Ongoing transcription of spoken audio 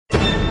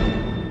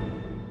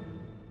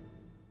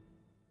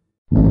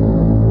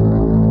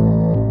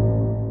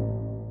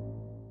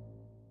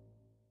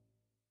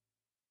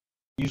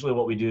usually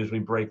what we do is we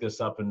break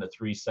this up into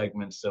 3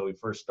 segments. So we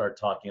first start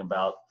talking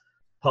about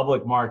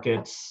public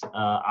markets,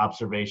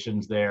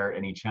 observations there,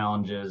 any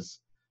challenges.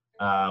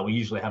 We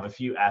usually have a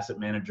few asset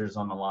managers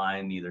on the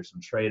line, either some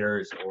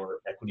traders or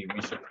equity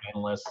research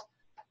analysts.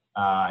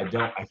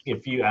 I see a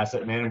few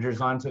asset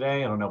managers on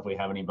today. I don't know if we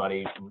have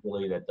anybody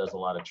really that does a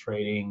lot of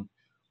trading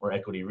or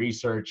equity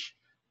research.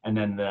 And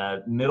then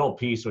the middle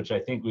piece, which I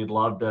think we'd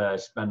love to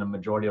spend a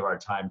majority of our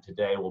time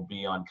today, will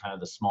be on kind of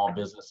the small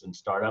business and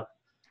startup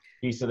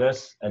piece of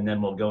this. And then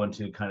we'll go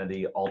into kind of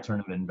the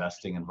alternative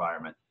investing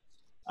environment.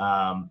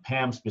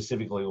 Pam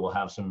specifically will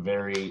have some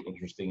very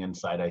interesting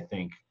insight, I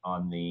think,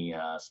 on the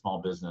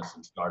small business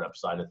and startup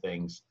side of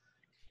things.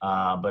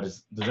 But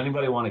does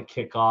anybody want to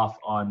kick off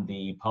on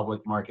the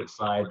public market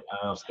side? I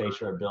don't know,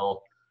 Stacia or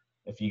Bill,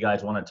 if you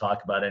guys want to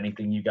talk about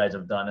anything you guys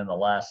have done in the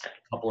last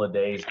couple of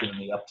days, given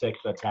the uptick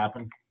that's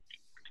happened.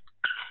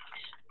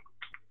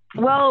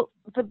 Well,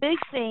 the big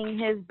thing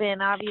has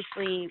been,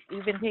 obviously,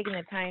 we've been taking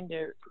the time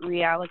to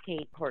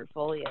reallocate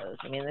portfolios.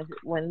 I mean,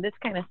 when this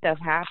kind of stuff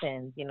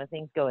happens,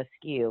 things go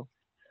askew.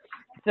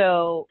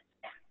 So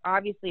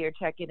obviously you're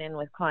checking in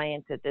with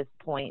clients at this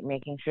point,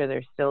 making sure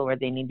they're still where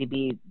they need to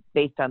be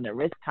based on their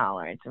risk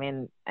tolerance. I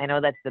mean, I know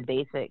that's the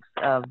basics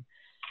of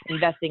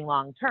investing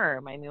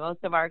long-term. I mean,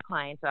 most of our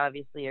clients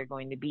obviously are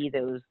going to be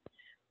those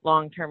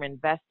long-term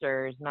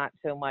investors, not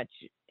so much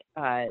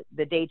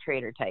the day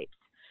trader types.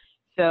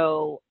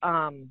 So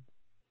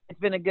it's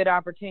been a good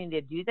opportunity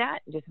to do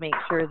that, just make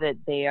sure that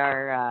they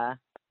are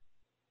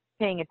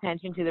paying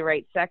attention to the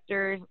right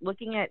sectors,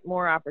 looking at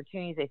more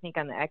opportunities, I think,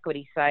 on the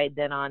equity side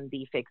than on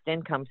the fixed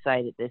income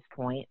side at this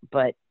point.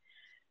 But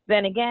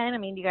then again, I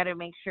mean, you got to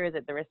make sure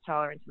that the risk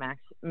tolerance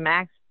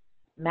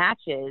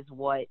matches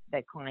what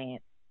that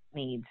client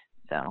needs.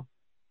 So.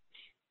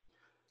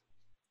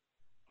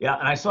 Yeah,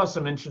 and I saw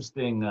some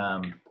interesting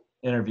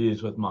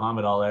interviews with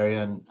Mohamed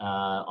Al-Arian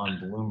on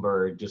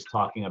Bloomberg, just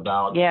talking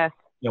about,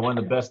 one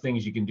of the best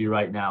things you can do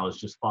right now is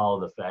just follow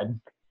the Fed.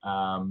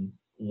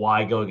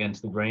 Why go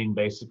against the grain?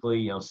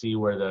 Basically, see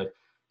where the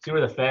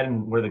Fed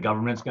and where the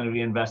government's going to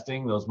be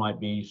investing. Those might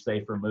be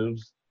safer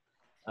moves.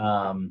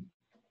 I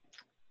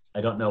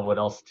don't know what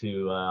else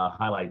to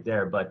highlight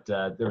there, but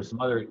there's some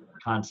other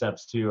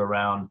concepts too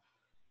around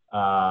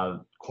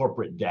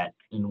corporate debt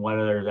and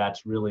whether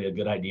that's really a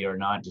good idea or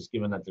not, just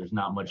given that there's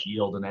not much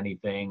yield in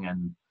anything.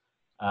 And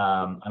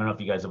I don't know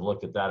if you guys have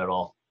looked at that at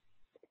all.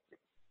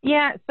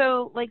 Yeah,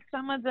 so like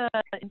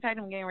in fact,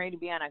 I'm getting ready to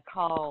be on a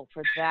call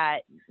for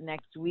that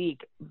next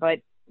week, but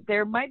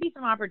there might be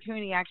some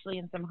opportunity actually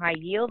in some high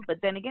yield, but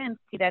then again,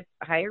 see, that's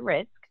higher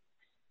risk.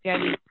 You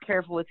gotta be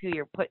careful with who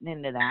you're putting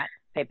into that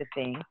type of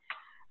thing.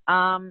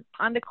 On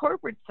the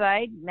corporate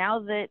side, now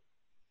that,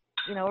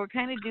 we're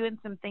kind of doing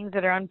some things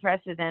that are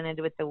unprecedented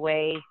with the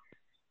way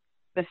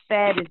the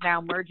Fed is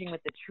now merging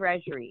with the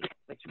Treasury,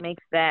 which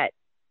makes that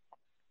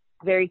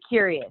very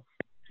curious.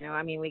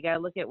 I mean, we got to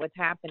look at what's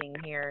happening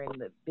here in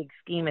the big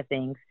scheme of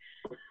things.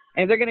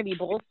 And they're going to be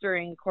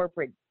bolstering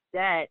corporate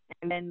debt.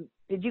 And then,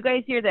 did you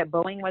guys hear that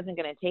Boeing wasn't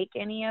going to take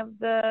any of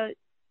the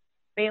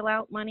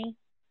bailout money?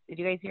 Did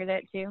you guys hear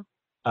that too?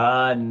 No.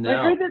 I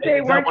heard that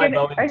they weren't going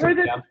to. I heard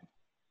that.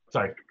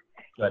 Sorry.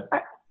 Go ahead.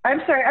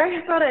 I'm sorry.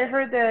 I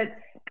heard that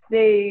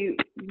they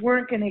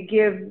weren't going to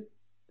give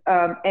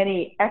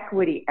any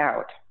equity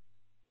out.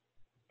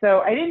 So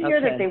I didn't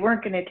hear that they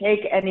weren't going to take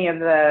any of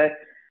the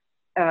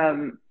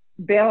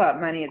bailout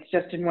money. It's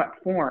just in what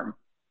form.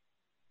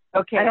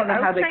 Okay. I don't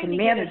know how they can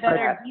manage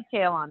that.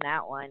 Detail on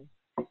that one.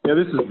 Yeah,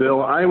 this is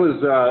Bill. I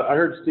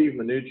heard Steve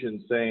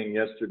Mnuchin saying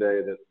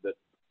yesterday that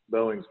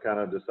Boeing's kind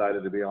of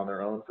decided to be on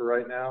their own for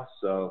right now.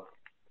 So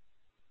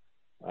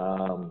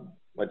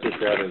what you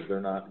said is they're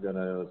not going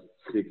to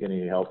seek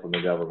any help from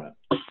the government.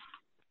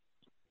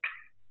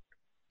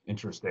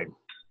 Interesting.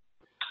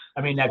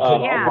 I mean, that could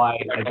be why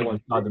I think we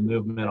saw the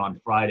movement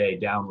on Friday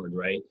downward,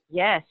 right?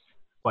 Yes.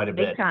 Quite a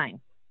bit. Big time.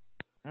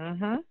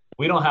 Mm-hmm.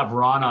 We don't have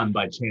Ron on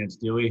by chance,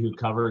 do we, who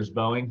covers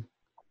Boeing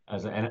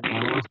as an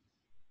analyst?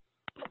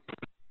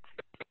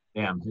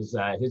 Damn, his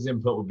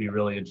input would be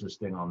really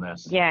interesting on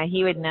this. Yeah,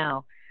 he would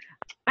know.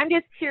 I'm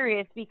just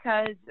curious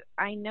because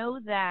I know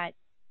that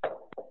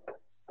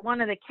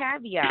one of the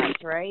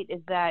caveats, right,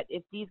 is that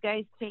if these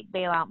guys take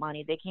bailout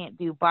money, they can't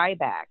do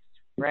buybacks,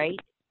 right?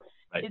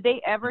 Right. Did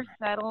they ever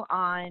settle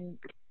on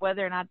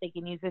whether or not they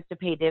can use this to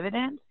pay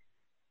dividends?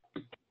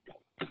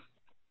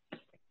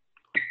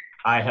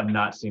 I have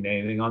not seen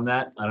anything on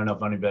that. I don't know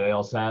if anybody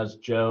else has.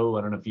 Joe,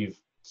 I don't know if you've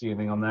seen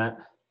anything on that.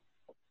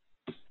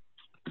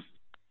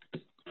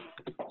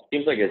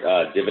 Seems like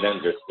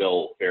dividends are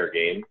still fair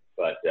game,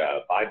 but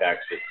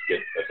buybacks just get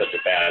such a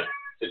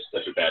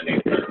bad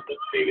name for the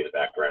baby in the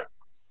background.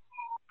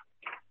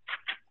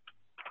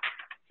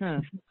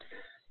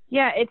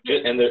 Yeah,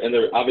 and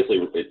they're obviously,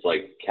 it's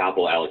like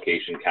capital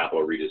allocation,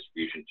 capital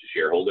redistribution to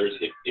shareholders.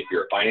 If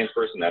you're a finance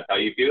person, that's how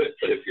you view it.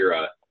 But if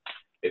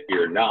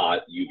you're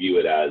not, you view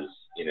it as,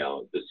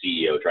 the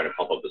CEO trying to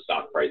pump up the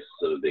stock price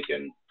so that they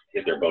can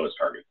hit their bonus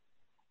target.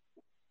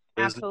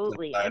 Is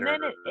absolutely. And then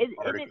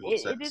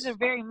it is a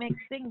very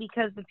mixed thing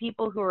because the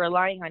people who are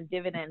relying on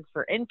dividends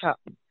for income,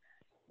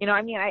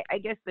 I mean, I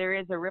guess there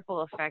is a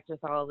ripple effect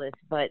with all this,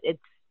 but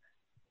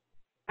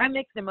I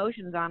mixed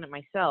emotions on it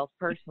myself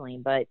personally,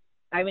 but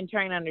I've been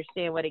trying to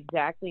understand what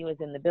exactly was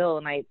in the bill,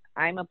 and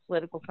I'm a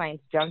political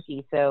science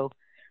junkie, so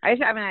I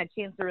just haven't had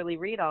a chance to really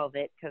read all of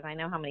it because I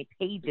know how many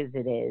pages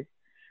it is,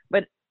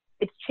 but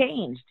it's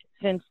changed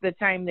since the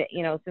time that,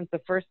 since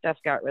the first stuff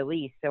got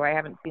released, so I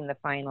haven't seen the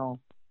final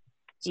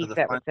piece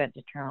that was sent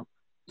to Trump.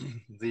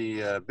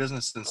 The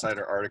Business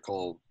Insider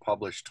article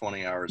published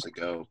 20 hours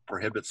ago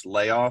prohibits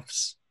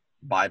layoffs,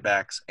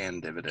 buybacks,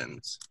 and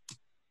dividends.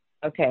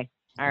 Okay.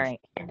 All right.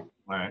 And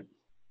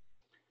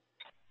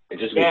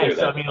just to be clear,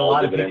 that's a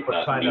lot of dividends, people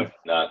are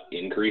not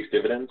increased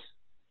dividends.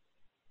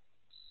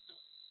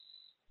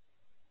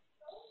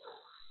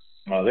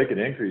 Well, they could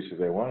increase if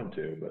they wanted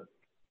to, but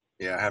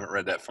yeah, I haven't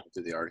read that far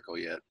through the article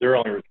yet. they're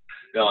only.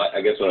 No,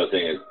 I guess what I was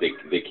saying is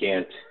they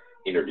can't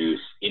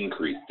introduce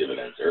increased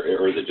dividends,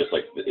 or is it just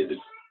like, is it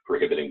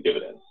prohibiting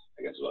dividends?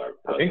 I guess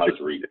how does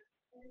it read? It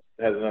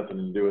has nothing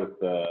to do with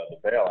the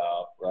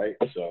bailout, right?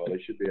 So they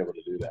should be able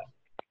to do that.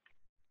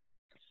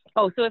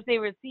 Oh, so if they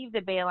receive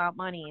the bailout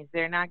monies,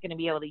 they're not going to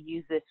be able to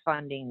use this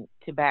funding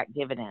to back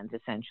dividends,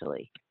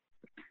 essentially.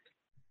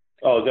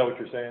 Oh, is that what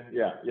you're saying?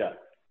 Yeah.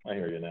 I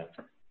hear you now.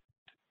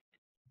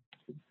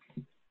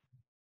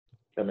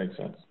 That makes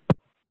sense.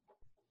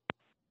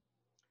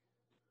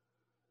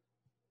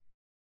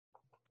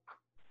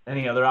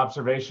 Any other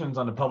observations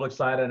on the public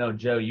side? I know,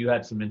 Joe, you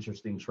had some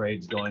interesting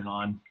trades going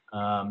on.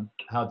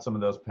 How'd some of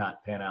those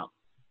pan out?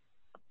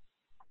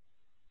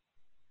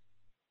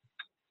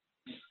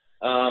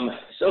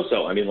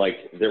 So. I mean,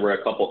 like, there were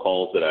a couple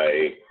calls that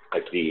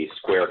like the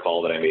Square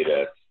call that I made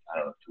a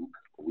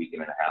week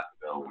and a half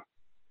ago.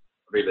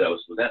 Maybe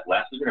was that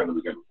last week or the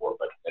weekend before,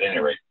 but at any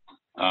rate,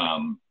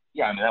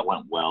 yeah, I mean, that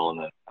went well.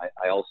 And then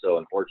I also,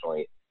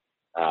 unfortunately,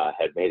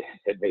 had made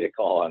a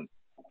call on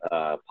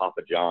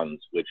Papa John's,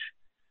 which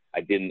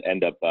I didn't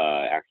end up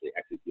actually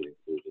executing.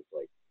 It was just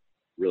like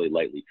really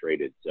lightly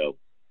traded. So,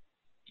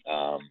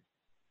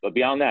 but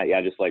beyond that,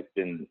 yeah, just like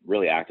been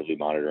really actively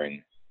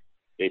monitoring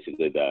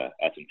basically the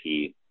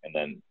S&P and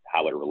then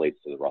how it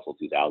relates to the Russell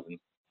 2000,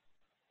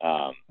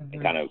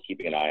 and kind of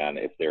keeping an eye on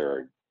if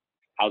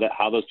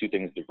how those two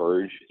things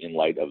diverge in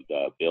light of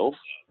the bill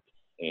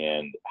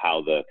and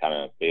how the kind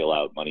of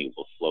bailout money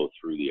will flow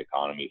through the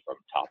economy from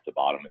top to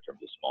bottom in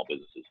terms of small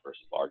businesses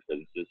versus large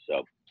businesses.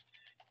 So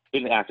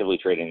been actively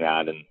trading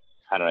that, and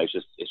I don't know, it's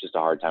just a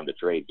hard time to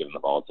trade given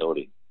the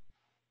volatility.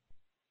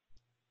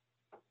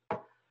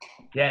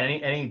 Yeah.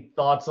 Any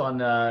thoughts on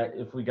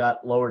if we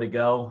got lower to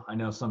go? I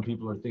know some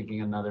people are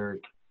thinking another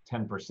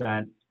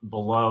 10%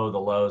 below the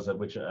lows at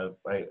which I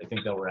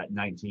think that we're at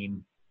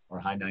 19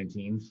 or high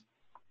 19s.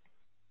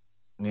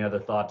 Any other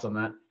thoughts on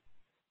that?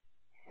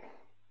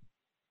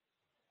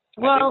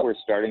 Well, I think we're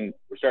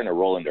starting to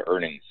roll into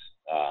earnings.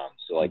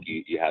 So like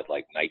you had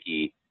like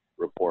Nike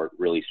report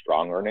really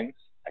strong earnings,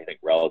 I think,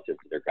 relative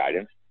to their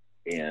guidance,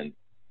 and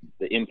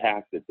the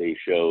impact that they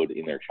showed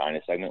in their China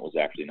segment was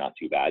actually not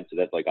too bad. So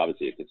that's like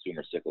obviously a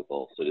consumer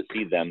cyclical. So to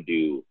see them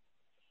do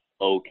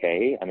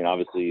okay, I mean,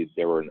 obviously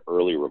they were an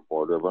early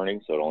reporter of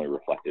earnings, so it only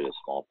reflected a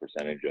small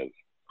percentage of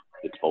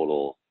the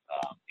total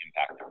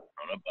impact of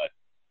Corona. But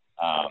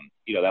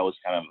that was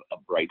kind of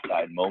a bright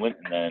side moment.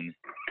 And then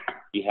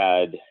you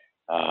had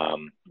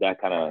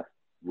that kind of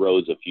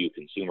rose a few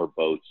consumer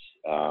boats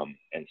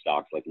and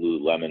stocks like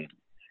Lululemon,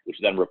 which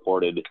then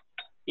reported,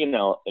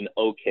 an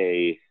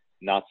okay,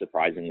 not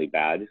surprisingly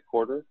bad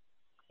quarter,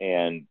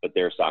 but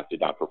their stock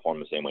did not perform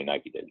the same way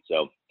Nike did.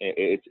 So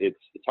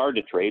it's hard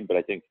to trade, but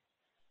I think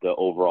the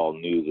overall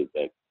news is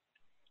that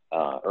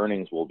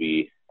earnings will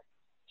be,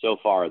 so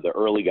far the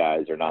early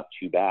guys are not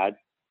too bad.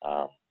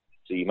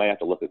 So you might have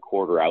to look a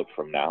quarter out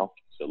from now.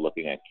 So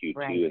looking at Q2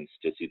 right, and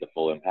to see the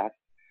full impact,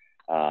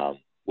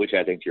 which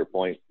I think, to your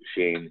point,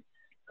 Shane,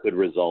 could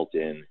result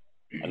in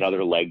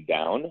another leg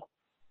down.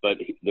 But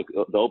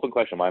the open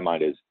question in my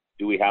mind is,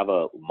 do we have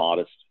a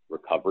modest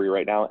recovery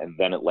right now and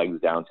then it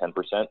legs down 10%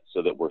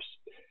 so that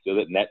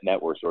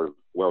net we're sort of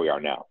where we are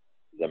now?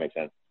 Does that make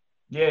sense?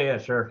 Yeah,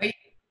 sure.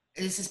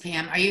 This is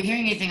Pam. Are you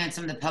hearing anything on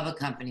some of the public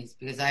companies?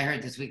 Because I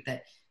heard this week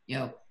that,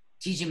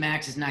 TJ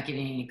Maxx is not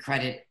getting any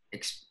credit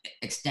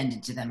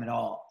extended to them at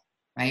all,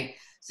 right?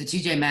 So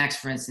TJ Maxx,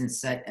 for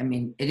instance, it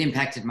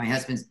impacted my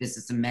husband's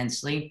business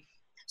immensely.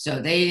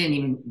 So they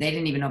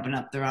didn't even open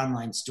up their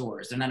online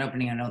stores. They're not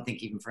opening, I don't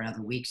think, even for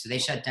another week. So they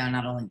shut down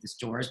not only the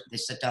stores, but they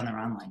shut down their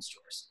online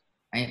stores,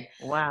 right?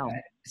 Wow.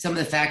 Some of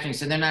the factoring,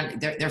 so their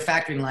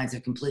factoring lines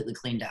have completely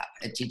cleaned up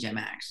at TJ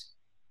Maxx.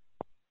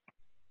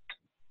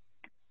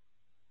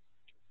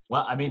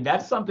 Well, I mean,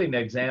 that's something to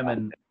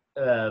examine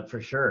for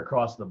sure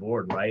across the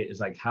board, right? Is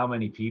like how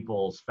many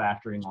people's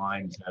factoring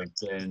lines have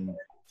been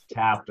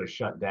tapped or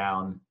shut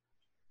down,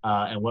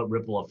 and what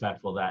ripple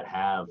effect will that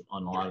have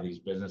on a lot of these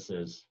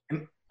businesses?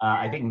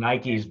 I think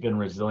Nike's been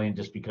resilient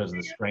just because of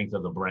the strength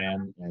of the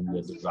brand and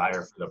the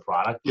desire for the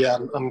product. Yeah,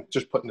 I'm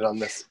just putting it on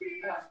this.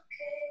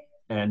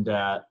 And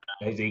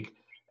hey, Zeke.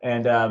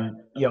 And,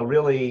 you know,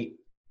 really,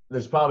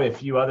 there's probably a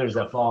few others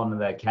that fall into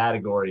that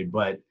category.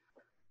 But,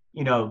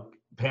 you know,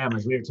 Pam,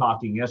 as we were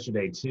talking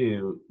yesterday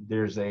too,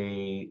 there's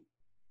a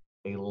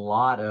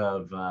lot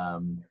of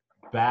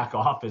back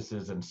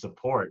offices and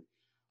support.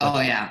 Oh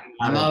yeah,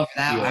 I'm over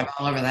that. I'm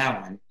all over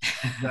that one.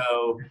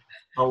 So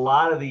a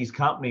lot of these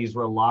companies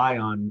rely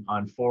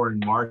on foreign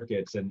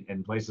markets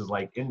and places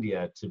like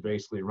India to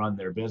basically run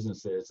their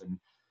businesses. And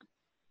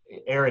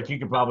Eric, you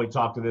could probably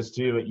talk to this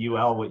too at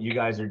UL, what you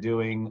guys are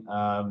doing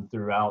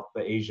throughout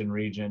the Asian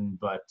region.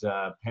 But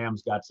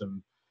Pam's got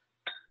some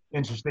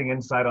interesting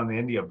insight on the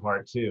India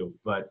part too.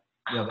 But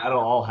you know,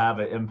 that'll all have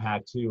an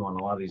impact too on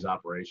a lot of these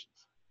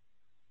operations.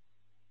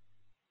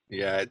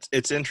 Yeah,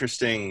 it's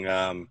interesting.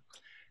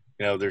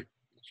 You know, there are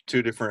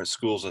two different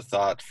schools of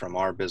thought from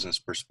our business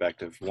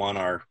perspective. One,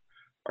 our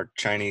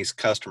Chinese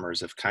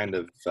customers have kind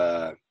of,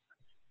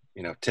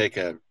 you know,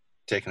 taken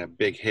a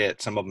big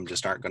hit. Some of them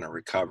just aren't going to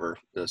recover.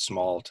 The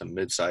small to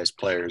mid-sized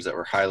players that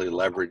were highly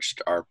leveraged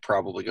are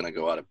probably going to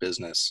go out of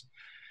business.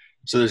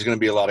 So there's going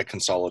to be a lot of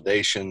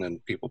consolidation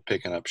and people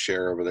picking up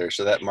share over there.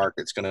 So that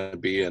market's going to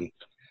be in,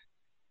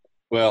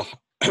 well,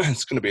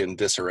 it's going to be in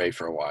disarray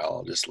for a while.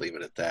 I'll just leave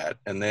it at that.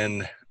 And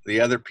then the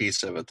other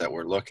piece of it that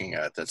we're looking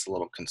at that's a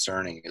little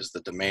concerning is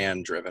the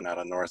demand driven out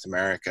of North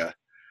America.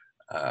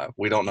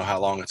 We don't know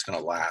how long it's going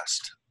to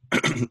last.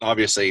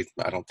 Obviously,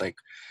 I don't think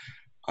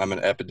I'm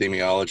an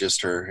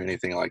epidemiologist or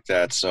anything like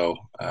that. So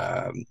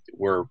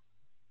we're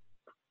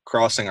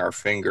crossing our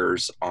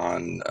fingers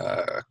on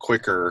a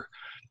quicker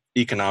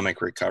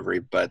economic recovery,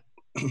 but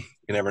you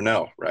never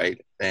know, right?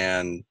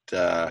 And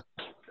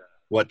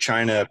what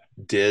China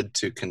did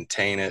to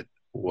contain it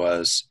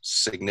was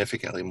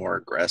significantly more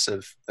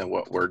aggressive than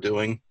what we're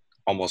doing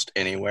almost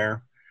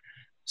anywhere.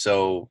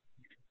 So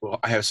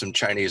I have some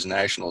Chinese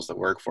nationals that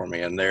work for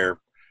me, and their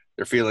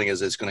feeling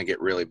is it's going to get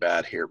really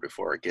bad here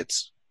before it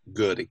gets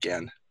good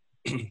again,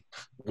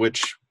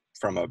 which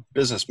from a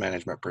business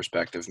management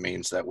perspective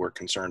means that we're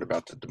concerned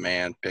about the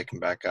demand picking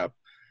back up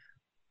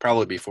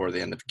probably before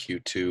the end of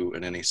Q2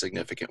 in any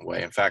significant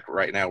way. In fact,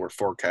 right now we're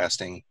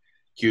forecasting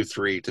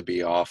Q3 to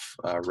be off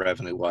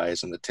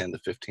revenue-wise in the 10 to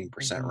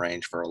 15%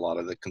 range for a lot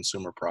of the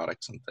consumer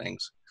products and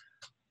things.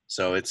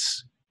 So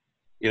it's,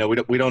 you know,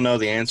 we don't know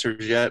the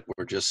answers yet.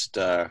 We're just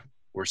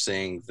we're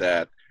seeing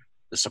that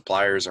the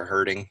suppliers are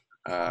hurting,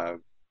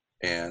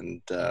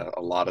 and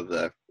a lot of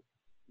the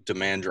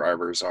demand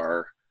drivers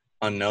are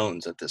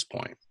unknowns at this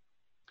point.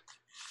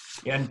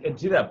 Yeah, and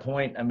to that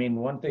point, I mean,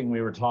 one thing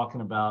we were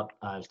talking about,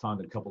 I was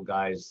talking to a couple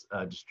guys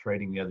just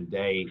trading the other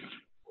day.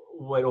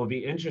 What will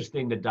be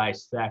interesting to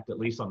dissect, at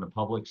least on the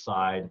public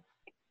side,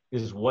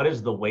 is what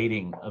is the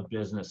weighting of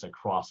business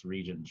across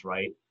regions,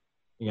 right?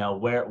 You know,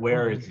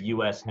 where is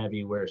US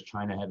heavy, where is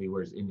China heavy,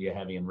 where is India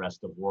heavy, and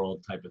rest of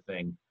world type of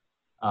thing,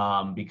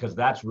 because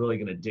that's really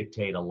going to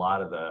dictate a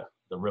lot of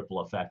the ripple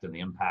effect and the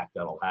impact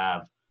that'll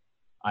have.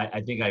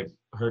 I think I've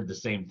heard the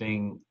same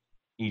thing,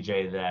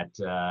 EJ,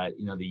 that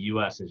you know, the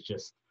US is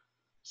just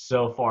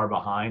so far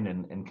behind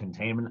in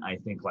containment. I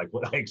think like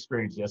what I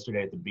experienced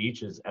yesterday at the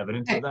beach is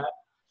evidence of that.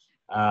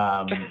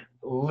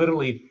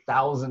 Literally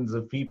thousands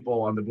of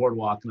people on the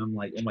boardwalk, and I'm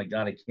like, oh my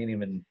God, I can't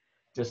even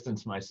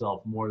distance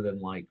myself more than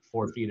like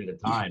 4 feet at a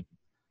time.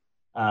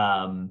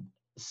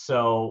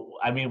 So,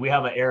 I mean, we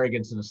have an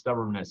arrogance and a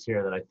stubbornness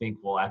here that I think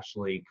will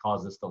actually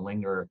cause us to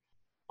linger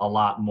a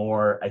lot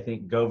more. I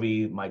think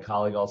Govi, my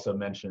colleague, also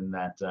mentioned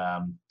that,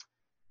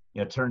 you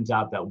know, it turns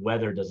out that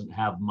weather doesn't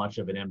have much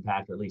of an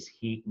impact, or at least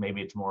heat.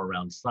 Maybe it's more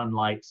around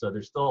sunlight. So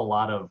there's still a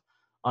lot of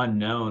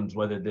unknowns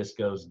whether this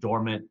goes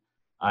dormant.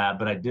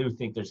 But I do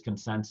think there's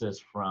consensus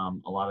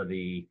from a lot of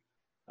the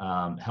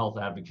health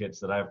advocates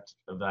that I've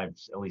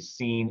at least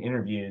seen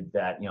interviewed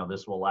that, you know,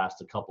 this will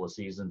last a couple of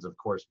seasons, of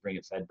course, bring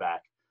its head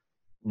back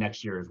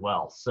next year as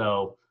well.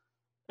 So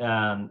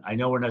I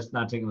know we're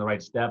not taking the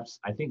right steps.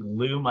 I think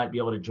Lou might be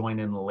able to join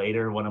in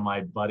later, one of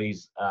my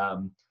buddies.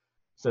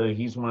 So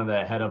he's one of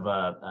the head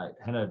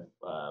of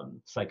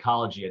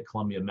psychology at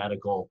Columbia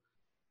Medical.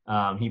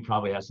 He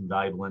probably has some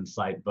valuable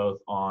insight both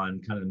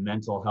on kind of the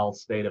mental health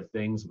state of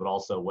things, but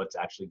also what's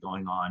actually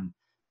going on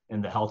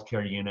in the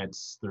healthcare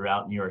units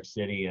throughout New York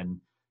City and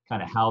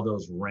kind of how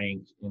those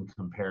rank in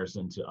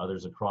comparison to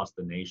others across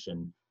the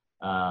nation.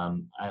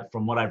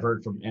 From what I've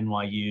heard from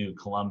NYU,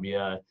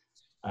 Columbia,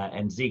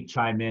 and Zeke,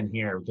 chime in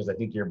here because I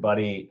think your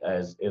buddy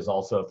is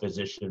also a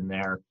physician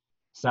there.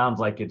 Sounds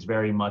like it's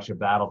very much a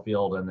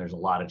battlefield and there's a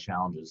lot of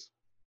challenges.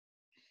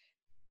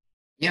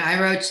 Yeah, I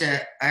wrote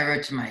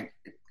to my,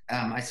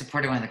 I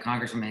supported one of the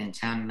congresswomen in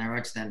town, and I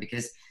wrote to them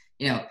because,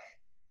 you know,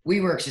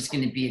 WeWorks is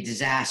going to be a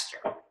disaster,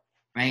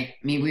 right?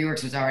 I mean,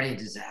 WeWorks was already a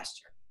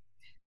disaster,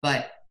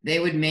 but they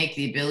would make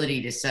the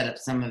ability to set up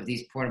some of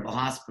these portable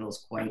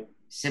hospitals quite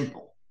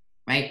simple,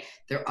 right?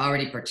 They're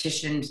already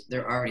partitioned.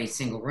 They're already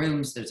single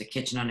rooms. There's a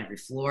kitchen on every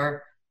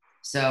floor.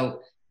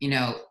 So, you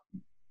know,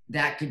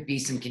 that could be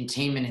some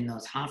containment in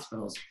those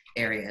hospitals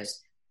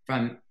areas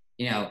from,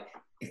 you know,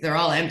 if they're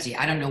all empty.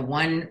 I don't know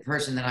one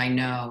person that I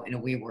know in a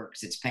WeWorks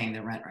that's paying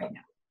their rent right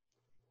now.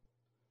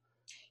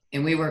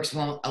 And WeWorks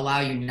won't allow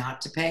you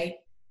not to pay.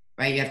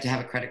 right? You have to have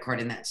a credit card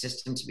in that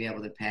system to be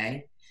able to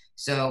pay.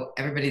 So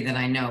everybody that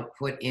I know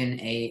put in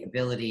a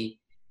ability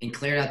and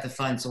cleared out the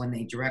fund. So when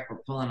they direct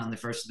were pulling on the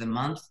first of the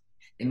month,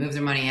 they moved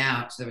their money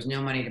out. So there was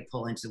no money to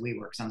pull into the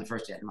WeWorks on the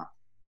first day of the month.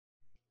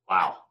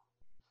 Wow.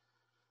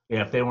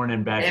 Yeah, if they weren't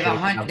in bad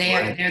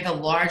shape. They're the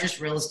largest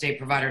real estate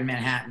provider in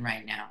Manhattan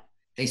right now.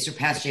 They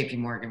surpassed JP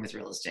Morgan with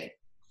real estate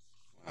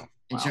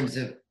in terms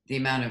of the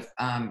amount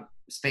of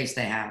space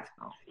they have.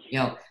 You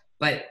know,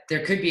 but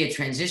there could be a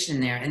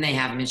transition there, and they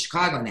have them in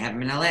Chicago, and they have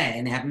them in LA,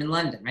 and they have them in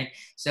London, right?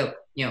 So,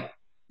 you know,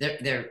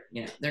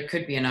 there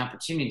could be an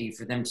opportunity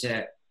for them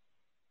to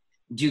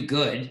do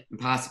good and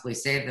possibly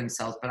save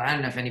themselves. But I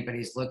don't know if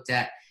anybody's looked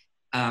at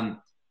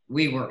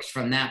WeWorks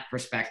from that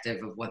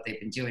perspective of what they've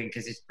been doing,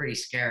 because it's pretty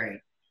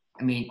scary.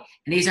 I mean,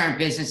 and these aren't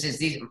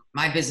businesses.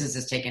 My business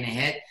has taken a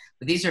hit,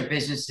 but these are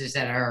businesses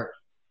that are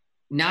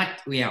not,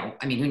 you know,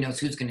 I mean, who knows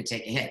who's going to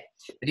take a hit.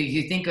 But if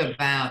you think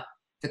about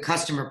the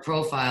customer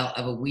profile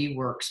of a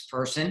WeWorks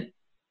person,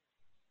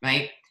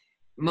 right?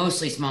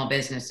 Mostly small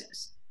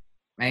businesses,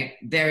 right?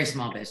 Very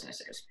small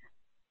businesses.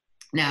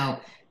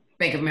 Now,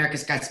 Bank of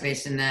America's got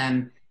space in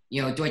them.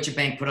 You know, Deutsche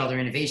Bank put all their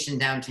innovation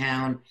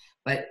downtown,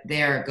 but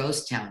they're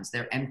ghost towns.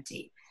 They're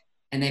empty.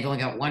 And they've only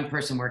got one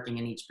person working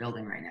in each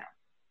building right now.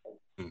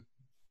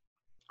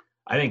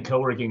 I think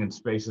co-working and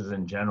spaces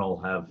in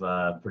general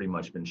have pretty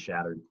much been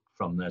shattered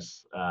from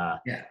this.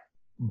 Yeah.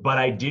 But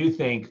I do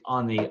think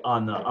on the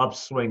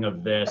upswing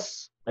of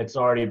this, it's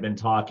already been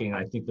talking.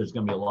 I think there's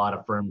going to be a lot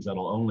of firms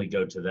that'll only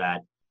go to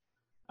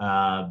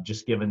that,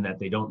 just given that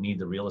they don't need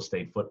the real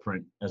estate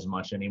footprint as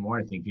much anymore.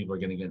 I think people are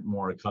going to get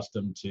more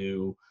accustomed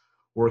to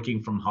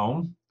working from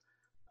home.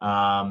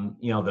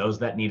 You know, those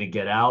that need to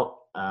get out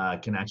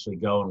can actually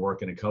go and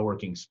work in a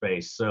co-working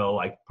space. So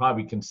I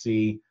probably can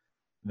see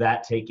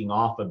that taking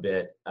off a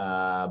bit,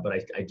 but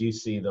I do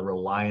see the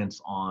reliance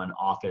on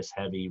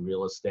office-heavy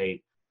real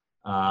estate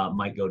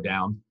might go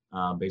down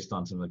based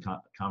on some of the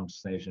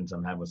conversations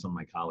I'm having with some of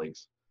my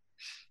colleagues.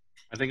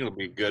 I think it'll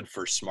be good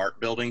for smart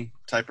building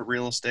type of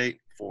real estate.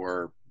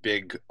 For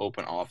big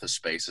open office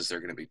spaces, they're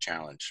going to be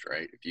challenged,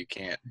 right? If you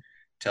can't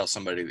tell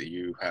somebody that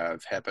you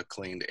have HEPA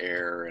cleaned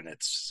air and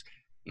it's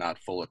not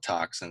full of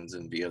toxins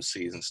and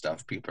VOCs and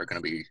stuff, people are going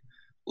to be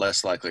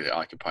less likely to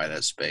occupy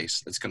that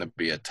space. It's going to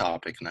be a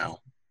topic now.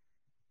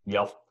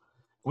 Yep.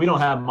 We don't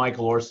have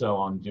Michael Orso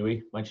on, do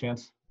we, by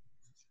chance?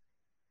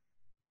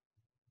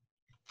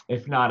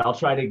 If not, I'll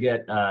try to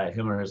get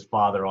him or his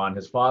father on.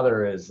 His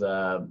father is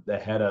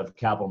the head of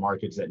capital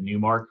markets at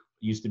Newmark,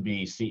 used to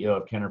be CEO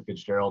of Kenner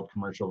Fitzgerald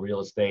Commercial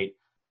Real Estate.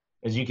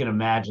 As you can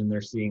imagine,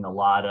 they're seeing a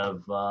lot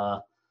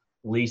of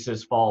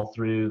leases fall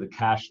through. The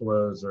cash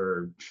flows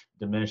are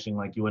diminishing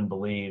like you wouldn't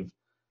believe.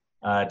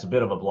 It's a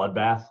bit of a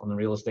bloodbath on the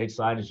real estate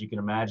side, as you can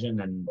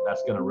imagine, and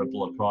that's going to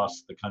ripple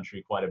across the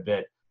country quite a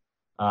bit.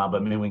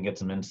 But maybe we can get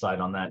some insight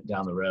on that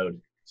down the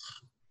road.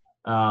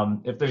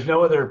 If there's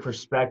no other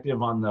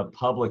perspective on the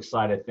public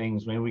side of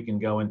things, maybe we can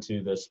go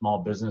into the small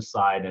business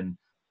side. And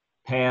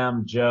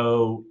Pam,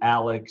 Joe,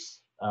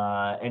 Alex,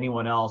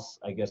 anyone else,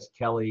 I guess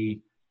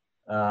Kelly,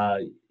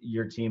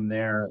 your team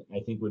there, I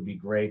think would be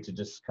great to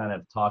just kind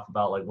of talk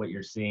about like what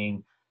you're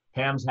seeing.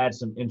 Pam's had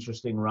some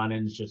interesting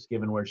run-ins just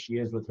given where she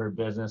is with her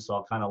business, so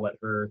I'll kind of let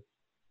her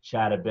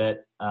chat a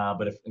bit.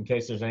 But if in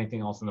case there's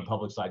anything else on the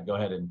public side, go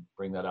ahead and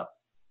bring that up.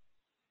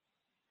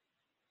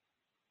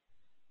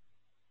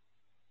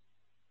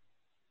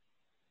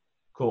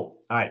 Cool.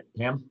 All right,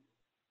 Pam.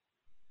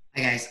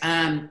 Hi guys.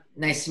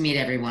 Nice to meet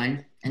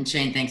everyone. And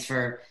Shane, thanks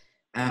for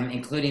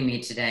including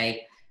me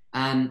today.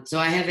 So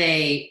I have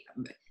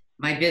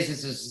my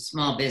business is a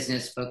small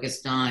business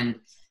focused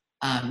on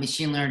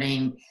machine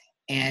learning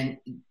and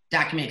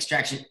document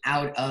extraction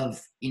out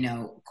of,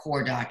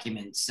 core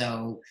documents.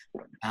 So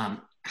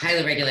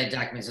highly regulated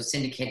documents, so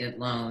syndicated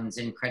loans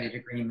and credit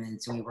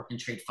agreements, and we work in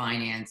trade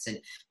finance.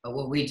 But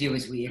what we do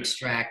is we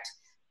extract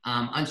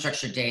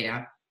unstructured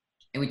data,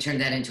 and we turn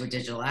that into a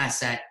digital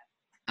asset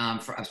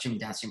for upstream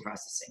and downstream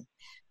processing.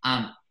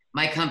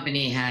 My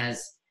company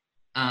has,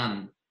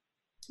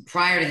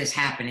 prior to this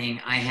happening,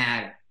 I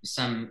had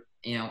some,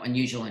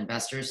 unusual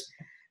investors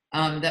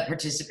that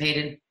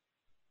participated.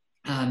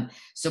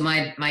 So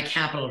my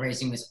capital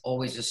raising was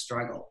always a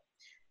struggle.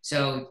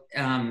 So,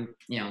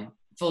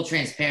 full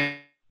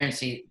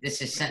transparency,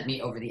 this has sent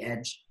me over the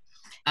edge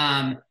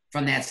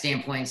from that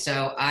standpoint.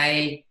 So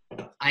I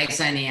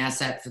signed the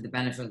asset for the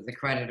benefit of the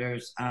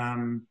creditors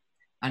on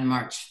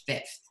March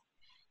 5th.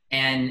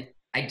 And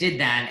I did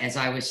that as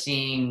I was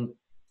seeing,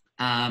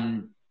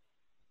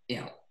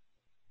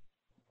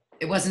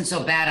 it wasn't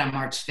so bad on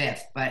March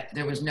 5th, but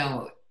there was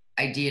no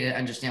idea to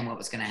understand what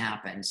was going to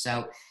happen.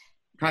 So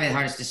probably the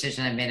hardest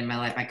decision I've made in my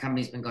life. My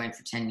company's been going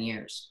for 10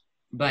 years,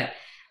 but,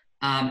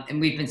 and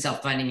we've been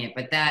self-funding it,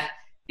 but that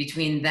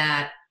between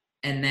that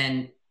and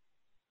then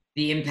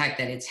the impact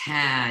that it's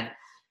had,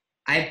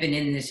 I've been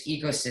in this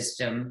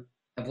ecosystem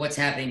of what's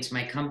happening to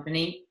my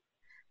company.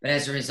 But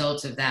as a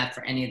result of that,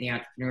 for any of the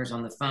entrepreneurs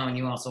on the phone,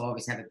 you also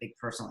always have a big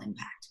personal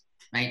impact,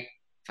 right?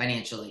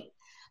 Financially.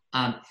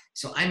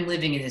 So I'm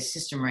living in this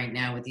system right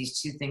now with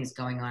these two things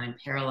going on in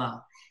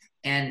parallel.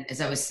 And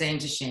as I was saying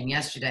to Shane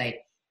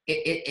yesterday,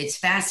 it's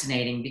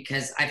fascinating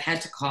because I've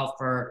had to call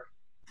for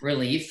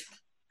relief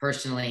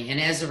personally.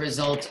 And as a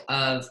result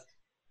of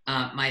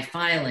my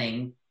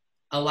filing,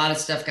 a lot of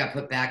stuff got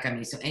put back on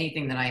me. So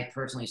anything that I had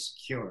personally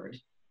secured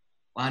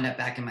wound up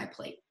back in my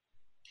plate.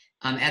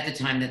 At the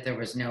time that there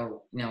was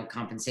no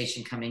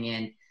compensation coming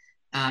in.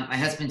 My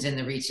husband's in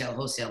the retail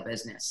wholesale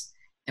business.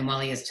 And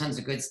while he has tons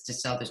of goods to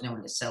sell, there's no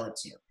one to sell it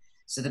to.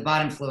 So the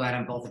bottom flew out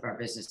on both of our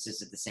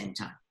businesses at the same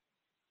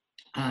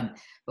time.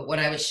 But what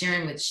I was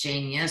sharing with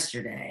Shane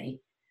yesterday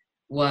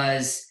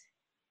was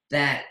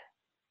that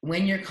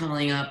when you're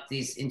calling up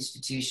these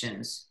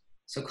institutions,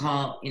 so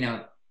call,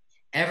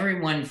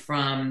 everyone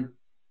from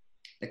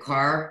the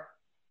car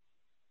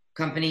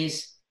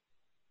companies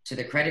to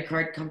the credit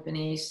card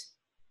companies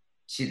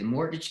to the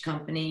mortgage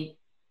company.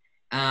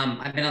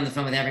 I've been on the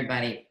phone with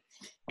everybody,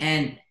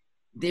 and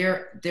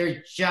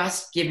they're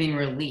just giving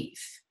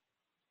relief.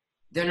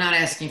 They're not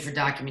asking for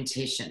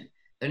documentation.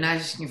 They're not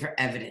asking for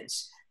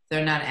evidence.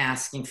 They're not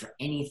asking for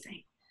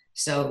anything.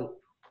 So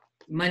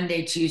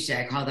Monday, Tuesday,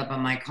 I called up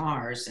on my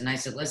cars and I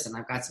said, listen,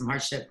 I've got some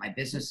hardship. My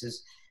business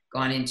has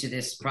gone into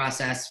this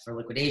process for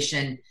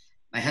liquidation.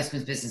 My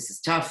husband's business is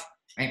tough,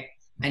 right?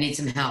 I need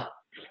some help.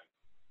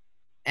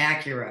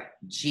 Acura,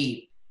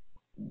 Jeep,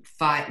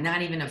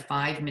 not even a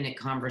 5-minute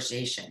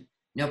conversation.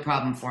 No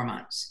problem, 4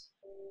 months.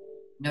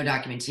 No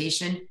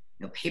documentation,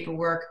 no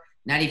paperwork,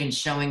 not even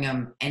showing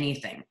them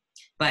anything.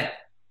 But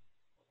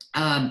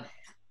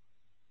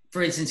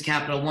for instance,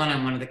 Capital One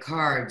on one of the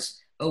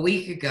cards, a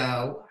week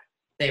ago,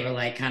 they were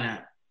like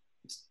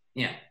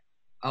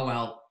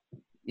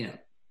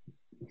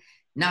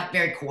not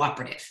very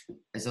cooperative,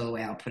 is the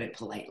way I'll put it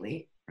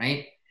politely,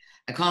 right?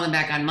 I called them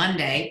back on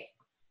Monday,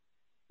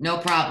 no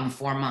problem,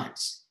 4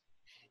 months.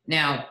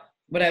 Now,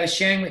 what I was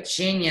sharing with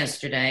Shane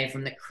yesterday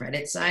from the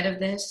credit side of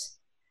this,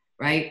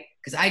 right?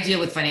 Because I deal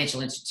with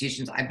financial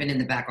institutions. I've been in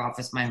the back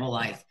office my whole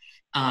life.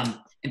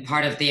 And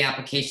part of the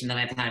application that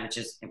I've had, which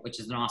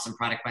is an awesome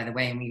product, by the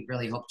way, and we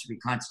really hope to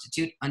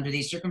reconstitute under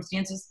these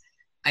circumstances,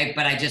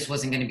 but I just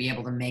wasn't going to be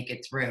able to make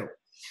it through.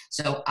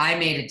 So I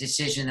made a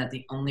decision that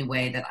the only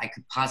way that I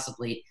could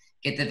possibly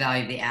get the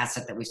value of the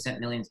asset that we spent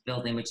millions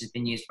building, which has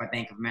been used by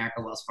Bank of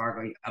America, Wells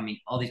Fargo,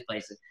 all these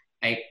places,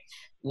 right,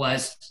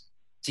 was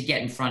to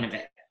get in front of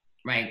it,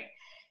 right?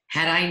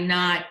 Had I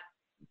not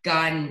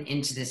gotten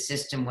into the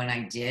system when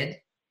I did,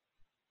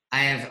 I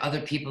have other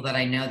people that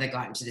I know that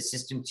got into the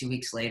system 2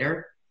 weeks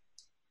later.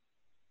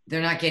 They're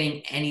not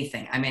getting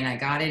anything. I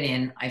got it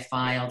in, I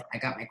filed, I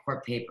got my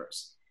court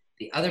papers.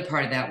 The other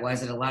part of that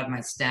was it allowed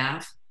my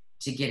staff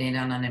to get in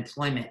on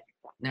unemployment.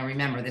 Now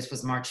remember, this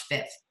was March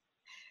 5th.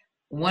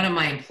 One of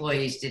my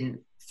employees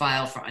didn't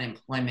file for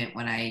unemployment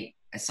when I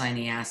assigned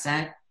the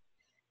asset.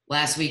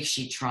 Last week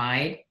she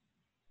tried.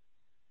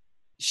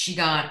 She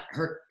got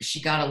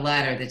a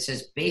letter that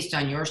says, based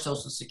on your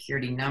social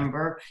security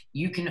number,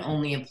 you can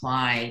only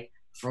apply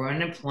for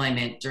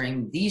unemployment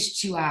during these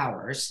 2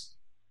 hours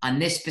on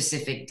this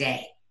specific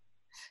day.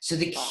 So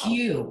the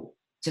queue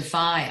to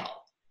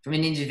file from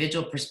an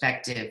individual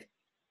perspective,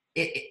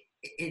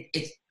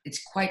 it's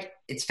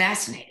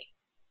fascinating,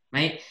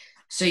 right?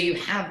 So you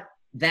have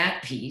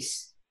that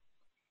piece,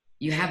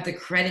 you have the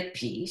credit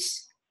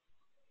piece,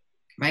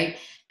 right?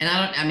 And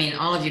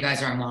all of you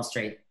guys are on Wall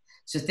Street.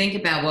 So think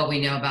about what we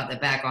know about the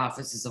back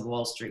offices of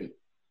Wall Street,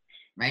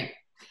 right?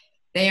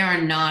 They are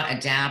not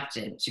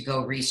adapted to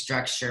go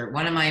restructure.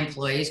 One of my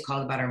employees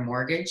called about her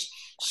mortgage.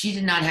 She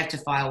did not have to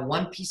file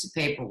one piece of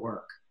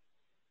paperwork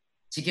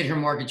to get her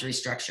mortgage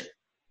restructured,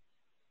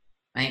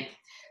 right?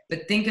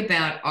 But think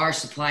about our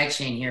supply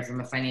chain here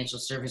from a financial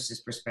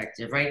services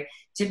perspective, right?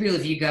 Typically,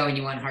 if you go and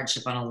you want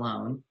hardship on a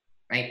loan,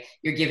 right,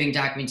 you're giving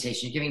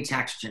documentation, you're giving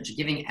tax returns, you're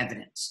giving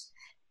evidence,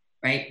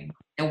 right?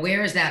 And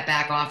where is that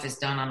back office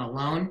done on a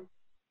loan?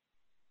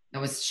 That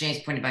was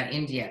Shane's point about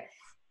India.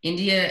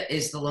 India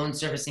is the loan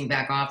servicing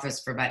back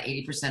office for about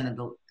 80%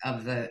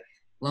 of the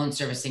loan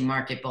servicing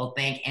market, both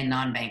bank and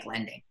non-bank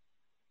lending.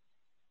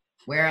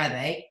 Where are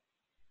they?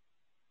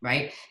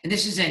 Right? And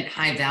this isn't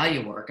high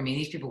value work.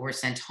 These people were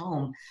sent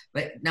home,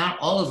 but not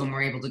all of them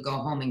were able to go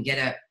home and get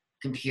a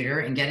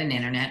computer and get an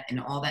internet and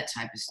all that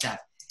type of stuff.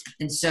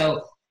 And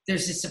so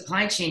there's a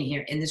supply chain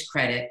here in this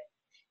credit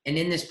and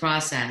in this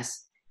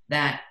process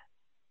that,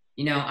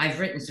 I've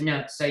written some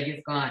notes. So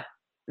you've got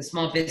the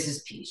small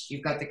business piece,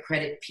 you've got the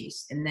credit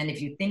piece. And then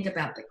if you think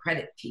about the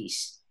credit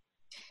piece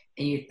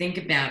and you think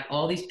about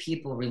all these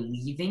people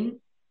relieving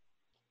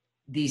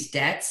these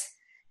debts.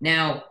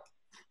 Now,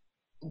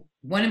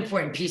 one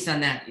important piece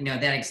on that,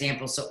 that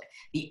example. So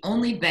the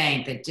only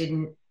bank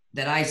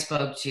that I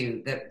spoke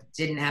to that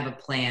didn't have a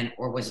plan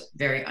or was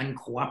very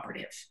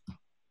uncooperative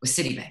was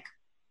Citibank.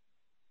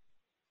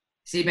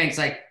 Citibank's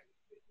like,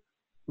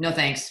 no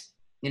thanks,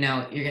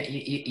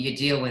 you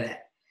deal with it.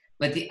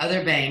 But the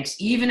other banks,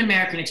 even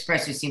American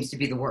Express, who seems to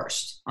be the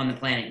worst on the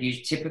planet,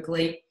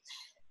 typically,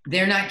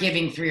 they're not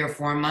giving 3 or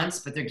 4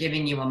 months, but they're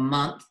giving you a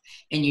month,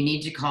 and you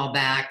need to call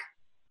back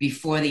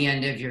before the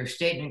end of your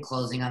statement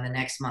closing on the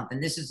next month.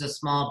 And this is a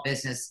small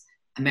business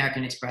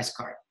American Express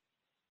card,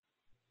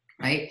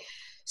 right?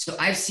 So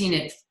I've seen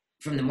it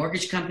from the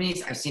mortgage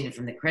companies. I've seen it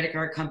from the credit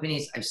card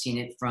companies. I've seen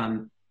it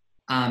from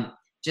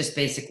just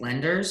basic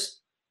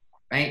lenders,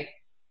 right?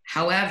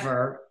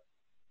 However,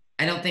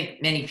 I don't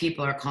think many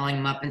people are calling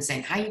them up and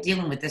saying, how are you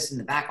dealing with this in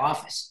the back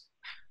office,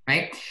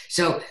 right?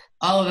 So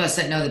all of us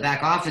that know the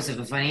back office of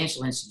a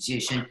financial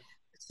institution,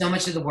 so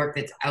much of the work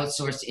that's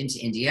outsourced into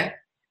India,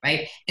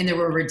 right? And there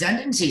were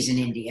redundancies in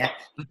India,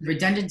 but the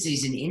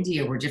redundancies in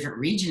India were different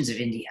regions of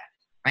India,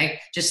 right?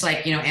 Just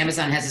like, you know,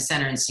 Amazon has a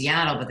center in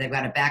Seattle, but they've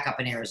got a backup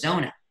in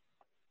Arizona.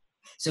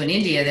 So in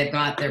India, they've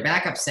got their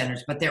backup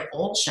centers, but they're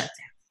all shut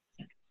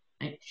down.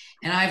 Right?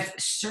 And I've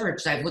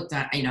searched, I've looked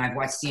at, you know, I've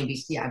watched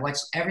CNBC, I've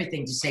watched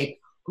everything to say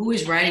who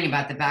is writing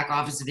about the back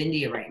office of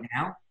India right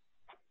now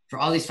for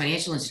all these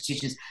financial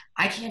institutions.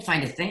 I can't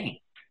find a thing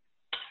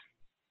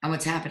on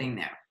what's happening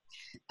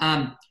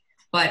there.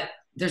 But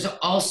there's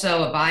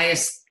also a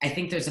bias. I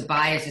think there's a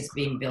bias that's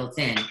being built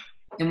in.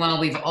 And while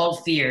we've all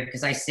feared,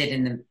 because I sit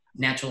in the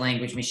natural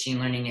language, machine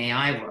learning,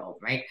 AI world,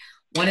 right?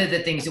 One of the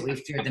things that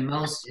we've feared the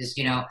most is,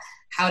 you know,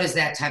 how does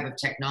that type of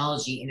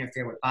technology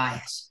interfere with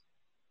bias,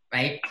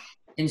 right?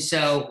 And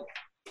so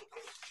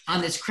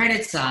on this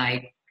credit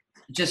side,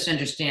 just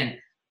understand,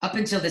 up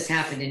until this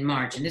happened in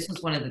March, and this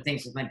was one of the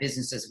things with my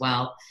business as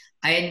well,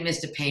 I hadn't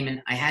missed a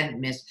payment. I had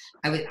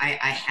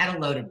a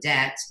load of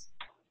debt,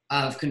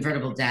 of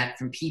convertible debt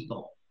from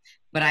people,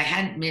 but I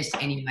hadn't missed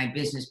any of my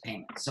business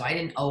payments. So I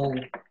didn't owe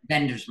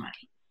vendors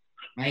money,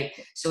 right?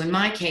 So in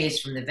my case,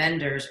 from the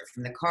vendors or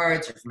from the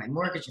cards or from my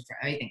mortgage or for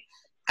everything,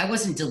 I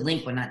wasn't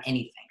delinquent on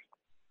anything.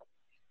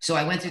 So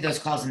I went through those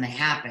calls and they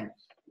happened.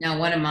 Now,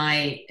 one of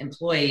my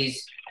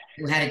employees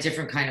who had a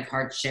different kind of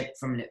hardship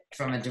from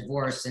a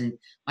divorce, and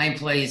my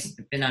employees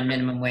have been on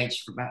minimum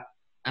wage for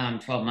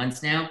about 12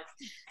 months now,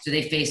 so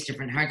they face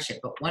different hardship.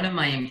 But one of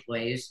my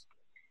employees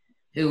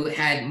who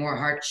had more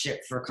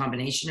hardship for a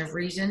combination of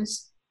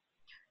reasons,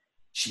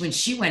 when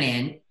she went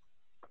in,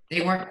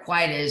 they weren't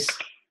quite as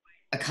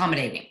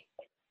accommodating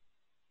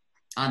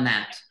on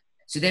that.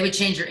 So they would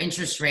change her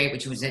interest rate,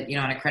 which was, you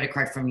know, on a credit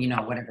card from, you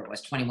know, whatever it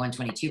was, 21,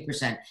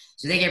 22%.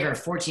 So they gave her a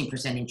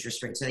 14%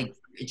 interest rate. So they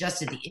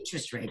adjusted the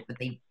interest rate, but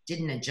they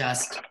didn't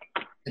adjust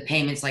the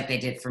payments like they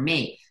did for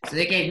me. So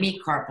they gave me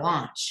carte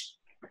blanche,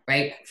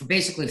 right? For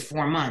basically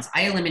 4 months.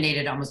 I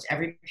eliminated almost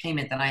every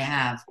payment that I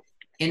have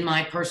in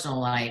my personal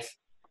life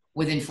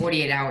within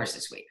 48 hours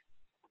this week.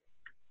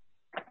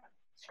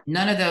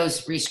 None of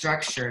those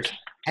restructures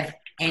have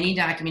any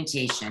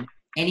documentation,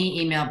 any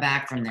email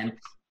back from them,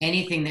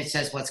 anything that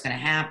says what's going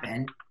to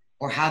happen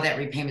or how that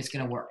repayment's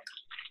going to work.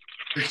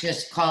 It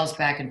just calls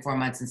back in 4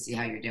 months and see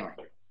how you're doing.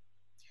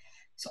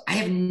 So I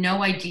have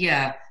no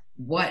idea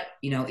what,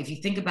 you know, if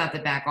you think about the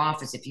back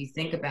office, if you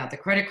think about the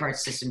credit card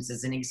systems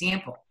as an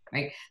example,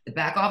 right? The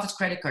back office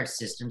credit card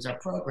systems are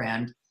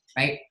programmed,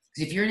 right?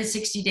 Because if you're in a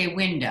 60-day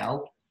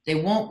window, they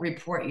won't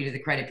report you to the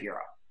credit bureau.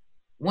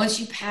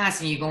 Once you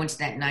pass and you go into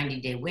that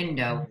 90-day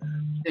window,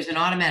 there's an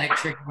automatic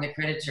trigger in the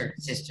credit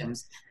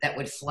systems that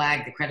would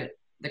flag the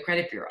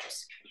credit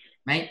bureaus,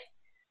 right?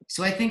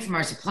 So I think from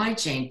our supply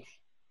chain,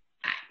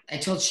 I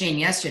told Shane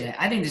yesterday,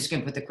 I think this is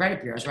going to put the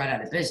credit bureaus right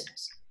out of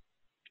business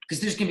because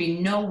there's going to be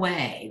no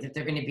way that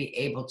they're going to be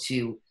able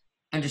to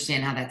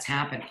understand how that's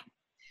happening.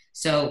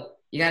 So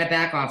you got a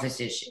back office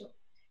issue.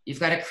 You've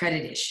got a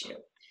credit issue.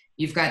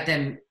 You've got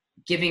them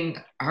giving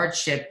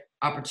hardship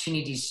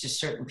opportunities to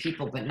certain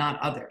people, but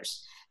not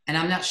others. And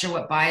I'm not sure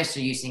what bias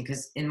they're using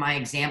because in my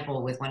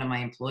example with one of my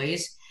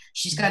employees,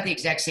 she's got the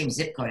exact same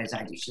zip code as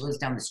I do. She lives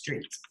down the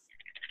street.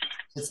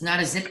 So it's not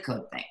a zip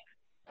code thing,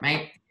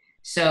 right?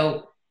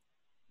 So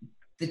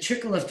the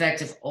trickle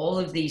effect of all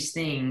of these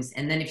things,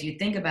 and then if you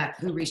think about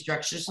who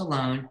restructures a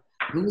loan,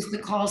 who's the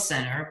call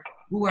center,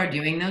 who are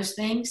doing those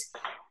things,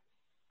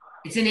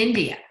 it's in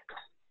India.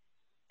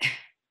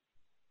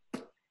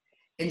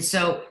 And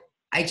so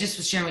I just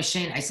was sharing with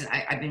Shane, I said,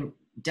 I've been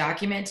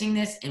documenting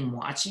this and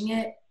watching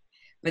it,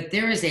 but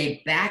there is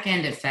a back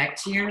end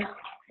effect here,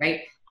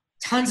 right?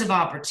 Tons of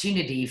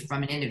opportunity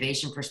from an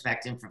innovation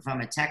perspective,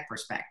 from a tech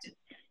perspective,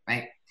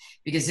 right?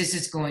 Because this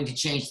is going to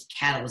change the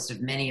catalyst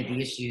of many of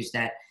the issues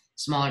that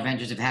smaller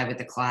vendors have had with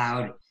the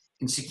cloud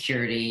and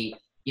security.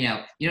 You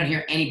know, you don't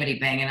hear anybody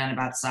banging on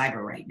about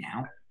cyber right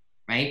now,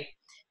 right?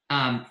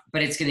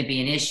 But it's going to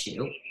be an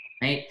issue,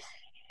 right?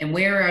 And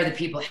where are the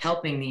people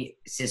helping the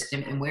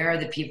system and where are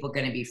the people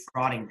going to be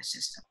frauding the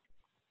system,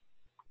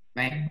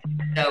 right?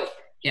 So,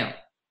 you know,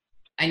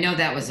 I know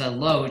that was a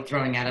load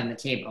throwing out on the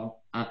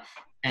table,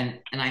 and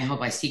I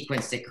hope I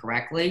sequenced it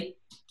correctly,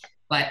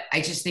 but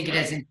I just think it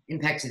has an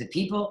impact to the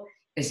people,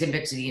 it's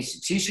impact to the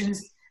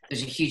institutions.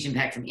 There's a huge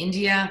impact from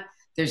India.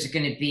 There's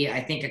going to be,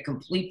 I think, a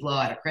complete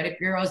blowout of credit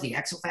bureaus, the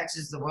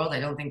Equifaxes of the world. I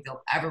don't think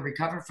they'll ever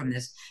recover from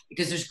this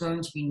because there's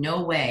going to be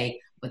no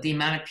way with the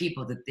amount of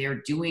people that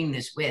they're doing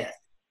this with,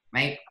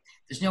 right?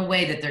 There's no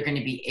way that they're going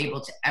to be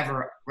able to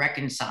ever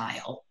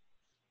reconcile,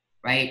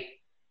 right,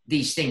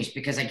 these things,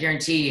 because I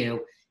guarantee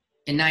you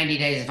in 90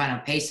 days, if I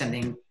don't pay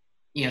something,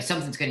 you know,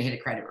 something's going to hit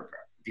a credit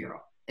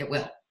bureau. It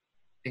will,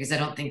 because I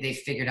don't think they've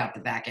figured out the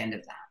back end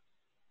of that.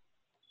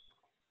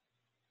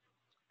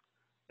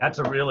 That's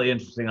a really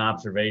interesting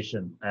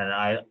observation,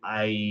 and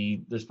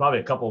there's probably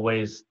a couple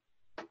ways.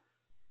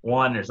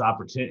 One, there's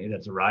opportunity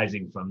that's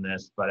arising from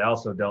this, but I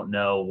also don't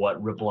know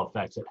what ripple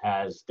effects it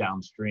has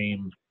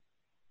downstream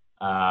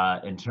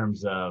in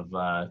terms of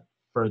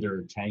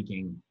further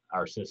tanking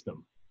our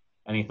system.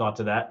 Any thoughts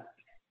to that?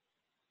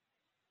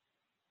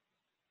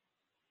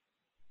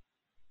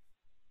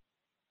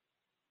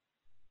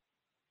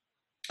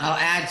 I'll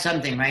add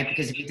something, right?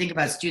 Because if you think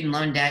about student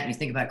loan debt and you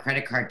think about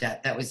credit card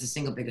debt, that was the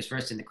single biggest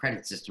risk in the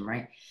credit system,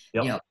 right?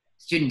 Yep. You know,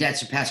 student debt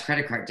surpassed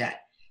credit card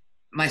debt.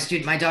 My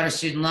daughter's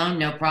student loan,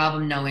 no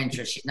problem, no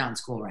interest. She's not in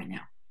school right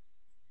now.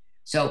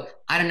 So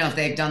I don't know if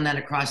they've done that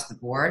across the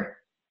board,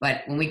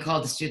 but when we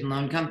called the student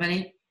loan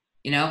company,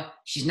 you know,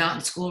 she's not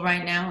in school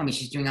right now. I mean,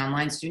 she's doing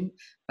online student,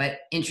 but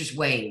interest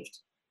waived.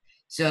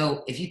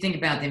 So if you think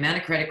about the amount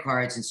of credit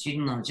cards and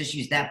student loans, just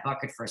use that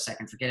bucket for a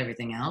second, forget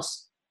everything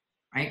else,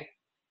 right?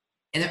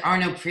 And there are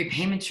no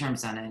prepayment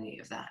terms on any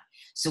of that.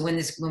 So when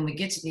we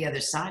get to the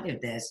other side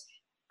of this,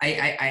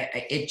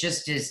 it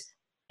just is,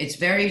 it's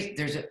very,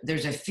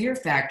 there's a fear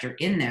factor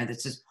in there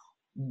that says,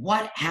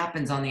 what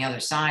happens on the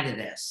other side of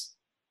this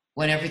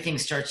when everything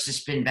starts to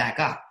spin back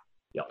up,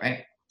 yep.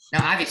 Right?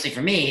 Now, obviously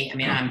for me, I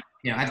mean,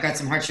 I've got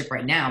some hardship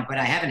right now, but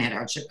I haven't had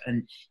hardship.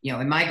 And,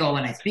 and my goal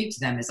when I speak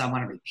to them is I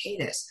want to repay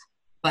this.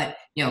 But,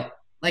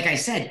 like I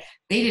said,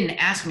 they didn't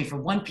ask me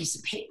for one piece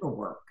of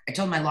paperwork. I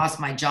told them I lost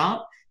my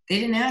job. They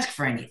didn't ask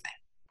for anything.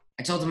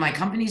 I told them my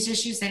company's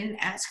issues. They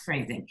didn't ask for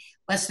anything.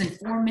 Less than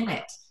 4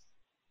 minutes.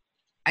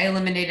 I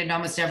eliminated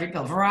almost every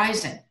bill.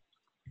 Verizon,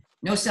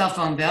 no cell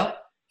phone bill.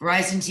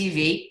 Verizon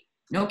TV,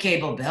 no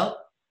cable bill.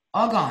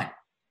 All gone.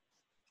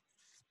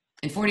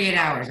 In 48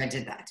 hours, I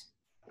did that.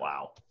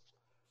 Wow.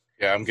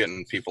 Yeah, I'm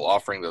getting people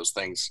offering those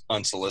things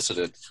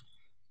unsolicited.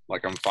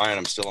 Like, I'm fine.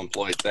 I'm still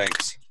employed.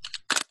 Thanks.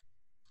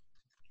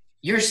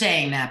 You're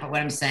saying that, but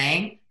what I'm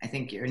saying, I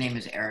think your name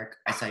is Eric.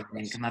 I saw your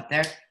name come up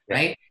there, yeah.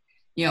 Right?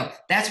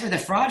 That's where the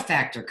fraud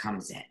factor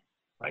comes in,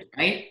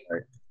 right?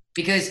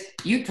 Because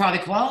you'd probably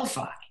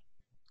qualify.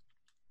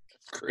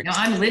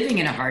 I'm living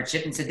in a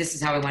hardship and said, this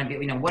is how I want to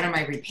be. What are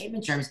my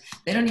repayment terms?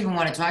 They don't even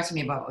want to talk to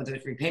me about what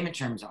those repayment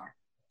terms are.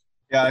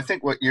 Yeah, I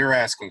think what you're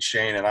asking,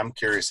 Shane, and I'm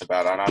curious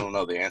about, and I don't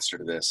know the answer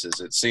to this, is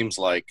it seems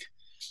like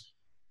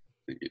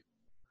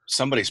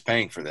somebody's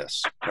paying for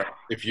this.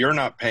 If you're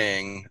not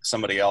paying,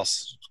 somebody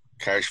else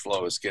cash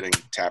flow is getting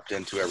tapped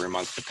into every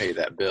month to pay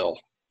that bill,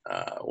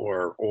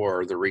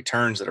 or the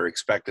returns that are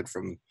expected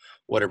from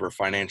whatever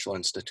financial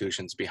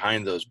institutions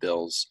behind those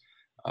bills,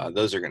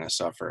 those are going to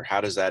suffer.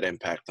 How does that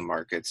impact the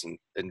markets,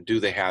 and do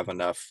they have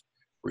enough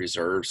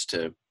reserves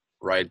to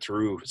ride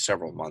through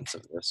several months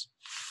of this?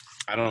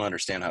 I don't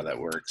understand how that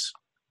works.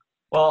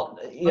 Well,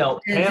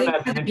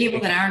 for the people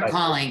that aren't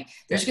calling,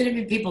 there's going to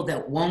be people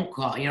that won't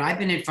call. I've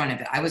been in front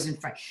of it. I was in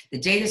front. The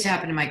day this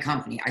happened in my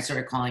company, I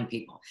started calling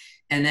people,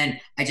 and then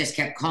I just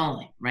kept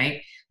calling,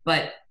 right?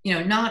 But,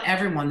 not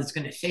everyone that's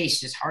going to face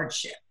this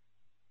hardship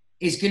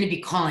is going to be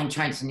calling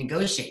trying to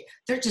negotiate.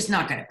 They're just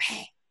not going to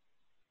pay.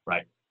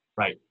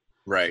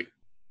 Right.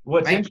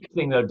 What's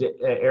interesting, though,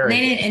 Eric.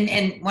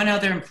 And one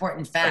other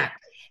important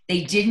fact,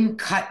 they didn't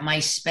cut my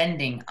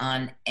spending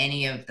on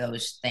any of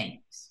those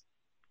things.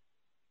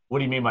 What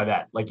do you mean by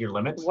that? Like your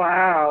limits?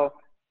 Wow.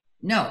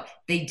 No,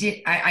 they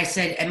did. I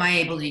said, am I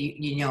able to,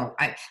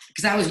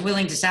 because I was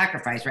willing to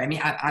sacrifice, right? I mean,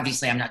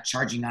 obviously I'm not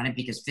charging on it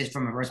because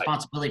from a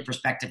responsibility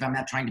perspective, I'm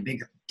not trying to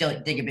dig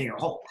a bigger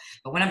hole.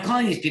 But when I'm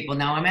calling these people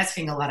now, I'm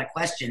asking a lot of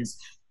questions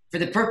for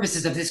the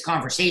purposes of this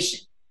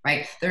conversation,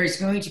 right? There is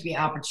going to be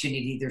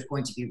opportunity. There's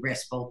going to be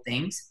risk, both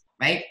things,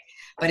 right?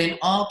 But in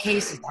all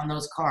cases on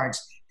those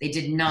cards, they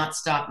did not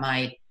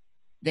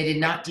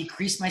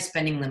decrease my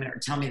spending limit or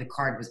tell me the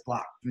card was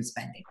blocked from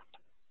spending.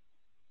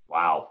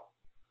 Wow.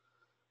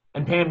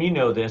 And Pam,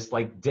 this,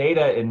 like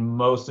data in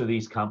most of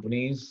these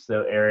companies,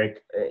 so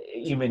Eric,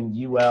 even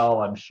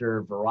UL, I'm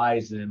sure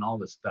Verizon and all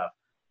this stuff,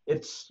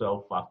 it's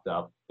so fucked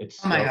up. It's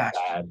so bad.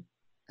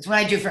 That's what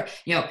I do for,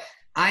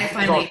 I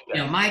finally,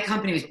 my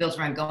company was built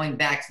around going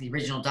back to the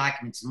original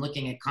documents and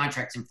looking at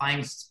contracts and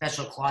finding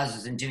special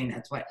clauses and doing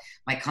that's what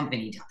my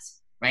company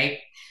does. Right.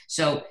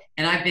 So,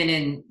 and I've been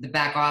in the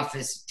back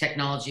office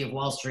technology of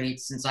Wall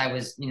Street since I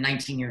was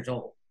 19 years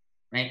old.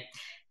 Right.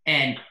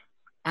 And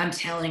I'm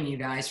telling you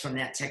guys from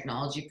that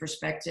technology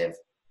perspective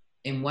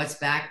and what's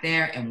back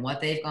there and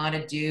what they've got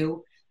to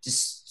do to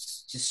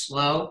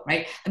slow.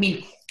 Right. I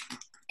mean,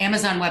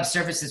 Amazon Web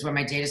Services, where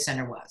my data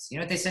center was, you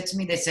know what they said to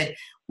me? They said,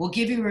 we'll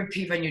give you a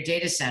reprieve on your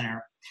data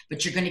center,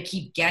 but you're going to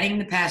keep getting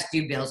the past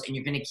due bills and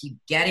you're going to keep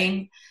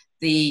getting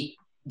the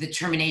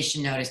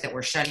termination notice that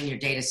we're shutting your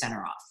data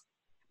center off.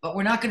 But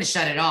we're not going to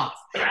shut it off.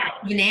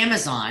 Even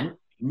Amazon,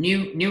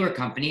 newer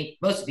company,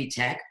 supposed to be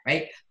tech,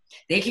 right?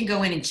 They can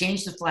go in and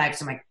change the flag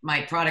so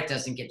my product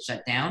doesn't get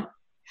shut down,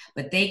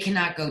 but they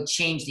cannot go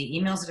change the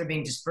emails that are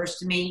being dispersed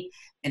to me,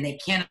 and they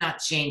cannot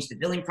change the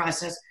billing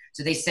process.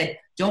 So they said,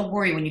 don't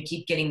worry when you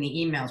keep getting the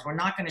emails. We're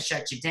not going to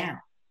shut you down,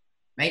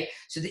 right?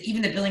 So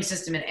even the billing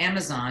system at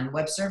Amazon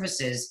Web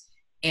Services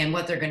and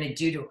what they're going to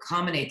do to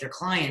accommodate their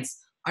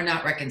clients are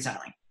not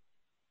reconciling.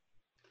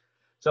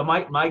 So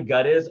my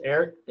gut is,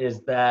 Eric,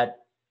 is that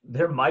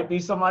there might be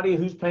somebody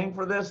who's paying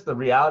for this. The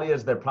reality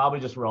is they're probably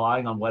just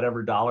relying on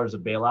whatever dollars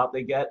of bailout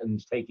they get and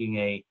taking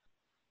a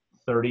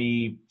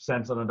 30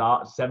 cents on a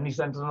dollar, 70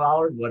 cents on a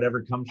dollar,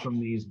 whatever comes from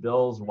these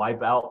bills,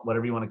 wipe out,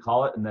 whatever you want to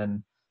call it, and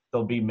then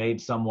they'll be made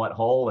somewhat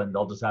whole and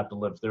they'll just have to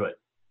live through it.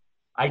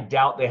 I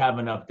doubt they have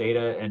enough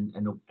data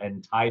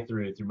and tie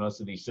through most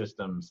of these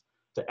systems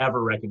to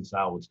ever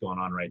reconcile what's going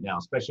on right now,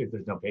 especially if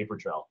there's no paper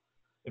trail.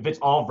 If it's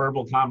all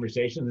verbal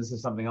conversation, this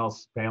is something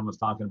else Pam was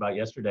talking about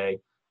yesterday.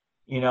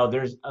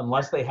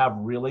 Unless they have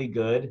really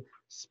good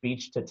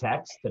speech to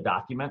text to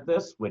document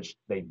this, which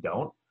they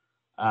don't,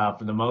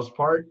 for the most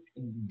part,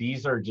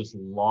 these are just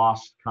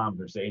lost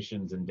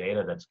conversations and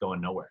data that's going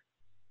nowhere.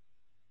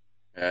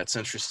 Yeah, it's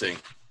interesting.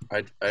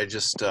 I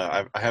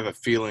have a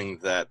feeling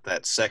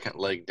that second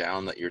leg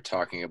down that you're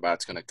talking about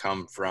is going to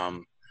come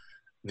from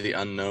the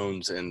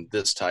unknowns in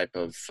this type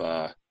of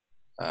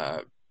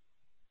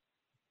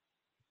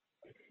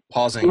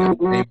pausing of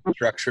payment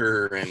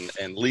structure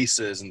and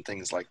leases and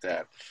things like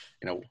that.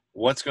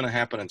 What's going to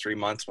happen in 3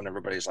 months when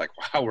everybody's like,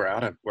 wow, we're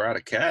out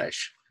of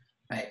cash.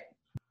 Right.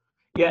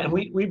 Yeah, and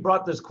we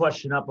brought this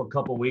question up a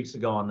couple weeks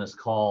ago on this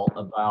call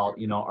about,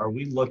 are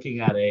we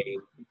looking at a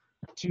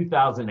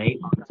 2008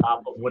 on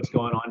top of what's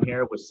going on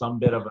here with some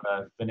bit of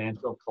a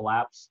financial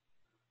collapse?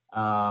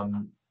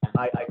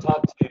 I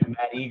talked to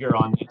Matt Eager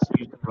on the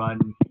Execution Run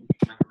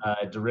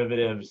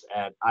derivatives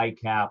at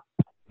ICAP.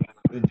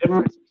 The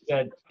difference, he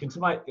said, can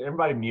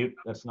everybody mute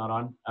that's not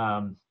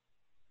on?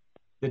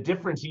 The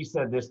difference he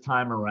said this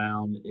time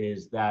around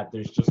is that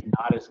there's just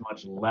not as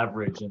much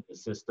leverage in the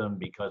system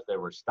because there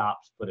were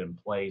stops put in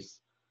place,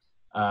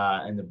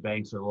 and the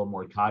banks are a little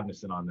more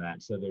cognizant on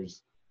that. So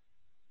there's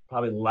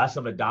probably less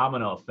of a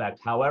domino effect.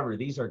 However,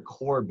 these are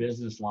core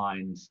business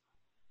lines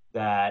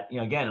that,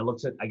 again,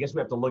 I guess we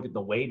have to look at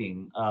the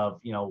weighting of,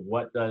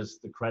 what does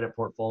the credit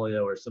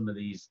portfolio or some of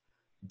these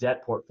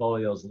debt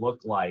portfolios look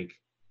like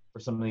for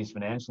some of these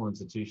financial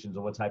institutions,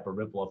 and what type of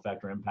ripple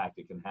effect or impact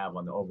it can have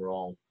on the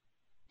overall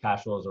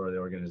cash flows or the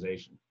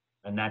organization.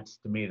 And that's,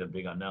 to me, the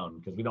big unknown,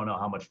 because we don't know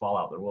how much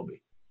fallout there will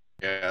be.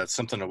 Yeah, it's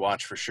something to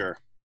watch for sure.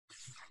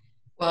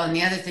 Well, and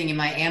the other thing in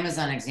my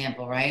Amazon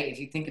example, right? If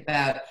you think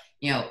about,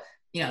 a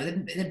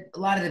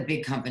lot of the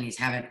big companies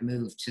haven't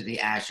moved to the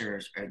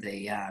Azures or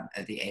the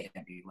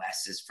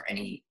AWSs for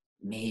any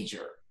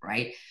major,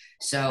 right?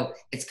 So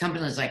it's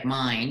companies like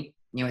mine,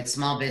 it's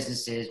small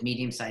businesses,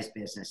 medium-sized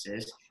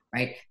businesses,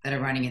 right, that are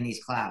running in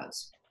these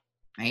clouds,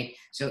 right?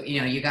 So,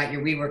 you got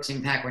your WeWorks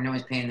impact where no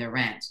one's paying their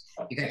rent.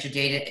 You got your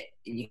data,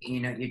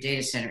 your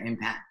data center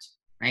impact,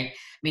 right?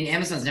 I mean,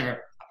 Amazon's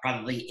never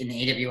probably in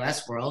the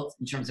AWS world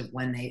in terms of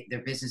when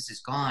their business is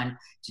gone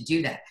to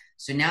do that.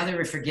 So now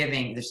they're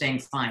forgiving, they're saying,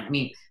 fine. I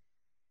mean,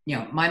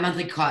 my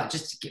monthly cost,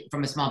 just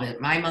from a small business,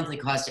 my monthly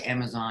cost to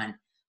Amazon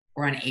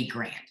were on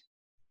 $8,000,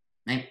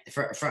 right?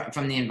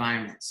 From the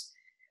environments.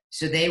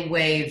 So they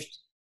waived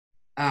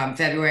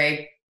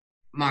February,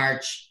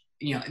 March,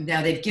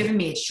 now they've given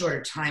me a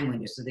shorter time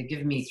window. So they've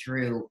given me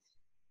through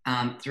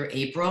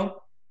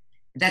April.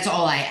 That's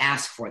all I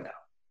ask for though,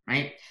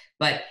 right?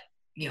 But,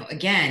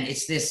 again,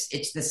 it's the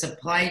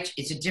supply,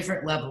 it's a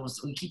different level.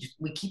 So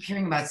we keep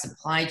hearing about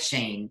supply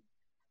chain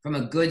from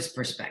a goods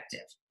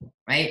perspective,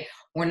 right?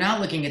 We're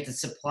not looking at the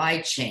supply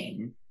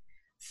chain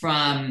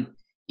from,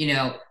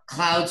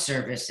 cloud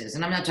services.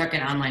 And I'm not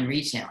talking online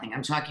retailing.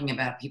 I'm talking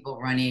about people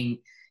running,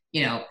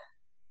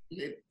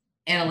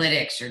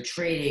 analytics or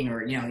trading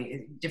or,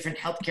 different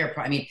healthcare.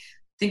 I mean,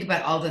 think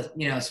about all the,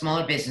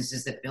 smaller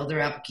businesses that build their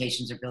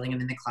applications are building them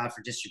in the cloud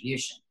for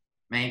distribution,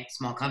 right?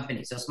 Small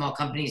companies. So small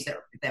companies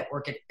that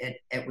work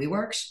at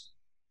WeWorks,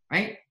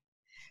 right?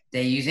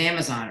 They use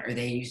Amazon or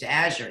they use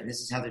Azure, and this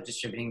is how they're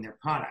distributing their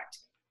product,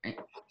 right?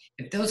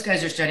 If those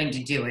guys are starting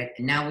to do it,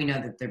 and now we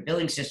know that their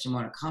billing system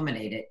won't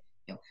accommodate it,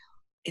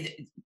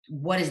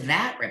 what is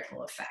that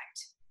ripple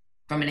effect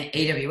from an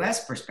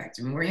AWS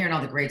perspective? I mean, we're hearing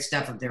all the great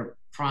stuff of their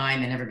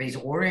Prime and everybody's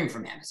ordering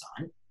from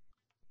Amazon,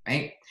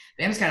 right?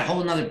 But Amazon's got a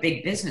whole nother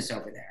big business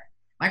over there.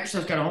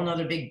 Microsoft's got a whole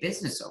nother big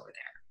business over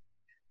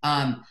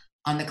there.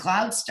 On the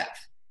cloud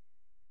stuff,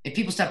 if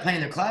people stop paying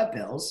their cloud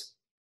bills,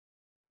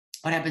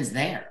 what happens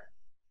there?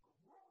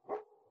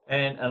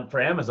 And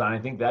for Amazon, I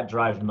think that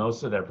drives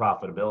most of their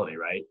profitability,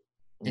 right?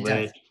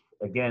 Which,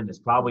 again, is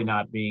probably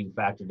not being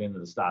factored into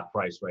the stock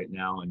price right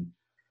now. And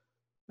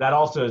that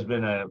also has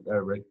been a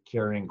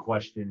recurring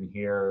question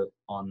here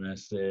on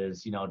this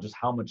is, just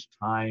how much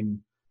time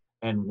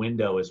and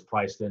window is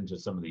priced into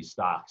some of these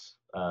stocks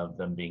of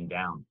them being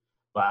down.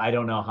 But I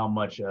don't know how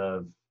much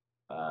of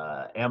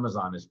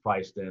Amazon is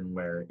priced in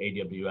where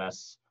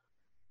AWS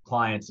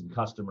clients and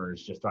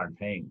customers just aren't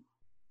paying.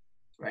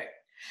 Right.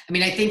 I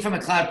mean, I think from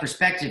a cloud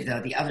perspective,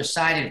 though, the other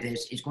side of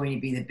this is going to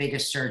be the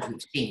biggest surge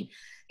we've seen.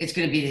 It's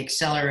going to be the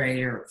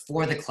accelerator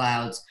for the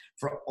clouds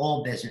for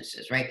all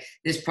businesses, right?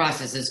 This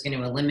process is going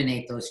to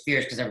eliminate those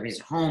fears because everybody's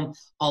at home,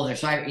 all their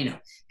cyber,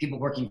 people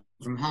working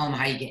from home,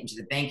 how you get into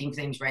the banking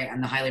things, right,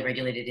 on the highly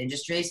regulated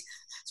industries.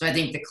 So I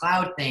think the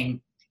cloud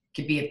thing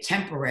could be a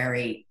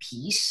temporary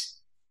piece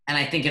And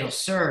I think it'll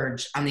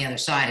surge on the other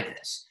side of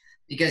this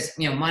because,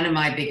 one of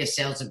my biggest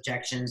sales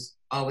objections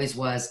always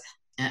was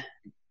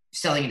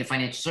selling into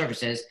financial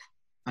services.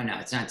 Oh no,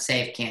 it's not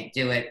safe. Can't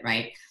do it.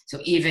 Right. So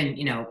even,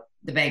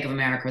 the Bank of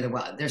America,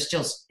 they're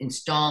still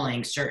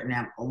installing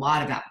a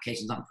lot of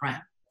applications on-prem,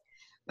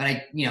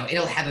 but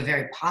it'll have a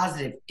very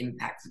positive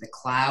impact for the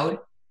cloud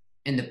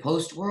in the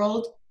post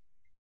world.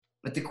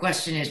 But the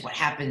question is what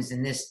happens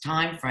in this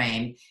time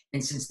frame.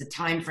 And since the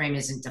time frame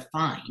isn't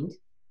defined,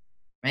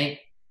 right,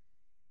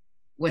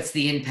 what's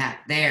the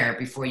impact there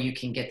before you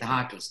can get the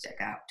hockey stick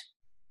out?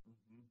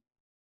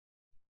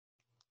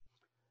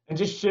 And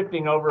just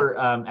shifting over,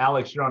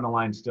 Alex, you're on the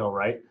line still,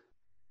 right?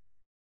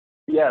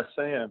 Yes,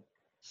 I am.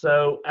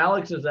 So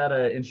Alex is at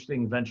an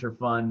interesting venture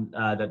fund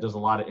that does a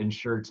lot of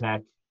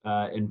insurtech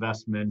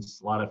investments,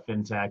 a lot of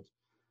fintech.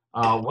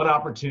 What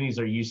opportunities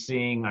are you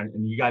seeing? And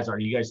are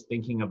you guys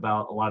thinking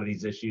about a lot of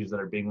these issues that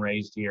are being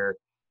raised here?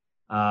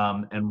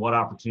 And what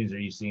opportunities are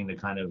you seeing to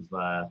kind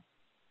of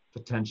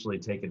potentially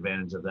take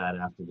advantage of that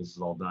after this is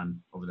all done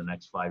over the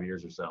next 5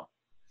 years or so?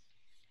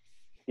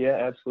 Yeah,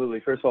 absolutely.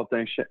 First of all,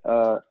 thanks.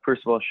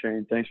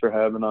 Shane, thanks for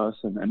having us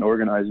and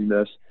organizing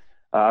this.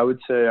 I would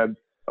say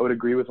I would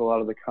agree with a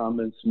lot of the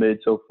comments made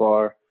so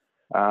far.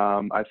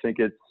 I think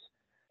it's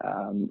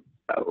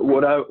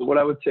what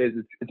I would say is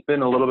it's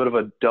been a little bit of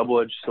a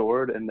double-edged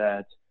sword in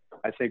that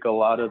I think a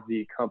lot of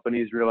the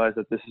companies realize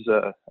that this is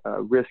a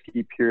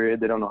risky period.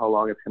 They don't know how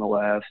long it's going to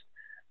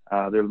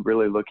last. They're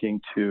really looking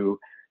to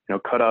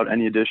cut out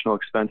any additional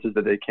expenses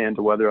that they can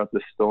to weather out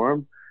the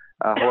storm.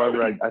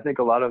 However, I think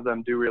a lot of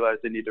them do realize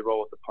they need to roll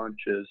with the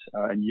punches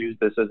and use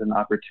this as an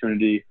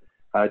opportunity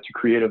to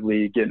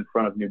creatively get in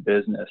front of new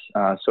business.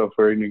 So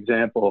for an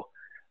example,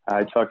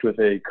 I talked with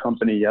a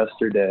company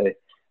yesterday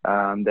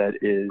that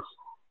is,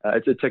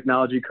 it's a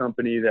technology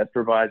company that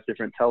provides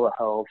different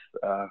telehealth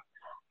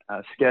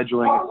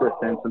scheduling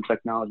assistance and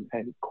technology.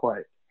 Hey,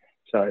 quiet.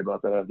 Sorry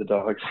about that. I have the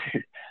dogs.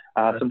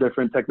 Some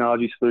different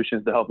technology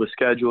solutions to help with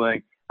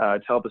scheduling,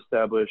 to help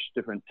establish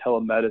different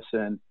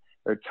telemedicine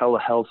or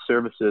telehealth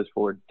services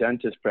for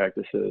dentist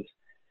practices.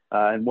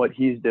 And what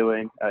he's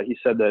doing, he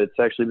said that it's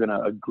actually been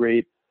a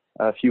great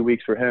few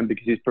weeks for him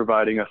because he's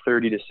providing a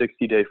 30 to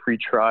 60 day free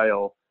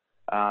trial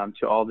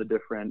to all the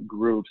different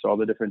groups, all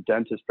the different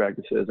dentist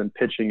practices, and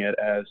pitching it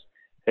as,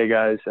 hey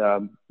guys,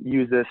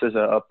 use this as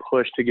a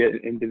push to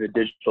get into the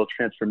digital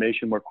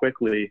transformation more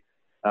quickly,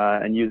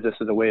 and use this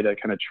as a way to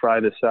kind of try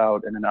this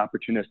out in an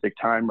opportunistic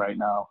time right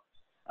now.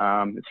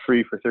 It's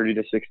free for 30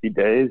 to 60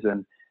 days,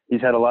 and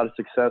he's had a lot of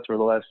success over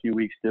the last few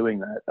weeks doing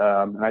that.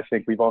 And I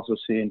think we've also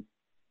seen,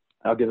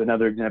 I'll give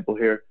another example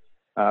here,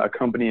 a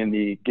company in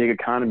the gig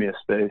economy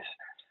space.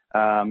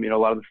 A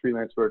lot of the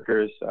freelance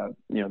workers,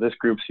 this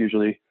group's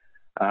usually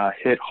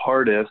hit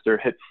hardest or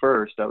hit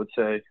first, I would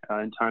say,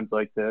 in times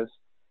like this,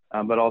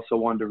 but also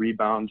one to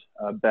rebound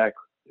back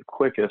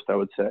quickest, I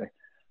would say.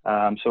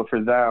 So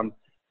for them,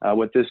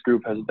 what this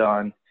group has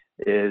done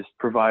is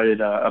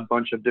provided a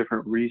bunch of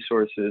different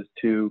resources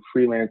to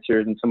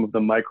freelancers and some of the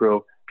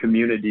micro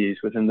communities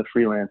within the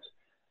freelance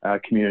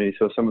community.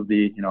 So some of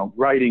the,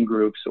 writing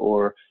groups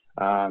or,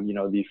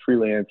 the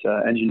freelance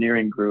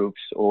engineering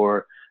groups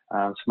or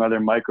some other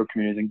micro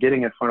communities, and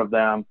getting in front of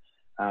them,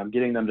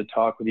 getting them to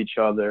talk with each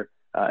other,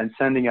 and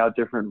sending out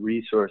different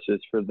resources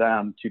for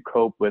them to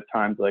cope with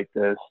times like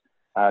this,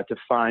 to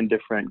find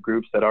different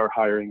groups that are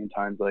hiring in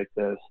times like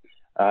this,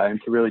 and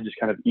to really just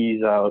kind of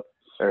ease out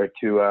or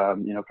to,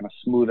 kind of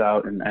smooth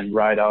out and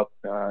ride out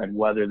and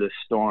weather this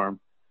storm.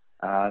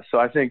 So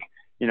I think,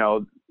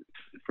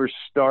 for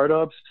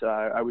startups,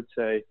 I would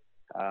say,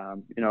 I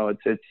would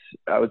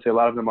say a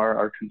lot of them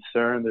are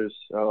concerned. There's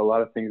a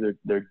lot of things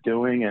they're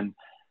doing, and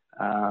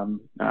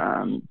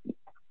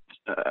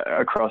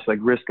across like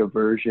risk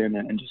aversion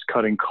and just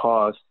cutting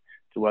costs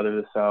to weather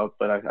this out.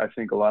 But I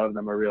think a lot of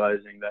them are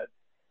realizing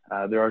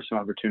that there are some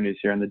opportunities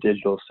here on the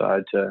digital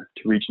side to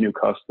reach new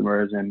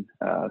customers in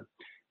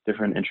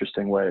different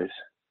interesting ways.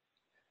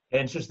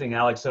 Interesting,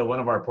 Alex. So one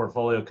of our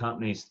portfolio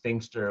companies,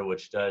 Thinkster,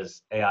 which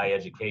does AI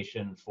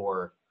education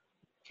for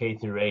K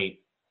through 8,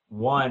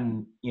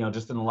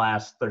 just in the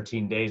last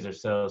 13 days or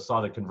so,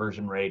 saw the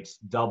conversion rates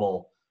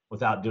double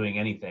without doing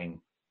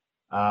anything.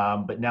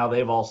 But now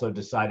they've also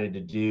decided to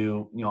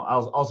do,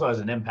 also as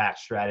an impact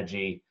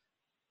strategy,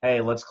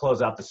 hey, let's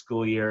close out the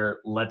school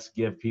year. Let's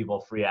give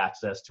people free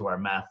access to our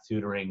math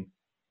tutoring,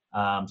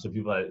 so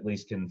people at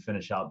least can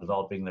finish out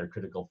developing their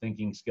critical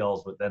thinking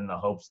skills, but then the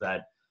hopes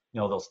that,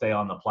 they'll stay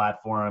on the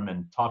platform.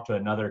 And talk to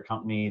another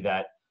company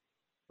that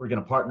we're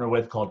going to partner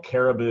with called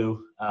Caribou,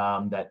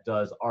 that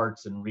does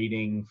arts and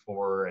reading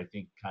for, I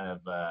think, kind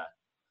of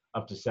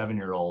up to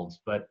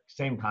 7-year-olds. But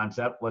same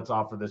concept. Let's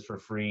offer this for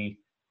free,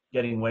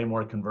 getting way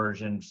more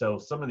conversion. So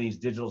some of these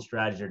digital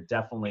strategies are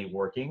definitely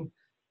working.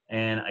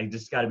 And I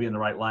just got to be in the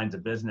right lines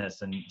of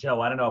business. And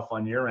Joe, I don't know if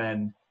on your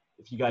end,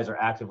 if you guys are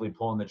actively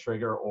pulling the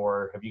trigger,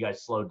 or have you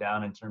guys slowed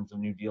down in terms of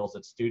new deals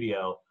at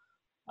Studio?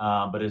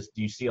 But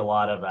do you see a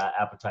lot of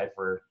appetite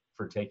for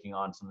taking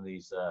on some of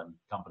these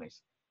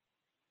companies?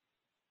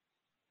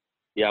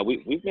 Yeah,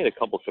 we've made a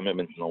couple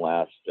commitments in the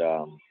last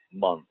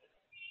month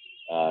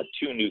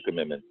 2 new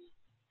commitments.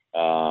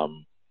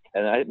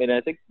 And I mean,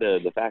 I think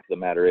the fact of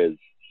the matter is,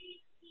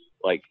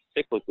 like,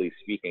 cyclically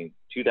speaking,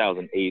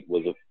 2008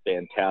 was a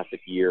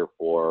fantastic year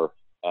for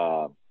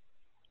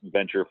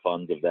venture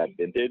funds of that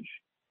vintage.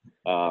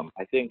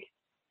 I think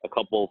a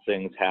couple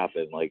things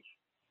happen. Like,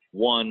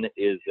 one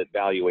is that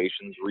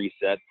valuations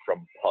reset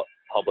from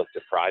public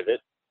to private.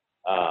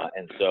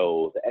 And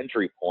so the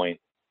entry point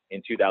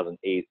in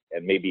 2008,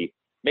 and maybe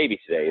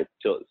today, it's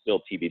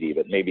still TBD,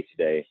 but maybe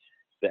today,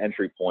 the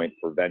entry point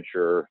for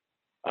venture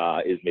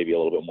is maybe a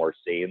little bit more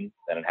sane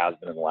than it has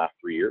been in the last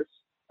 3 years.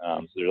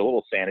 So there's a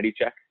little sanity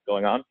check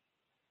going on.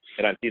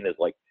 And I've seen this,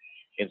 like,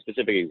 in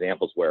specific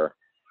examples where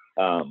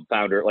a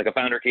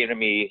founder came to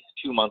me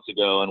 2 months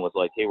ago and was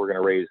like, hey, we're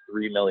going to raise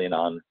 $3 million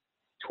on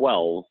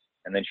 12.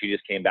 And then she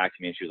just came back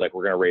to me and she was like,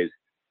 we're going to raise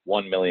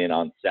 $1 million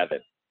on 7.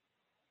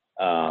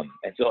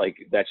 And so, like,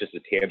 that's just a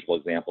tangible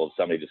example of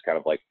somebody just kind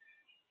of like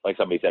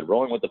somebody said,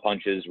 rolling with the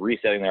punches,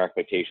 resetting their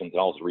expectations,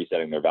 and also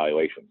resetting their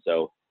valuation.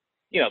 So,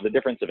 you know, the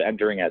difference of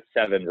entering at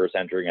 7 versus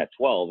entering at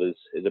 12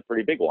 is a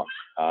pretty big one.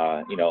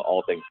 You know,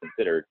 all things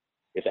considered,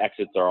 if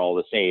exits are all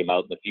the same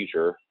out in the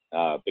future,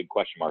 big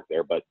question mark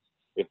there. But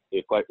if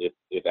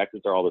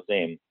exits are all the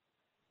same,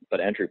 but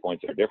entry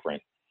points are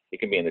different, it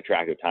can be an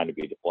attractive time to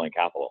be deploying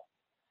capital.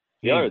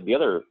 The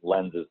other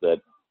lens is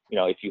that, you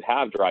know, if you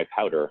have dry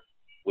powder,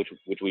 which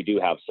we do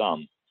have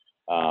some,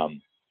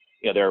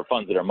 you know, there are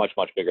funds that are much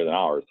bigger than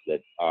ours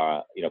that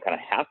you know, kind of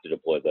have to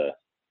deploy the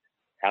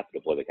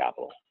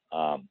capital.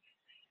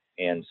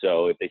 And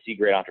so if they see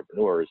great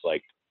entrepreneurs,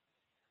 like,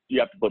 you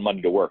have to put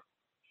money to work.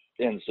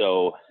 And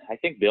so I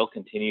think they'll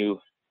continue,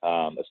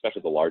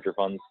 especially the larger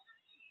funds.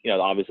 You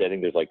know, obviously I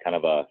think there's like kind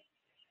of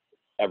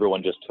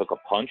everyone just took a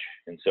punch.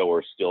 And so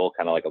we're still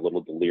kind of like a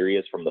little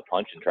delirious from the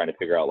punch and trying to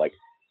figure out like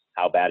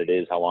how bad it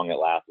is, how long it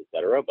lasts, et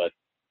cetera. But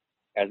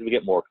as we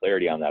get more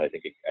clarity on that, I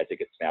think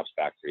it snaps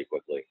back pretty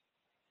quickly.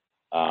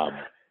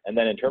 And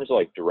then in terms of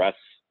like duress,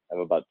 I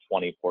have about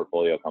 20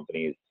 portfolio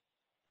companies.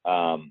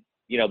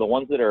 You know, the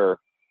ones that are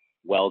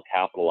well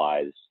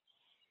capitalized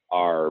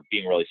are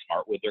being really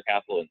smart with their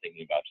capital and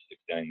thinking about just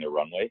extending their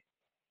runway.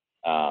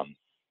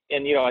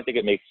 And, you know, I think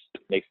it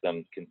makes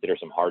them consider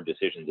some hard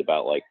decisions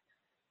about like,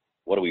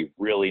 what do we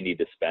really need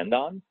to spend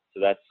on?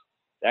 So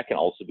that can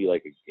also be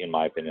like, in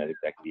my opinion, I think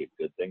that could be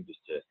a good thing, just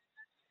to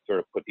sort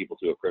of put people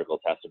to a critical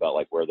test about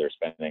like where they're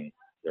spending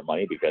their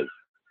money, because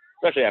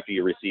especially after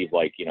you receive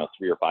like, you know,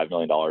 $3 or $5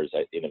 million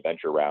in a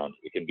venture round,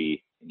 it can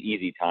be an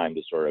easy time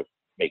to sort of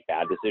make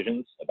bad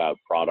decisions about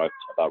product,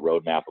 about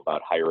roadmap,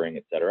 about hiring,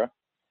 et cetera.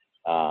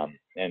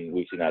 And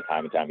we've seen that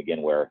time and time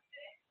again where,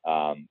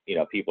 you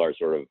know, people are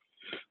sort of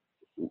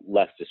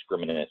less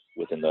discriminate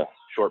within the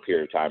short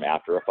period of time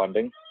after a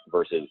funding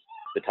versus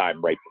the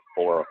time right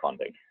before a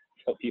funding.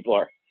 So people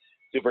are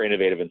super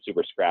innovative and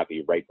super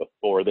scrappy right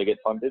before they get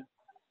funded,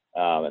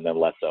 and then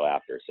less so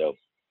after. So,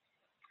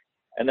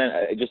 and then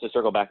just to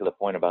circle back to the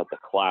point about the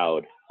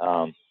cloud,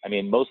 I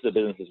mean, most of the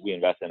businesses we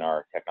invest in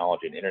are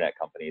technology and internet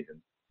companies, and,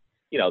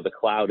 you know, the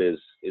cloud is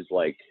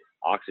like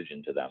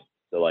oxygen to them.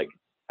 So like,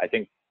 I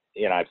think,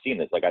 you know, I've seen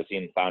this, like I've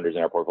seen founders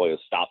in our portfolio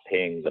stop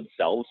paying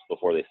themselves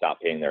before they stop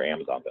paying their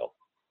Amazon bill.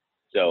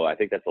 So I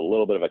think that's a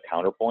little bit of a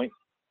counterpoint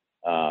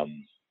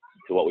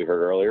to what we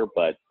heard earlier,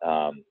 but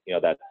you know,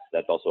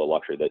 that's also a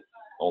luxury that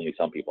only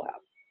some people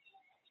have.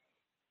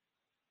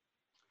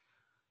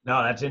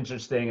 No, that's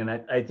interesting. And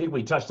I think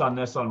we touched on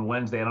this on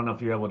Wednesday. I don't know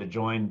if you're able to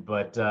join,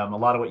 but a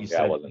lot of what you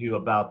said too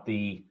about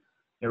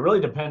it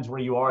really depends where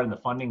you are in the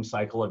funding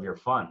cycle of your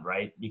fund,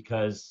 right?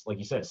 Because like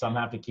you said, some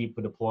have to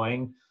keep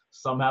deploying.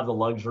 Some have the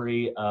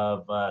luxury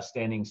of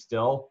standing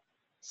still.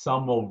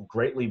 Some will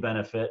greatly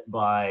benefit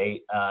by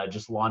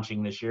just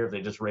launching this year if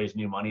they just raised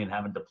new money and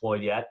haven't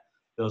deployed yet.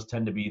 Those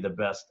tend to be the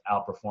best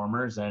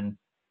outperformers. And,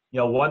 you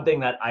know, one thing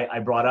that I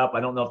brought up, I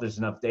don't know if there's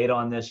enough data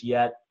on this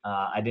yet.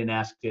 I didn't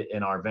ask it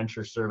in our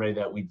venture survey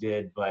that we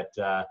did, but,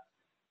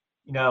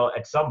 you know,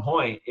 at some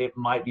point it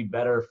might be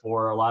better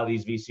for a lot of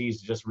these VCs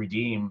to just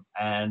redeem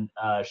and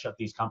shut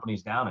these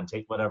companies down and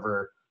take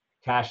whatever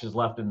cash is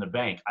left in the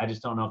bank. I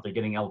just don't know if they're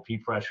getting LP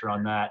pressure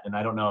on that. And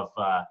I don't know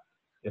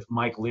if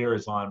Mike Lear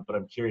is on, but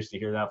I'm curious to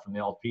hear that from the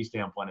LP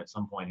standpoint at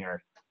some point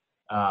here.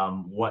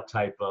 What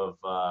type of,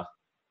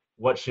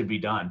 what should be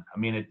done? I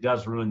mean, it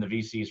does ruin the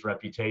VC's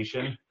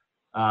reputation,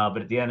 but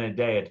at the end of the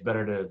day, it's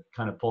better to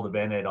kind of pull the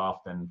Band-Aid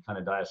off than kind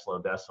of die a slow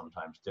death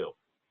sometimes too.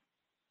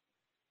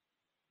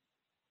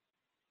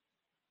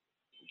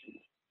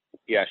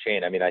 Yeah,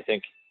 Shane, I mean, I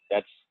think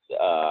that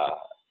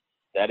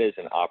is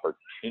an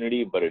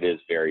opportunity, but it is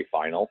very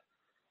final.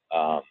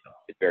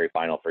 It's very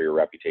final for your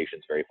reputation.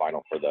 It's very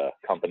final for the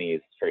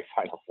companies. It's very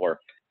final for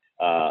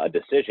a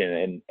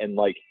decision. And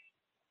like,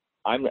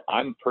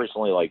 I'm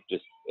personally, like,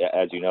 just,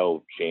 as you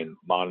know, Shane,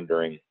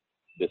 monitoring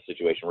this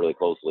situation really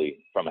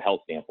closely from a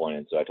health standpoint.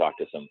 And so I talked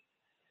to some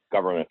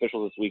government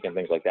officials this week and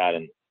things like that.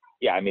 And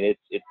yeah, I mean,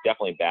 it's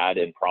definitely bad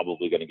and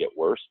probably going to get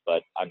worse,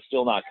 but I'm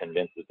still not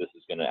convinced that this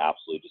is going to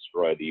absolutely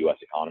destroy the U.S.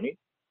 economy.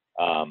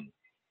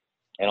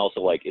 And also,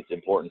 like, it's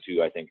important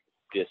to, I think,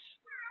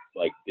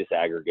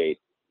 disaggregate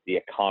the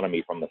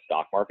economy from the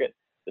stock market.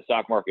 The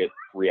stock market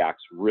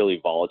reacts really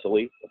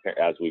volatilely,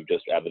 as we've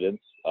just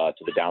evidenced,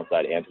 to the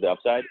downside and to the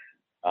upside,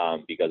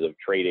 because of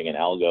trading and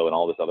algo and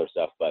all this other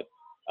stuff. But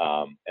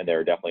and there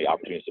are definitely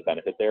opportunities to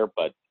benefit there.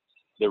 But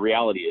the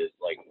reality is,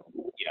 like,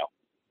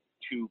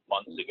 2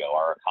 months ago,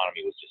 our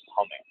economy was just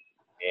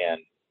humming,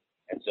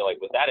 and so,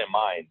 like, with that in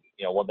mind,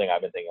 one thing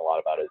I've been thinking a lot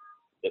about is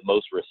that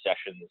most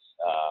recessions,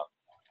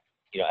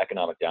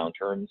 economic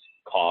downturns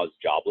cause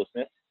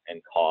joblessness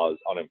and cause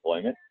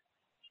unemployment.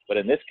 But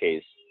in this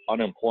case,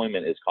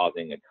 unemployment is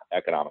causing an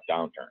economic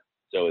downturn.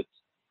 So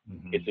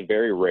it's a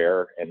very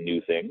rare and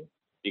new thing,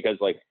 because,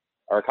 like,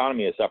 our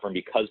economy is suffering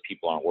because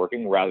people aren't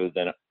working, rather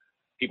than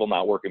people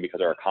not working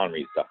because our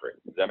economy is suffering.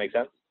 Does that make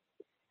sense?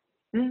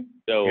 Mm-hmm.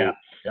 So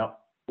yeah.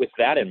 With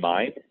that in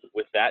mind,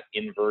 with that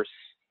inverse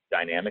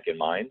dynamic in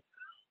mind,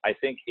 I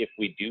think if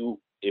we do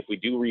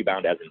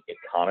rebound as an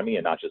economy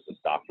and not just the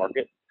stock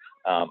market,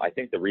 I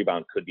think the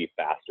rebound could be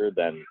faster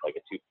than like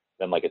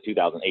a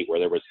 2008, where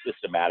there was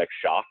systematic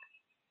shock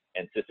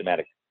and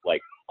systematic,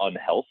 like,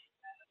 unhealth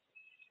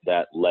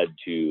that led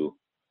to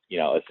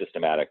a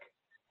systematic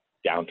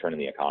downturn in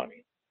the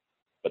economy.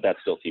 But that's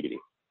still TBD.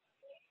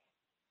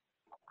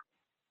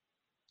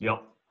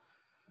 Yep.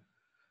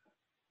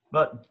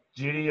 But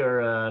Judy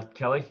or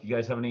Kelly, you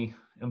guys have any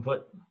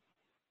input?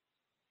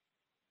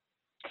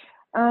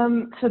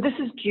 So this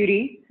is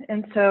Judy,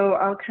 and so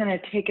I'll kind of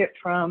take it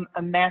from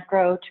a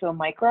macro to a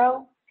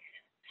micro.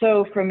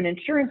 So from an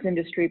insurance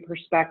industry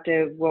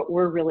perspective, what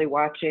we're really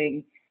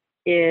watching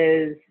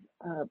is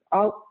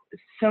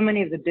so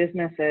many of the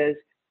businesses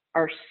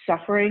are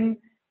suffering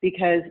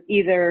because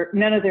either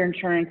none of their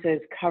insurance is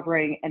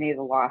covering any of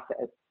the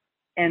losses.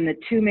 And the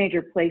two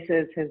major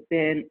places have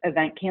been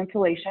event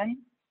cancellation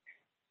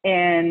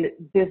and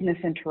business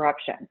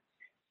interruption.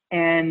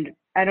 And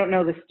I don't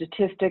know the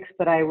statistics,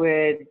 but I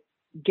would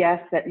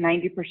guess that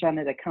 90%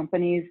 of the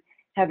companies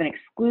have an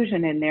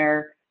exclusion in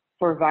there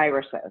for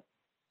viruses.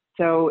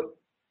 So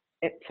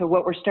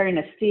what we're starting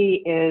to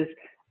see is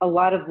a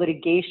lot of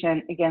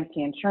litigation against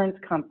the insurance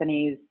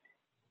companies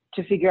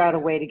to figure out a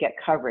way to get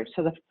coverage.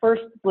 So the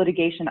first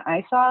litigation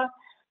I saw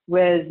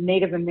was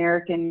Native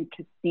American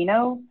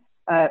Casino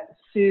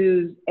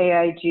sues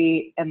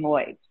AIG and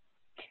Lloyd's.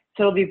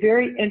 So it'll be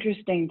very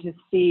interesting to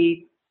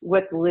see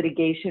what the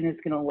litigation is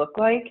going to look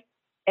like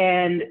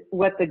and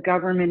what the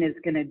government is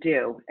going to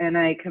do. And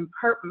I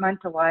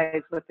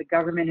compartmentalize what the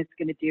government is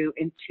going to do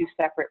in two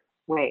separate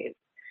ways.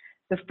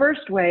 The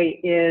first way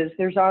is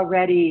there's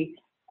already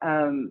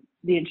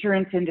the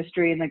insurance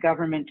industry and the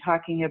government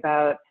talking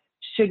about,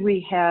 should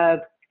we have,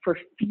 for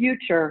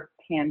future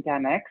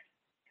pandemics,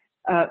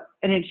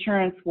 an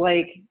insurance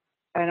like,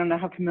 I don't know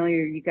how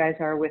familiar you guys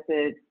are with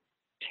the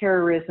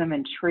terrorism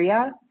and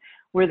TRIA,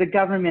 where the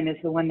government is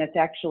the one that's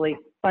actually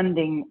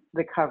funding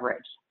the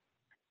coverage.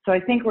 So I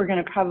think we're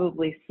going to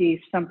probably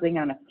see something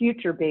on a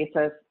future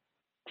basis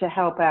to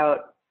help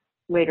out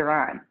later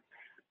on.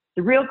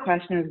 The real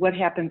question is what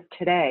happens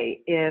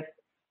today if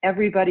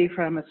everybody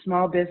from a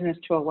small business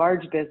to a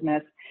large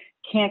business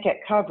can't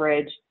get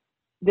coverage.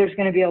 There's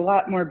going to be a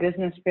lot more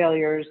business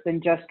failures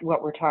than just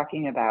what we're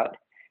talking about.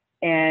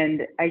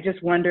 And I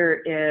just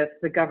wonder if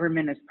the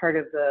government, as part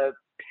of the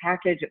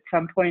package at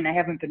some point, I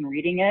haven't been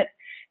reading it,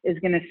 is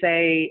going to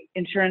say,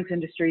 insurance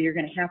industry, you're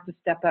going to have to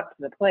step up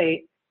to the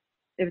plate.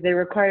 If they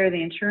require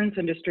the insurance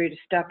industry to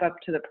step up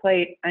to the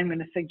plate, I'm going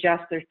to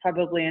suggest there's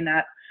probably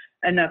not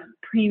enough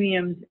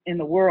premiums in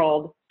the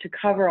world to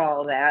cover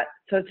all of that.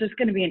 So it's just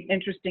going to be an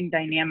interesting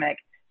dynamic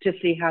to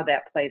see how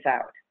that plays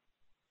out.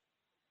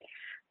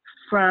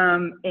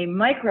 From a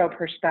micro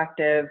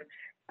perspective,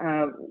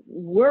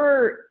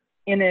 we're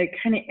in a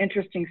kind of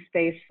interesting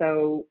space.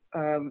 So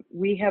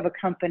we have a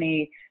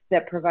company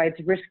that provides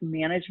risk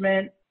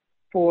management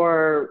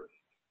for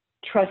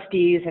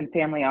trustees and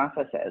family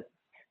offices.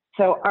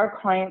 So our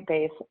client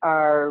base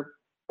are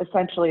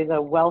essentially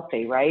the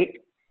wealthy, right?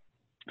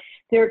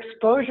 Their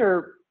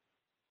exposure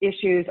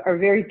issues are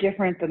very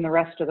different than the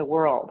rest of the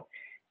world,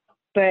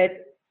 but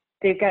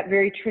they've got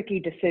very tricky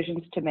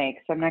decisions to make.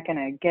 So I'm not going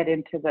to get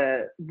into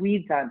the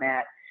weeds on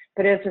that.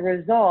 But as a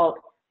result,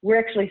 we're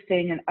actually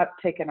seeing an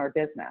uptick in our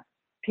business.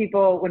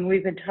 People, when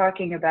we've been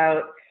talking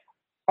about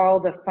all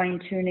the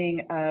fine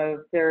tuning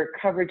of their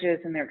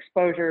coverages and their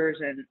exposures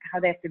and how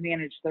they have to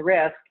manage the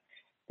risk,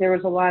 there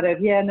was a lot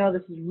of, yeah, no,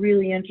 this is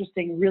really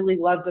interesting, really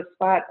love the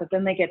spot, but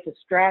then they get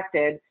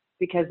distracted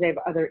because they have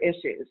other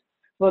issues.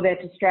 Well,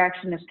 that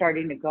distraction is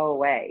starting to go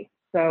away.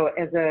 So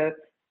as a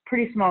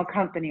pretty small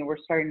company, we're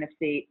starting to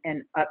see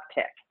an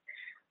uptick.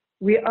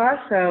 We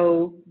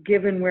also,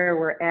 given where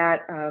we're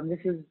at, this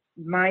is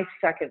my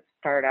second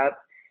startup,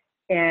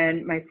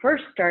 and my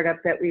first startup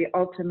that we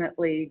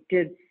ultimately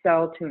did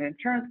sell to an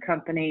insurance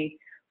company,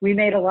 we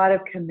made a lot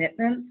of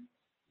commitments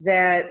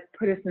that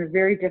put us in a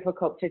very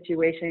difficult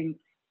situation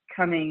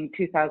coming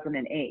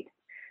 2008.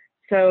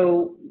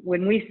 So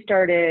when we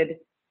started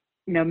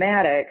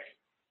Nomadics,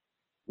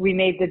 we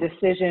made the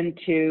decision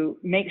to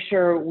make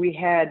sure we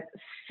had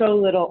so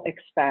little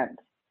expense.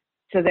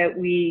 so that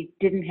we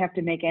didn't have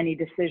to make any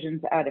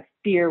decisions out of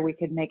fear. We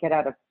could make it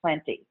out of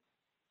plenty.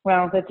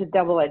 Well, that's a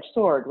double-edged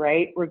sword,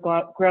 right? We're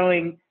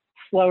growing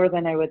slower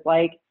than I would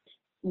like.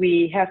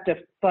 We have to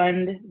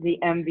fund the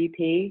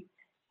MVP,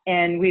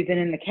 and we've been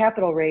in the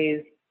capital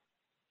raise,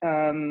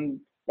 I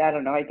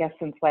don't know, I guess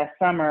since last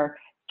summer,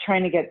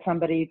 trying to get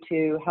somebody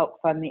to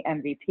help fund the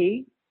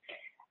MVP.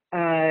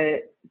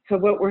 So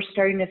what we're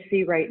starting to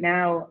see right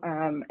now,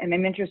 and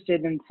I'm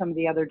interested in some of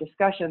the other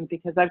discussions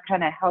because I've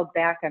kind of held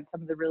back on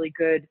some of the really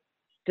good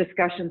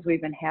discussions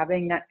we've been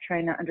having, not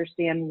trying to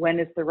understand when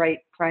is the right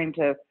time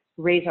to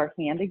raise our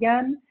hand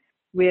again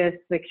with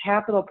the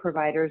capital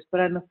providers.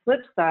 But on the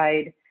flip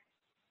side,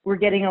 we're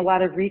getting a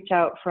lot of reach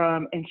out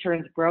from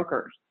insurance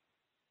brokers.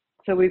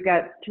 So we've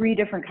got 3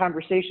 different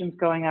conversations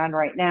going on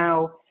right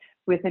now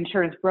with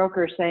insurance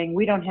brokers saying,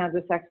 we don't have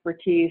this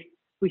expertise.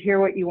 We hear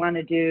what you want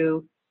to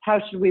do. How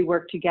should we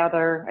work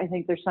together? I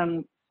think there's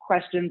some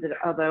questions that,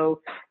 although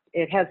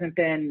it hasn't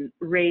been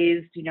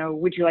raised, you know,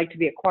 would you like to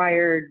be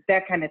acquired?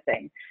 That kind of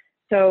thing.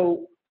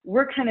 So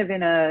we're kind of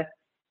in a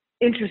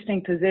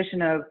interesting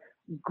position of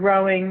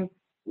growing.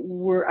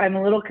 I'm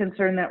a little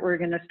concerned that we're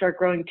going to start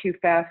growing too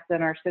fast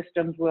than our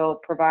systems will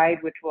provide,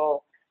 which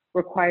will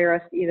require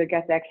us to either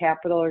get that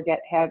capital or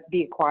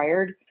be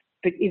acquired.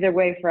 But either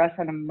way, for us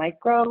on a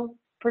micro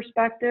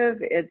perspective,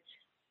 it's,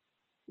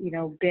 you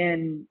know,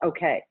 been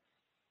okay.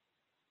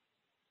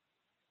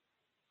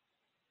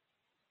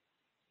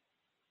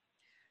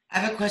 I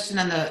have a question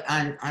on the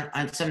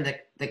on some of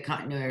the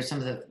continuity or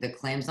some of the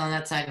claims on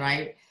that side,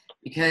 right?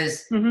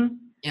 Because you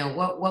know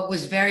what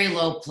was very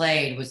low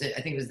played was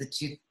I think it was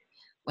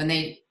when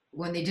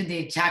they did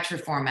the Tax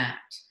Reform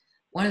Act.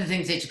 One of the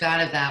things they took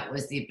out of that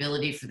was the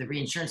ability for the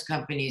reinsurance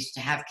companies to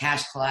have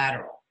cash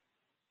collateral,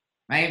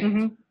 right?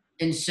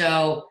 And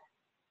so,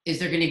 is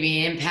there going to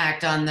be an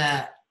impact on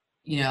the,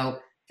 you know,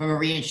 from a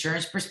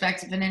reinsurance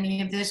perspective in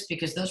any of this?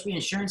 Because those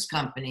reinsurance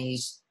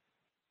companies,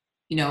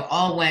 you know,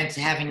 all went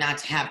to having not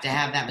to have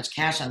that much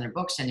cash on their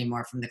books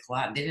anymore from the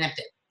collateral. They didn't have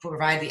to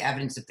provide the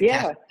evidence of the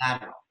cash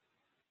collateral.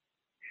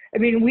 I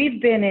mean,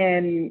 I've been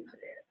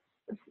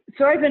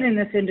in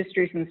this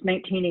industry since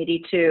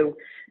 1982,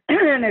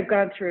 and I've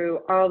gone through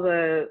all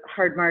the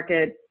hard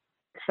market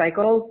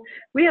cycles.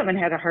 We haven't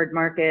had a hard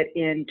market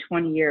in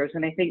 20 years.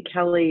 And I think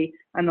Kelly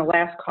on the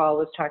last call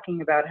was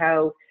talking about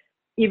how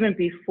even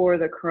before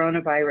the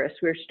coronavirus,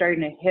 we're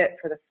starting to hit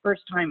for the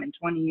first time in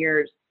 20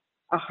 years,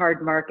 a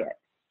hard market.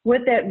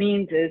 What that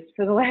means is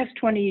for the last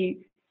 20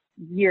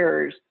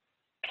 years,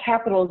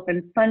 capital has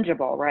been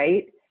fungible,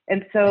 right?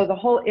 And so the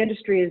whole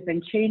industry has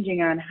been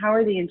changing on how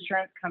are the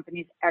insurance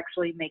companies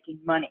actually making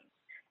money.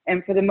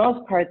 And for the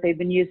most part, they've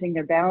been using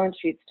their balance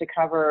sheets to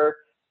cover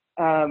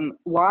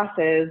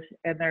losses,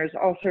 and there's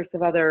all sorts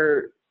of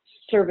other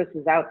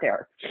services out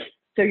there.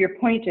 So your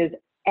point is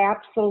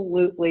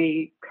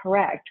absolutely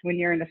correct. When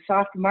you're in a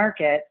soft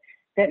market,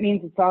 that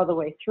means it's all the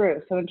way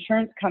through. So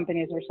insurance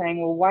companies are saying,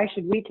 well, why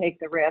should we take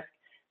the risk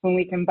when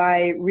we can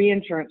buy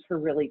reinsurance for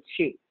really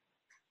cheap?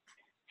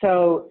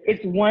 So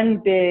it's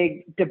one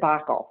big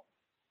debacle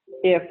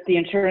if the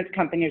insurance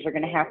companies are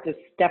going to have to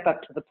step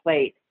up to the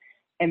plate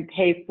and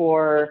pay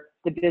for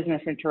the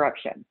business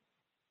interruption.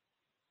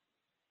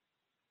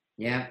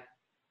 Yeah.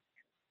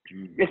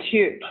 It's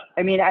huge.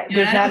 I mean,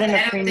 there's not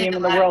enough premium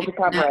in the world to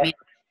cover it.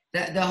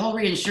 The whole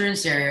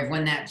reinsurance area of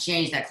when that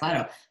changed, that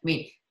collateral, I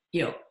mean,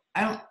 you know,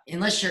 I don't,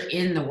 unless you're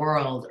in the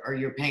world or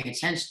you're paying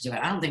attention to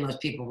it, I don't think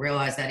most people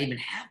realize that even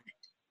happened.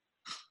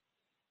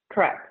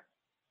 Correct.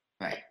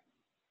 Right.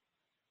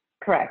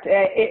 Correct.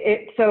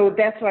 So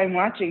that's why I'm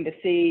watching to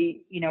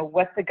see, you know,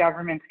 what the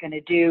government's going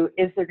to do.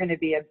 Is there going to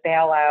be a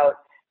bailout?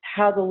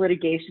 How the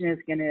litigation is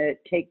going to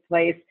take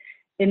place?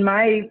 In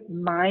my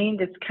mind,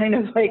 it's kind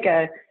of like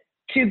a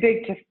too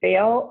big to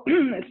fail.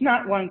 It's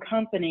not one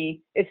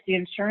company, it's the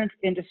insurance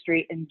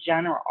industry in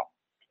general.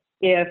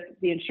 If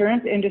the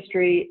insurance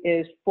industry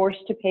is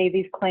forced to pay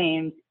these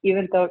claims,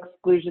 even though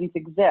exclusions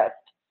exist,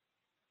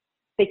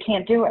 they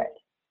can't do it.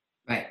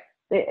 Right.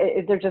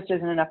 There just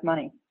isn't enough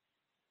money.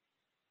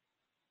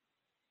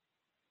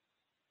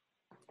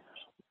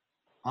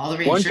 All the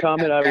reinsurance One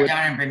comment I would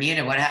down in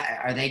Bermuda, what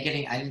are they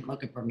getting? I didn't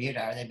look at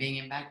Bermuda. Are they being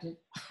impacted?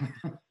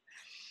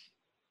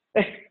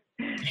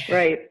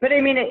 Right. But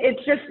I mean,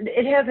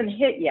 it hasn't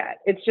hit yet.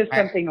 It's just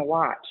something to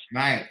watch.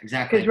 Right,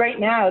 exactly. Because right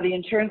now the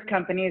insurance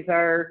companies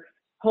are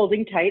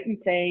holding tight and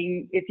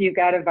saying, if you've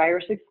got a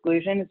virus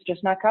exclusion, it's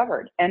just not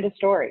covered. End of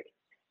story.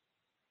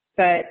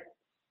 But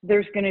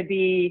there's going to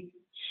be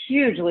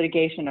huge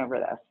litigation over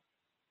this.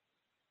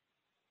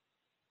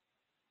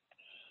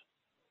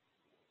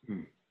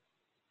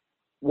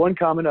 One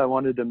comment I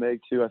wanted to make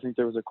too, I think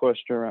there was a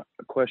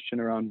question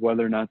around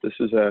whether or not this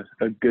is a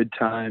good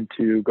time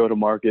to go to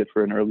market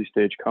for an early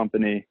stage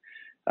company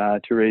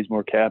to raise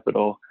more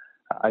capital.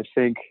 I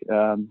think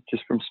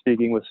just from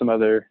speaking with some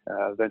other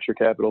venture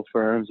capital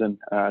firms and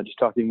just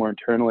talking more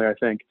internally, I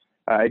think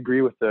I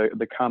agree with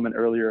the comment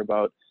earlier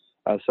about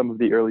some of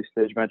the early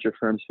stage venture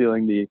firms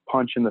feeling the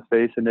punch in the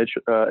face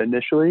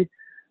initially,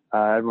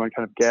 everyone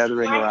kind of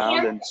gathering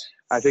around. And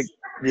I think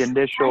the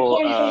initial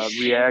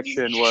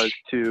reaction was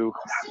to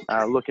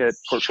look at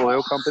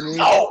portfolio companies.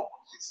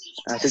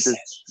 I think there's.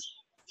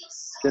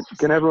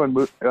 Can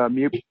everyone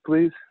mute,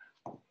 please?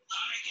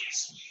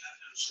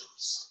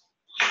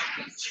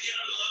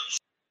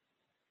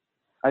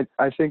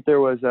 I think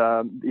there was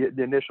the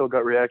initial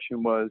gut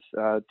reaction was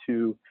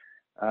to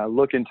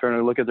look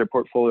internally, look at their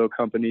portfolio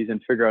companies,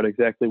 and figure out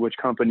exactly which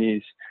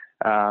companies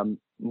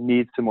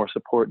need some more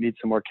support, need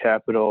some more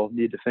capital,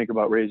 need to think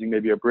about raising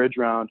maybe a bridge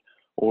round,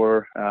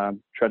 or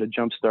try to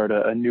jumpstart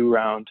a new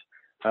round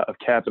of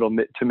capital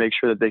to make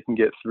sure that they can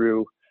get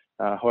through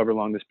however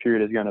long this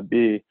period is going to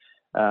be.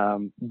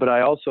 But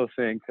I also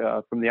think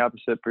from the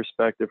opposite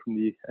perspective, from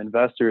the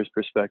investor's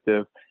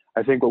perspective,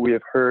 I think what we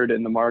have heard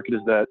in the market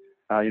is that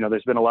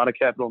there's been a lot of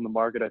capital in the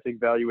market. I think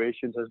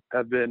valuations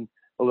have been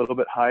a little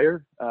bit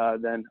higher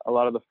than a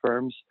lot of the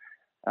firms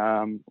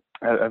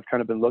have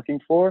kind of been looking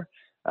for.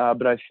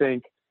 But I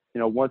think,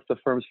 once the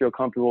firms feel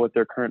comfortable with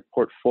their current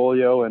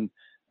portfolio, and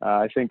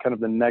I think kind of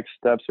the next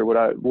steps, or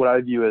what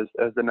I view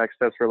as the next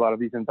steps for a lot of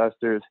these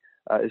investors,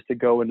 is to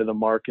go into the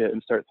market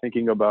and start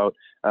thinking about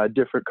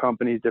different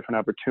companies, different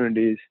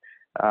opportunities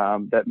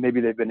that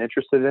maybe they've been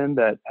interested in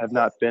that have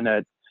not been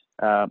at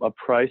a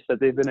price that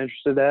they've been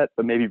interested at,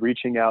 but maybe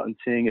reaching out and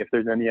seeing if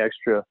there's any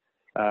extra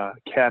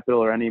capital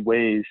or any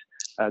ways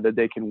that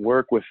they can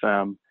work with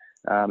them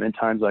in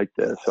times like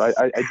this. So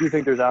I do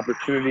think there's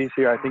opportunities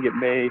here. I think it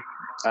may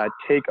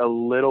take a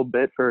little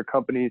bit for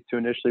companies to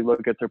initially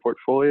look at their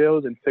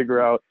portfolios and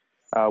figure out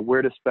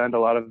where to spend a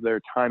lot of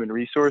their time and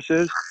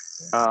resources.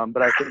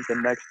 But I think the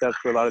next steps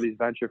for a lot of these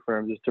venture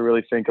firms is to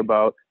really think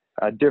about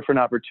different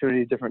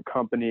opportunities, different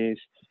companies,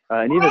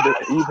 and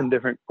even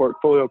different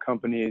portfolio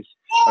companies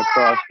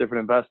across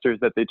different investors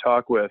that they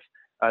talk with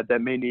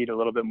that may need a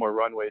little bit more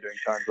runway during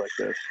times like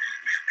this.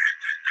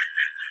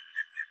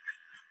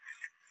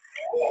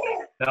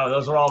 No,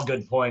 those are all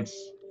good points.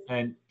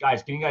 And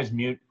guys, can you guys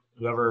mute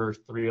whoever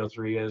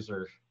 303 is,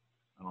 or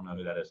I don't know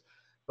who that is.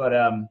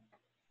 But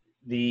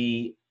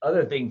the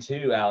other thing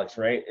too, Alex,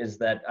 right, is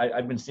that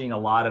I've been seeing a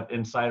lot of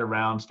insider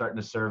rounds starting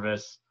to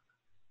surface.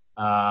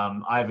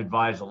 I've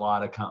advised a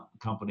lot of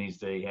companies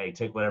to, hey,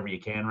 take whatever you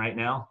can right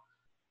now.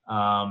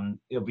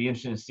 It'll be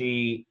interesting to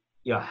see,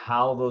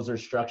 how those are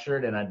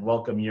structured, and I'd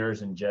welcome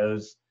yours and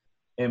Joe's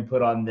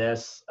input on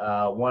this.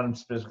 One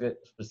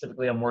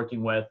specifically I'm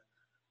working with,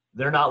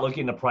 they're not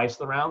looking to price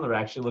the round. They're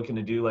actually looking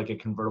to do like a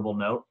convertible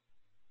note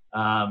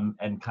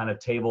and kind of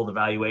table the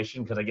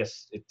valuation, because I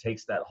guess it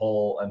takes that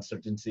whole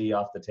uncertainty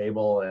off the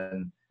table.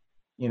 And,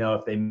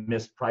 if they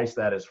misprice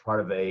that as part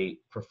of a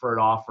preferred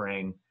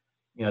offering,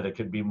 there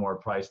could be more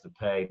price to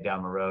pay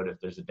down the road if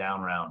there's a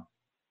down round.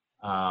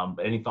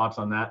 Any thoughts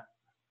on that?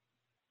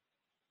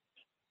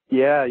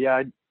 Yeah.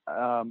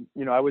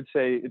 I would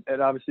say it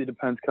obviously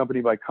depends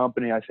company by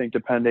company. I think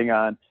depending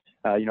on,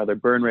 their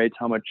burn rates,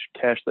 how much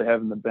cash they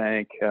have in the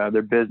bank,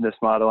 their business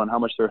model, and how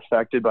much they're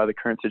affected by the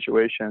current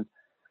situation.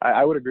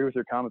 I would agree with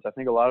your comments. I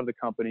think a lot of the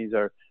companies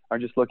are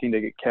just looking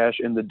to get cash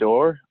in the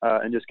door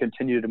and just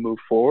continue to move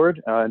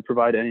forward and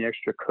provide any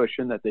extra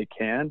cushion that they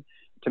can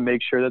to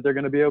make sure that they're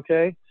going to be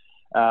okay.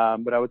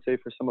 But I would say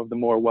for some of the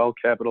more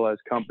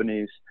well-capitalized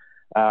companies,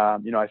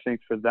 I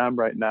think for them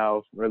right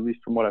now, or at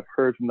least from what I've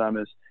heard from them,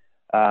 is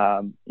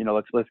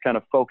let's kind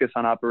of focus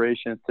on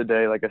operations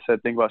today. Like I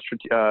said, think about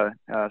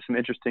some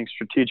interesting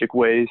strategic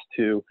ways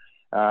to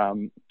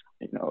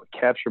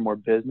capture more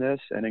business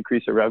and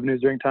increase their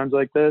revenues during times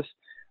like this.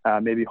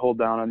 Maybe hold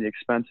down on the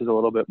expenses a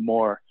little bit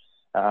more.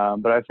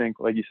 But I think,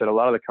 like you said, a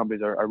lot of the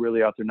companies are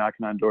really out there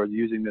knocking on doors,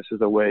 using this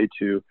as a way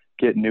to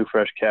get new,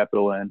 fresh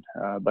capital in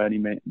by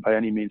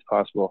any means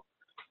possible.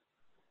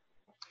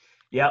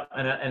 Yeah,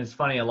 and it's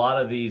funny, a lot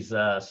of these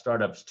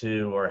startups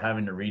too are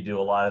having to redo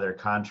a lot of their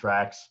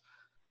contracts.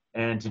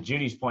 And to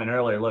Judy's point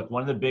earlier, look,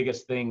 one of the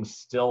biggest things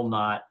still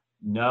not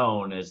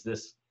known is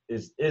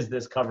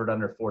this covered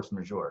under force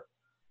majeure?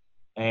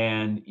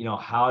 And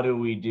how do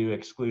we do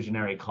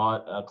exclusionary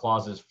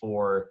clauses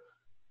for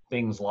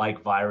things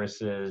like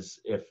viruses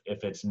if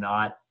it's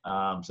not?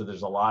 So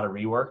there's a lot of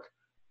rework.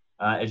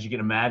 As you can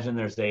imagine,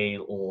 there's a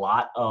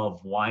lot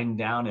of wind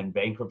down and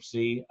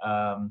bankruptcy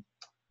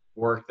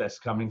work that's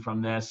coming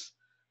from this.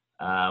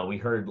 We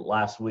heard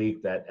last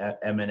week that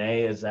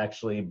M&A is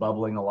actually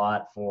bubbling a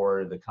lot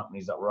for the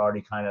companies that were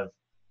already kind of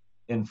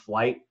in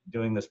flight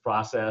doing this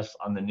process.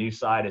 On the new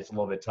side, it's a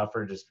little bit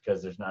tougher just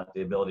because there's not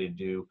the ability to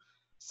do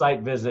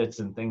site visits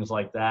and things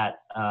like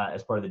that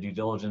as part of the due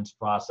diligence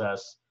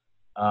process.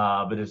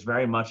 But it's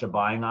very much a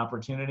buying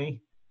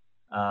opportunity.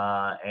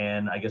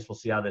 And I guess we'll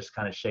see how this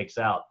kind of shakes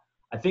out.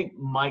 I think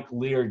Mike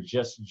Lear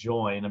just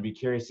joined. I'd be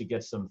curious to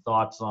get some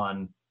thoughts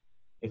on,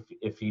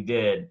 if he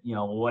did,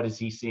 what is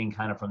he seeing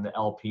kind of from the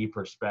LP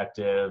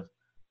perspective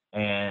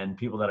and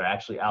people that are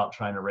actually out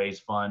trying to raise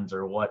funds,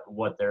 or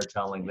what they're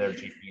telling their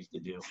GPs to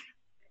do?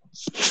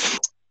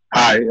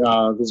 Hi,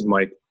 this is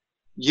Mike.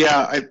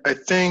 Yeah, I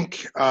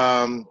think,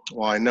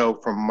 I know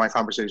from my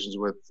conversations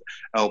with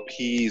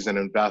LPs and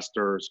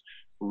investors,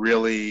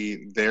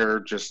 really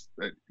they're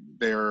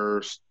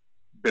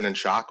been in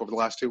shock over the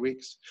last 2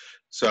 weeks.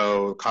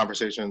 So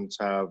conversations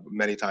have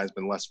many times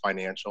been less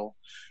financial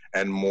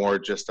and more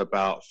just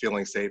about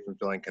feeling safe and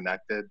feeling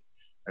connected.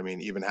 I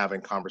mean, even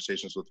having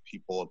conversations with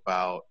people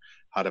about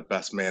how to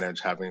best manage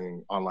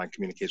having online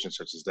communication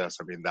such as this.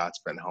 I mean, that's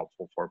been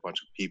helpful for a bunch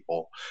of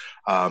people.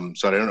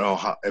 So I don't know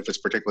if it's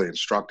particularly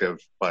instructive,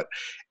 but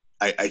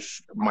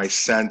my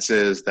sense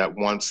is that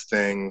once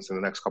things in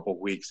the next couple of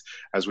weeks,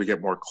 as we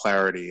get more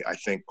clarity, I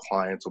think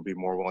clients will be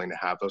more willing to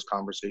have those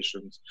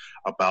conversations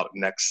about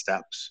next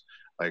steps.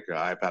 Like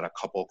I've had a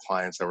couple of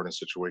clients that were in a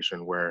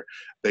situation where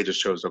they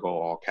just chose to go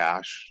all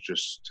cash,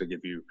 just to give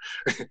you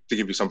to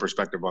give you some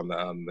perspective on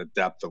the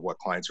depth of what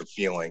clients are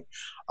feeling.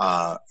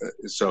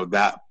 So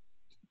that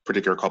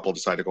particular couple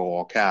decided to go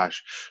all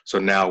cash. So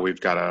now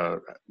we've got to,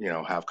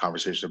 have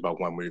conversations about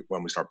when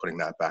we start putting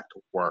that back to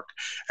work.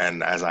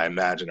 And as I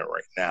imagine it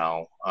right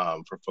now,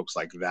 for folks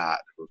like that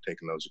who have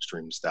taken those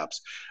extreme steps,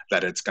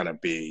 that it's going to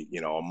be,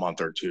 a month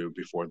or two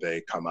before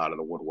they come out of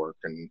the woodwork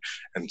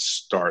and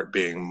start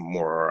being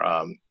more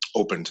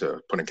open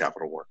to putting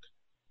capital to work.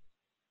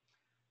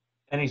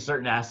 Any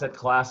certain asset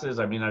classes?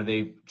 I mean, are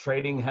they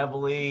trading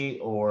heavily,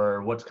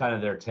 or what's kind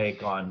of their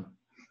take on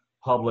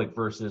public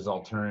versus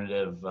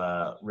alternative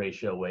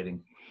ratio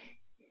weighting?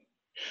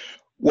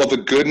 Well, the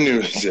good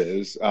news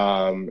is,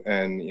 and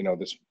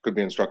this could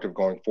be instructive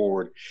going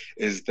forward,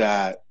 is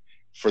that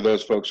for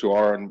those folks who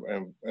are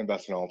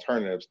investing in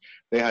alternatives,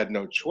 they had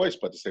no choice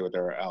but to stay with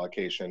their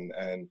allocation,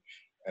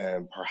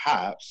 and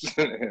perhaps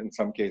in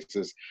some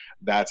cases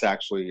that's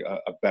actually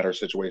a better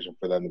situation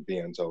for them to be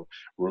in. So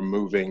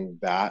removing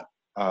that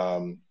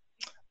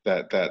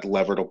that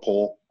lever to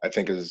pull, I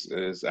think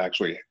is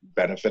actually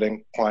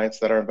benefiting clients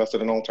that are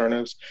invested in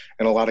alternatives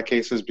in a lot of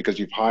cases, because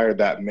you've hired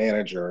that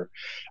manager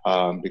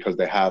because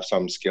they have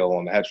some skill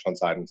on the hedge fund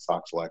side in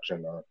stock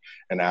selection or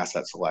an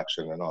asset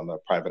selection, and on the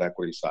private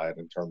equity side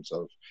in terms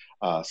of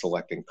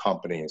selecting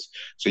companies.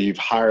 So you've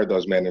hired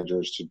those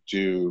managers to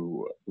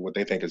do what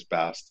they think is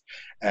best.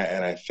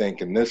 And I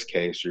think in this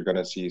case, you're going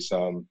to see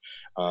some,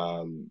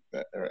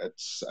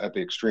 it's at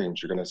the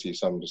extremes, you're going to see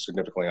some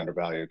significantly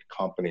undervalued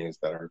companies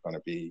that are going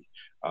to be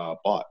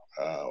bought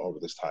over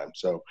this time.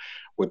 So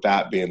with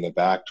that being the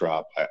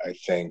backdrop, I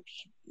think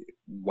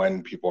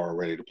when people are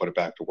ready to put it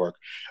back to work,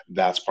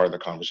 that's part of the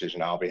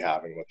conversation I'll be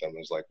having with them,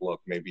 is like, look,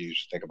 maybe you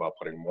should think about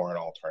putting more in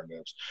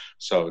alternatives.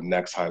 So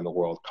next time the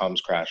world comes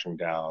crashing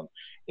down,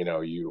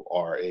 you're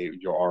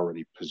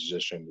already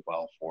positioned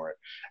well for it.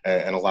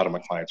 And a lot of my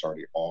clients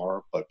already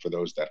are, but for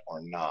those that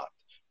are not,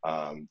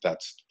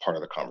 that's part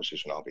of the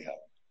conversation I'll be having.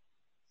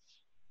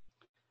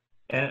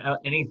 And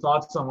any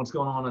thoughts on what's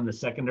going on in the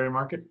secondary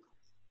market?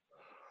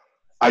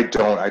 I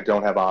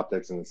don't have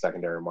optics in the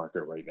secondary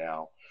market right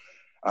now.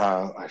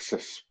 I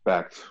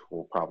suspect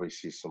we'll probably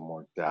see some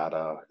more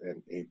data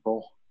in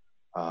April,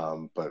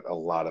 but a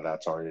lot of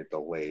that's already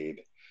delayed.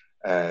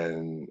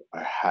 And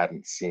I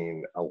hadn't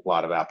seen a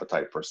lot of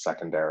appetite for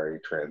secondary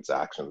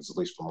transactions, at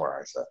least from where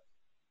I sit.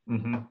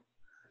 Mm-hmm.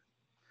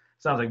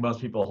 Sounds like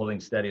most people are holding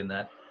steady in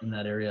that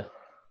area.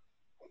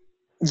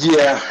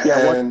 Yeah.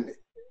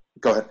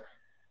 Go ahead.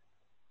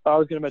 I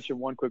was going to mention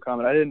one quick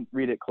comment. I didn't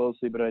read it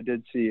closely, but I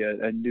did see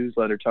a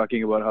newsletter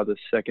talking about how the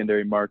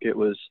secondary market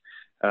was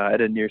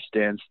at a near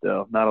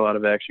standstill. Not a lot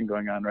of action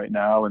going on right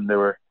now, and they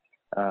were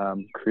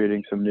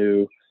creating some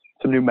new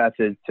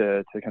methods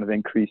to kind of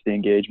increase the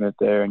engagement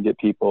there and get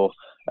people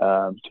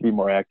to be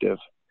more active.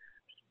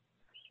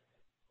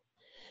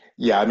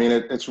 Yeah, I mean,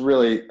 it's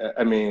really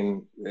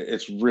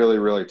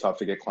really tough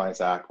to get clients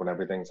to act when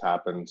everything's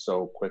happened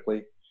so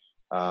quickly.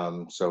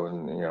 So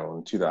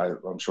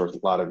I'm sure a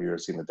lot of you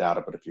have seen the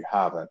data, but if you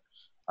haven't,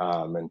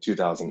 in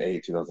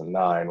 2008,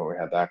 2009, when we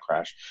had that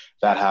crash,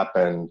 that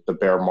happened, the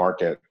bear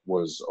market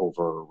we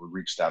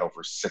reached that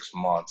over 6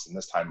 months, and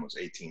this time it was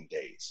 18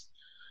 days.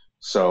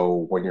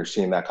 So when you're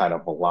seeing that kind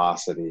of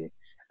velocity,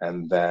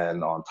 and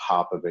then on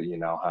top of it, you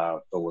now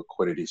have the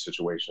liquidity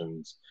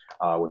situations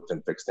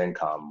within fixed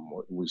income.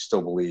 We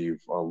still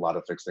believe a lot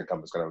of fixed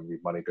income is going to be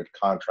money good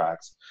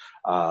contracts,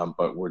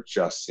 but we're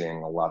just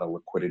seeing a lot of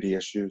liquidity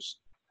issues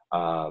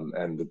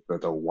and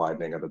the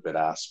widening of the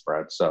bid-ask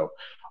spread. So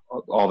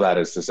all that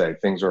is to say,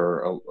 things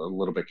are a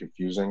little bit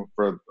confusing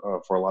for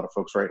a lot of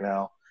folks right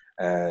now,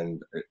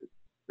 and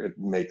it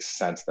makes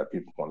sense that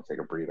people want to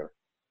take a breather.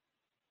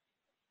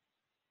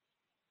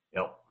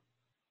 Yep.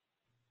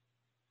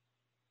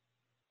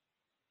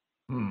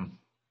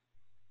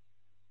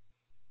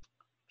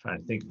 Trying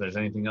to think if there's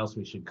anything else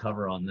we should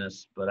cover on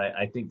this, but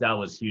I think that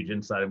was huge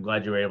insight. I'm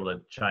glad you were able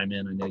to chime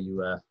in. I know you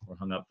were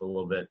hung up for a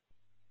little bit.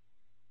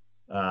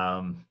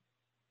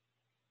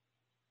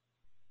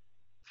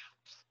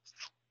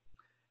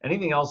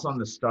 Anything else on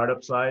the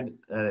startup side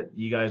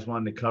you guys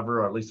wanted to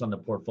cover, or at least on the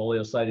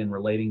portfolio side in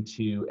relating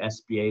to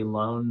SBA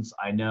loans?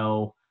 I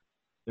know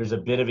there's a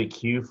bit of a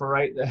queue for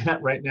right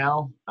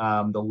now.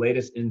 The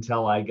latest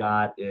intel I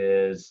got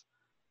is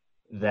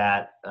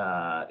that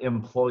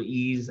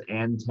employees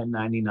and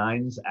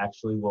 1099s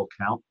actually will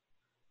count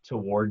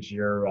towards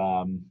your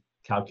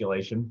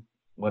calculation,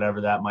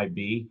 whatever that might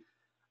be.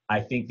 I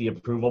think the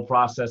approval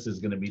process is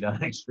going to be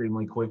done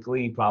extremely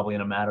quickly, probably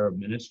in a matter of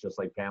minutes, just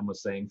like Pam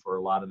was saying for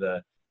a lot of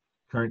the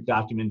current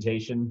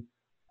documentation.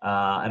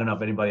 I don't know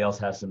if anybody else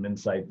has some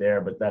insight there,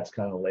 but that's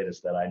kind of the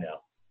latest that I know.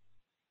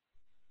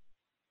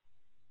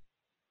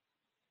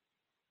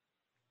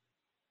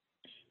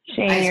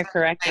 Shane, you're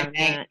correct I on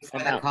bank that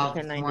before about call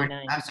the this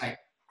morning. 1099. I'm sorry.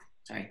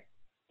 Sorry.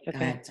 Go Okay.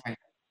 ahead. Sorry.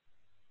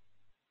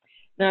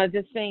 No, I was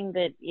just saying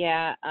that,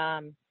 yeah,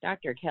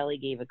 Dr. Kelly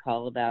gave a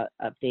call about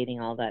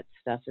updating all that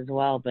stuff as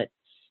well. But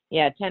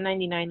yeah,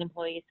 1099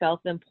 employees,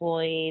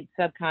 self-employed,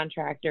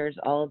 subcontractors,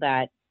 all of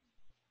that.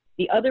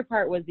 The other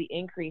part was the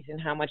increase in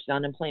how much the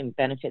unemployment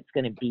benefit's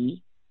going to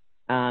be.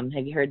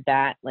 Have you heard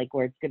that? Like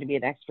where it's going to be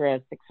an extra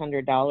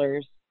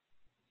 $600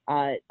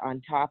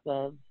 on top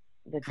of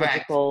the Correct.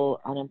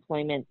 typical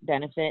unemployment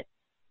benefit.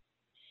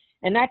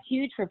 And that's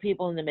huge for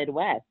people in the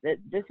Midwest.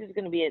 This is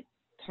going to be a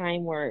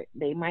time where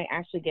they might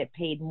actually get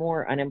paid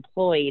more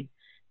unemployed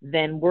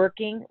than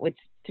working, which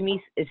to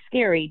me is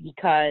scary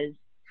because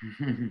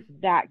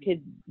that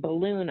could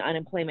balloon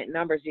unemployment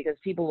numbers because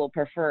people will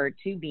prefer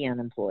to be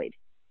unemployed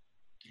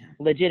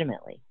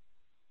legitimately.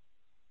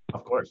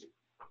 Of course.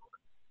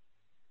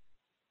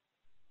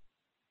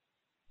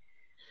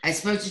 I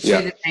spoke to two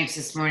of the banks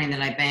this morning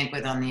that I bank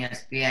with on the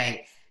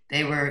SBA.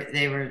 They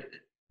were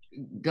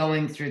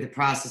going through the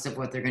process of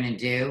what they're going to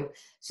do.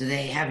 So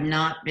they have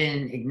not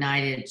been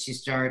ignited to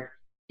start,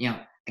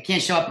 I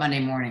can't show up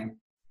Monday morning,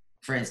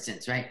 for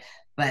instance, right?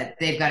 But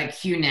they've got a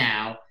queue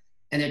now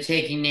and they're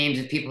taking names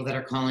of people that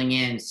are calling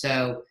in.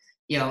 So,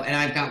 and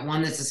I've got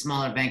one that's a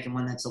smaller bank and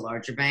one that's a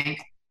larger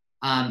bank.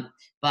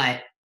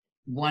 But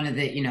one of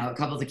the, a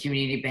couple of the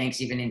community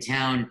banks even in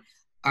town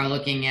are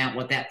looking at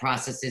what that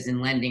process is in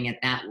lending at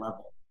that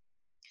level.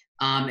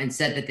 And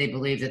said that they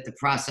believe that the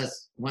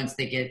process, once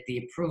they get the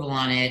approval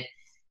on it,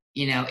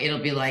 it'll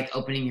be like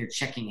opening your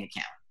checking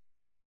account.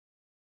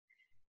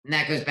 And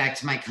that goes back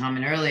to my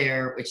comment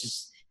earlier, which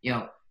is,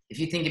 if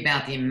you think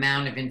about the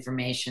amount of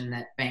information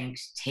that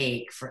banks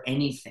take for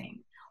anything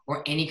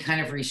or any kind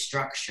of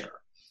restructure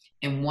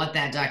and what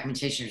that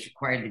documentation is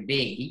required to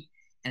be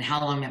and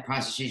how long that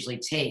process usually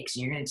takes,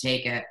 and you're going to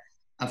take a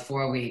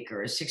 4-week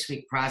or a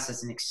 6-week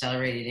process and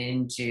accelerate it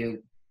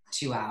into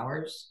 2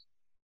 hours.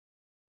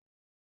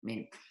 I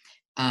mean,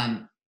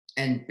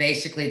 and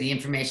basically the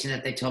information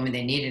that they told me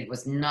they needed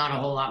was not a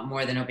whole lot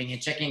more than opening a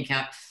checking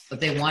account.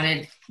 What they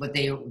wanted, what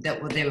they would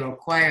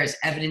require is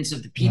evidence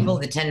of the people,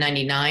 the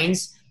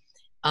 1099s,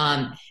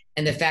 and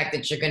the fact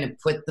that you're going to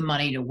put the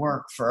money to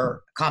work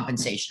for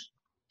compensation.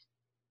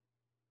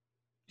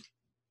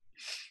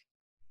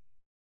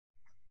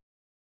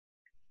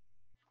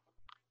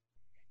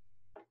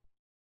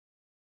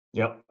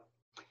 Yep.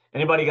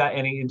 Anybody got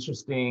any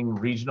interesting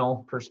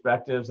regional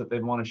perspectives that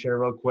they'd want to share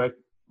real quick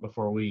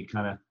before we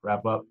kind of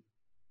wrap up?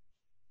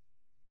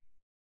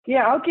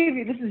 Yeah, I'll give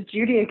you, this is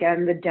Judy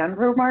again, the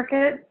Denver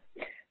market.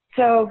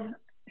 So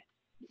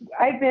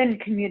I've been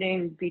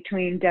commuting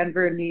between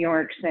Denver and New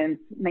York since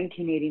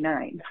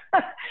 1989.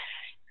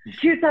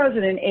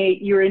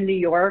 2008, you were in New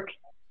York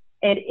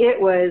and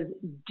it was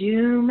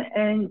doom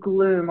and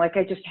gloom. Like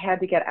I just had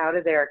to get out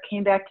of there.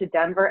 Came back to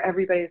Denver,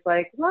 everybody's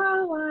like,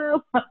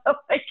 wow.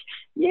 Like,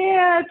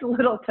 yeah, it's a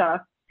little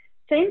tough.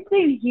 Same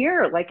thing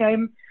here. Like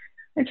I'm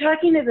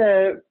talking to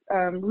the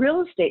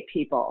real estate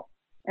people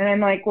and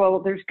I'm like, well,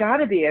 there's got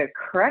to be a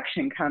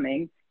correction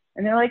coming.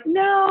 And they're like,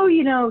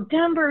 no,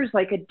 Denver's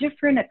like a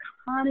different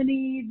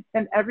economy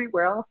than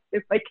everywhere else.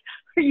 It's like,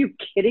 are you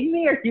kidding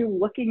me? Are you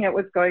looking at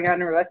what's going on in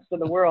the rest of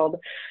the world?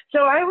 So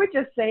I would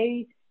just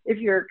say, if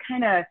you're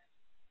kind of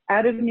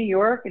out of New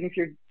York and if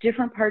you're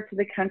different parts of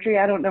the country,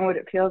 I don't know what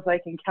it feels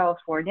like in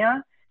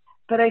California,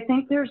 but I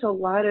think there's a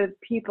lot of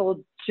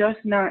people just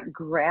not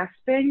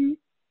grasping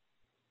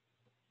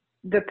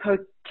the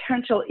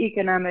potential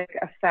economic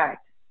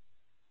effect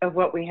of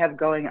what we have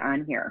going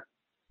on here.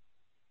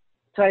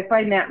 So I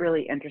find that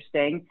really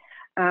interesting.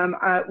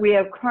 We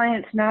have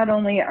clients, not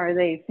only are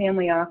they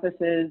family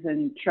offices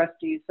and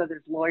trustees, so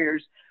there's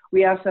lawyers,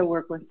 we also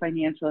work with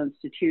financial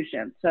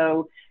institutions.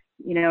 So,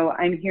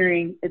 I'm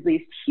hearing, at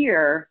least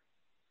here,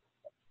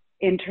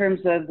 in terms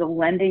of the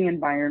lending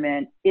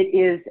environment, it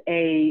is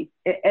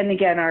and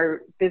again,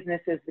 our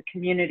business is the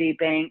community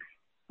banks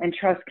and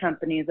trust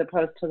companies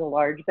opposed to the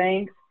large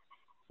banks.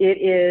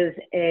 It is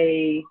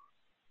a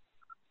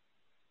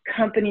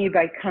company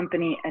by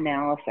company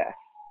analysis.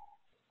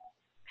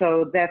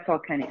 So that's all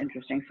kind of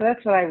interesting. So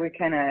that's what I would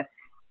kind of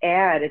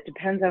add. It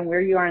depends on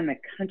where you are in the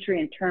country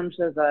in terms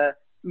of the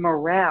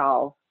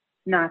morale,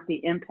 not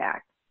the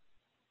impact.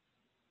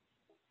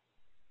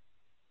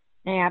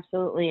 I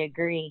absolutely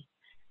agree.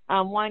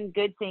 One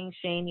good thing,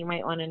 Shane, you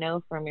might want to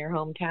know from your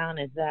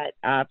hometown is that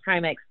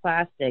Primex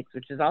Plastics,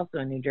 which is also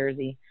in New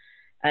Jersey,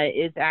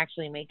 is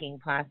actually making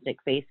plastic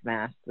face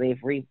masks.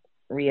 They've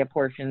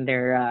reapportioned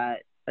their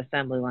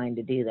assembly line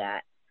to do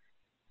that.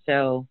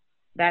 So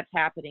that's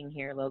happening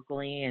here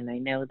locally, and I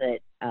know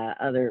that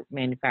other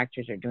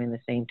manufacturers are doing the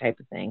same type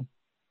of thing.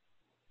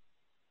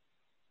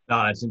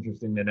 No, that's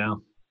interesting to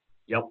know.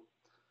 Yep.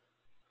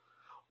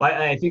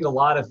 I think a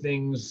lot of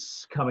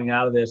things coming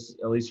out of this,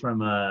 at least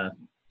from a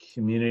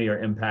community or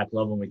impact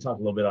level, and we talked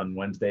a little bit on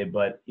Wednesday,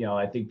 but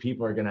I think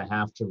people are going to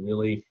have to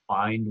really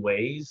find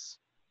ways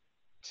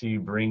to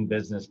bring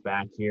business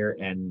back here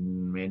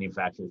and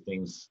manufacture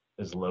things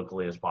as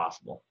locally as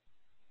possible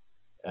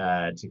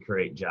to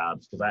create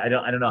jobs. Because I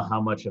don't know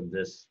how much of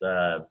this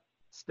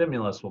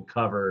stimulus will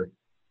cover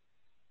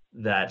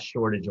that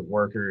shortage of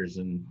workers.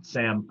 And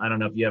Sam, I don't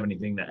know if you have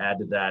anything to add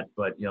to that,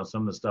 but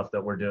some of the stuff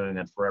that we're doing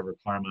at Forever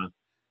Karma,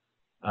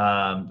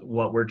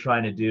 what we're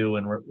trying to do,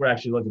 and we're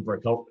actually looking for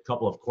a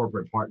couple of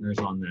corporate partners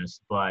on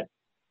this, but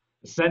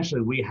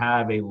essentially we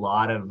have a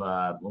lot of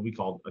what we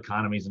call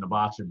economies in a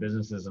box or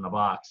businesses in a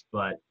box,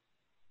 but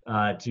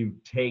to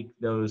take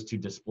those to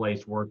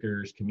displaced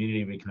workers,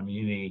 community by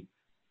community,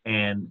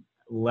 and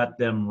let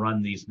them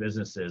run these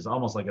businesses,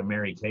 almost like a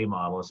Mary Kay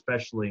model,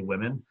 especially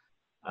women,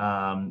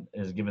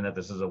 is given that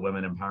this is a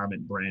women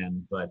empowerment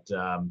brand, but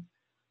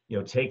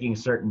taking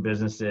certain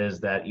businesses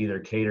that either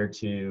cater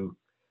to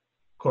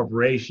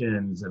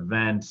corporations,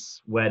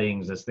 events,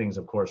 weddings, as things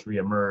of course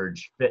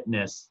reemerge,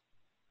 fitness,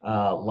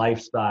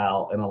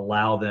 lifestyle, and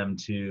allow them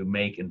to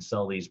make and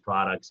sell these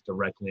products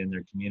directly in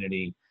their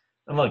community.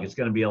 And look, it's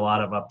going to be a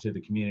lot of up to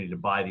the community to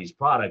buy these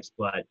products,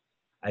 but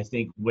I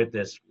think with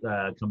this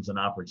comes an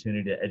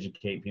opportunity to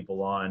educate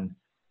people on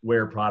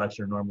where products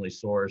are normally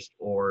sourced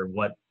or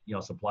what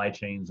supply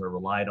chains are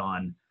relied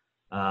on,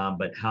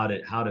 but how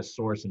to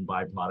source and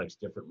buy products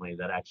differently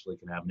that actually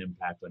can have an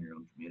impact on your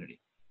own community.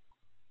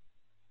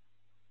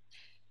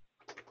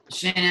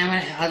 Shane,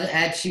 I'll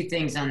add two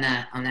things on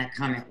that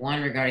comment.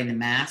 One regarding the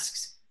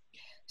masks.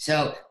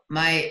 So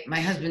my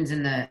husband's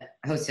in the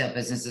wholesale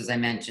business, as I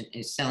mentioned,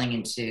 is selling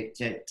into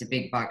to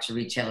big box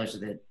retailers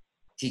of the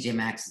TJ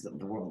Maxx's of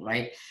the world,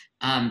 right?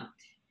 And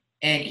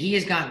he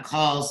has gotten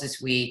calls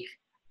this week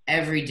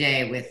every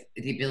day with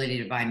the ability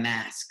to buy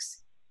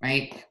masks,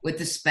 right? With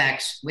the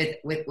specs, with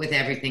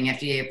everything,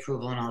 FDA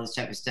approval and all this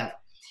type of stuff.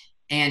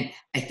 And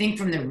I think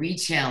from the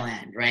retail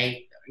end,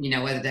 right?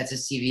 Whether that's a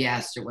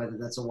CVS or whether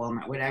that's a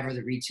Walmart, whatever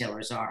the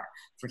retailers are,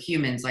 for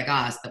humans like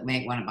us that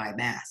may want to buy a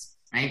mask,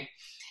 right?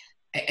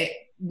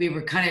 We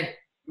were kind of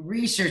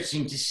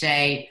researching to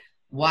say,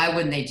 why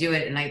wouldn't they do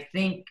it? And I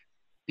think,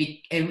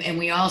 and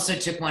we also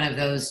took one of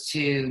those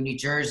to New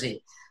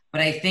Jersey,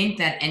 but I think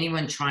that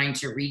anyone trying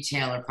to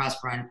retail or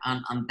prosper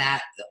on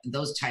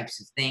those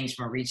types of things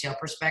from a retail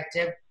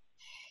perspective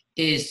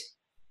is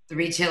the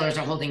retailers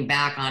are holding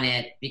back on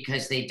it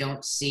because they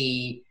don't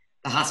see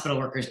the hospital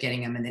workers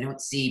getting them, and they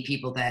don't see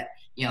people that,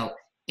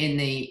 in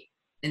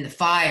the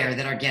fire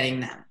that are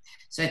getting them.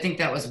 So I think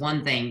that was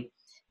one thing.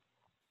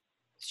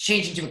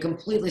 Changing to a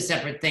completely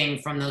separate thing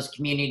from those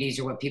communities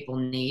or what people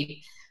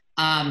need.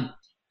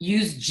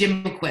 Used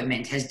gym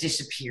equipment has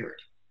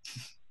disappeared,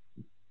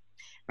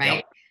 right?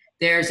 Yep.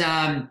 There's,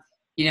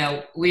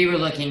 we were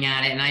looking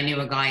at it, and I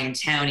knew a guy in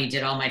town, he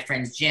did all my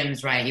friends'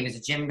 gyms, right? He was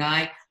a gym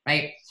guy,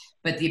 right?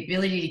 But the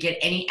ability to get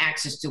any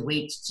access to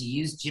weights, to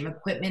use gym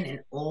equipment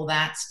and all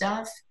that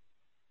stuff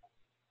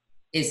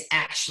is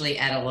actually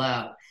at a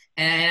low.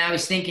 And I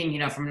was thinking,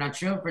 from an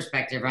entrepreneurial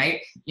perspective, right?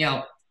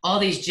 All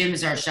these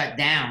gyms are shut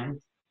down,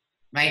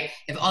 right?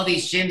 If all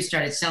these gyms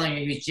started selling or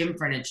used gym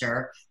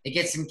furniture, they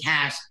get some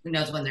cash, who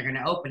knows when they're going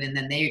to open, and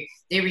then they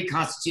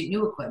reconstitute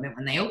new equipment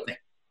when they open.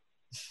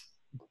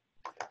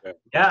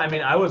 Yeah, I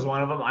mean, I was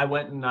one of them. I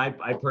went and I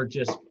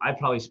purchased, I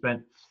probably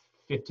spent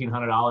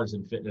 $1,500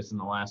 in fitness in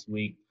the last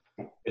week.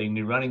 Getting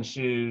new running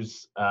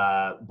shoes,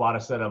 bought a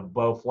set of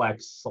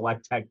Bowflex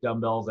Select Tech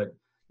dumbbells that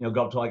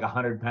go up to like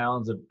 100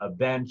 pounds, a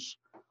bench,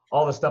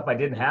 all the stuff I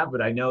didn't have,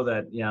 but I know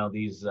that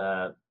these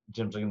gyms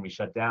are going to be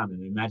shut down,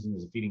 and imagine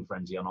there's a feeding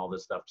frenzy on all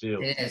this stuff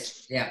too. It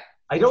is, yeah.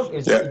 I don't.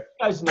 You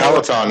guys know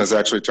Peloton has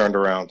actually turned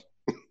around.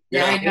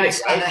 Yeah, I know. I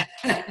saw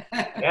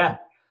that. Yeah.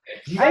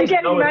 I'm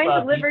getting mine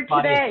delivered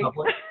today.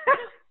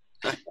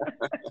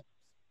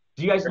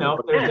 Do you guys know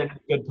if there's any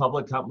good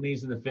public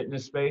companies in the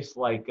fitness space?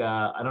 Like,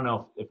 I don't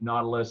know if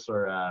Nautilus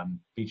or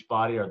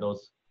Beachbody are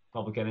those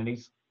public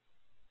entities?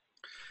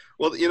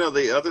 Well,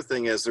 the other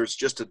thing is there's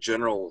just a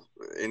general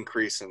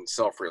increase in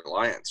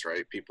self-reliance,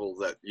 right? People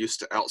that used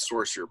to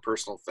outsource your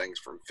personal things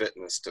from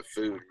fitness to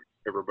food,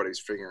 everybody's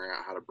figuring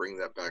out how to bring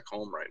that back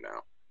home right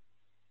now,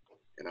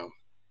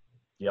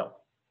 Yep.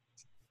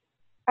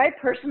 I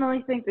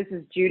personally think, this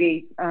is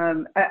Judy,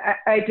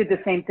 I did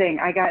the same thing.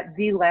 I got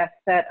the last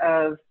set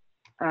of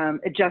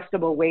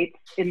adjustable weights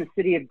in the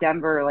city of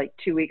Denver like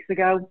 2 weeks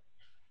ago.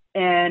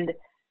 And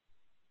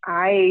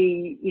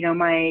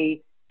my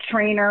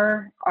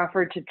trainer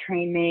offered to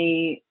train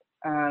me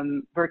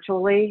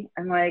virtually.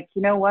 I'm like,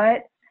 you know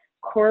what?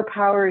 Core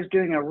Power is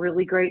doing a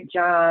really great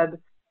job.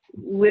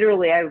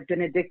 Literally, I've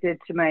been addicted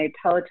to my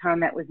Peloton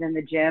that was in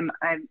the gym.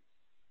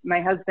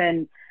 My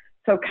husband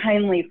so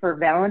kindly for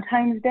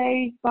Valentine's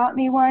Day bought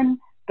me one,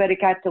 but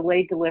it got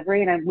delayed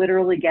delivery, and I'm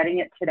literally getting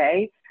it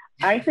today.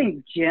 I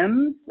think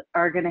gyms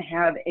are going to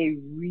have a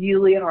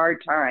really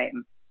hard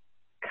time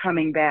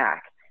coming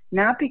back,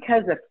 not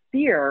because of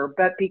fear,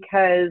 but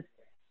because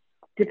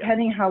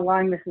depending how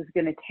long this is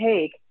going to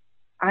take,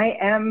 I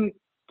am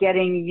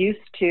getting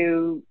used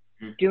to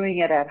doing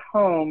it at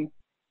home,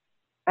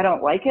 I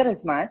don't like it as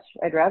much.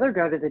 I'd rather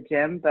go to the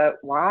gym, but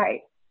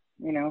why?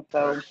 You know,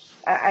 so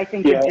I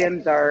think the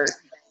gyms are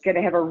going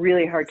to have a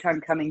really hard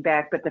time coming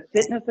back, but the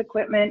fitness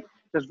equipment,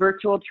 the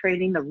virtual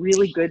training, the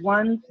really good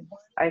ones,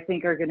 I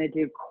think are going to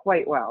do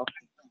quite well.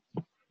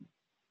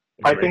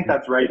 I think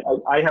that's right.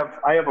 I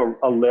have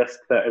a list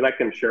that, and I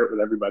can share it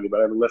with everybody, but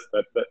I have a list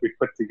that we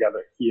put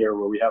together here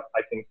where we have,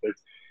 I think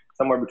there's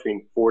somewhere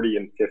between 40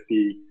 and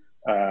 50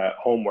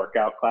 home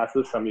workout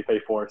classes. Some you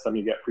pay for, some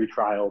you get free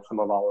trials, some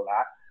of all of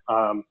that.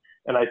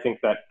 And I think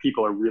that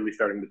people are really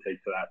starting to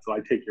take to that. So I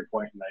take your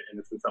point, and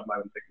this is something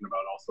I've been thinking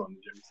about also on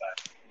the gym side.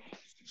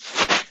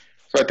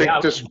 So I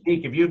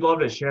think if you'd love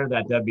to share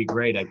that, that'd be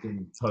great. I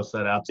can post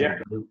that out to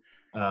the group.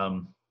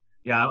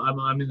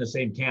 I'm in the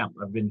same camp.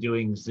 I've been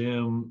doing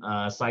Zoom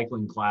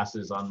cycling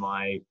classes on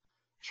my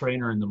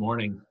trainer in the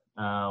morning.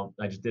 I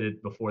just did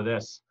it before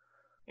this,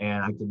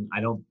 and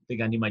I don't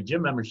think I need my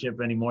gym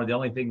membership anymore. The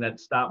only thing that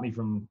stopped me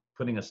from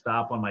putting a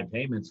stop on my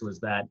payments was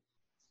that,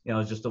 you know,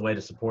 it's just a way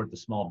to support the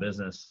small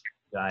business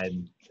guy.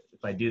 And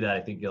if I do that,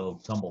 I think it'll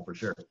tumble for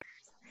sure.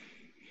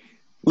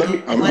 One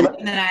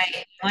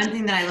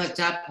thing that I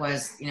looked up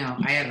was, you know,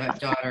 I have a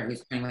daughter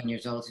who's 21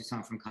 years old who's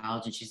home from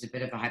college, and she's a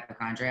bit of a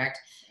hypochondriac.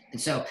 And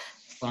so,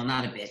 well,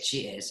 not a bit,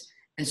 she is.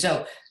 And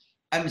so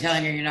I'm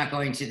telling her, you're not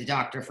going to the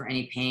doctor for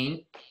any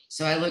pain.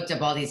 So I looked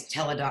up all these the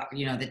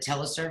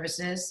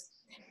teleservices.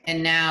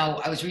 And now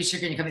I was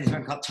researching a company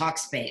called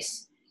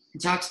Talkspace.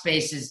 And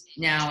Talkspace is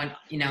now,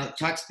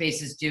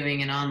 Talkspace is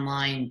doing an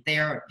online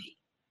therapy,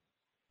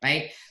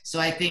 right? So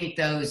I think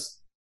those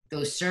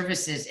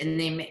services, and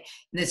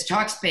this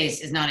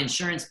Talkspace is not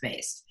insurance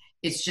based.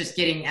 It's just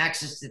getting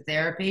access to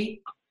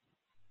therapy,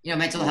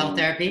 mental health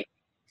therapy.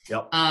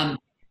 Yep.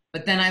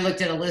 But then I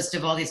looked at a list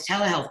of all these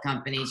telehealth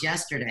companies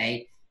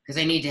yesterday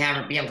because I need to have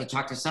her be able to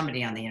talk to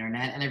somebody on the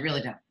internet, and I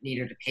really don't need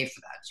her to pay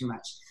for that too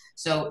much.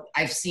 So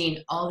I've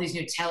seen all these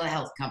new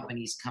telehealth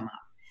companies come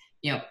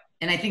up,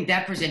 and I think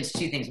that presents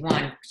two things.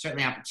 One,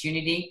 certainly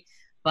opportunity,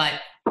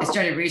 but I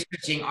started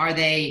researching, are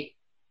they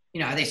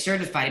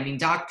certified? I mean,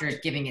 doctors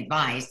giving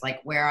advice,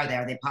 like where are they?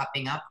 Are they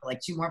popping up? Like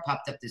 2 more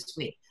popped up this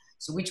week.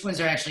 So which ones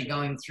are actually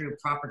going through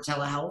proper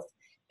telehealth,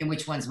 and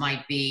which ones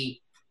might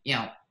be,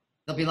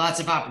 there'll be lots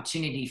of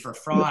opportunity for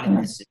fraud in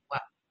this as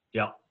well.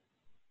 Yeah.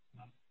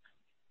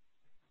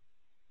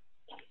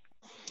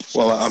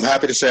 Well, I'm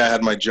happy to say I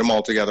had my gym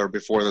all together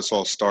before this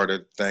all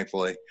started,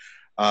 thankfully.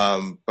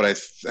 But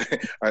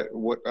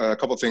a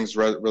couple of things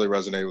really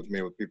resonate with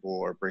me, what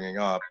people are bringing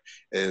up,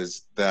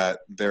 is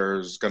that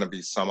there's going to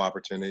be some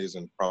opportunities,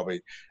 and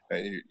probably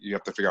you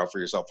have to figure out for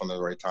yourself when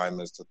the right time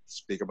is to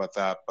speak about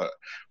that. But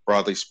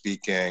broadly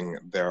speaking,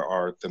 there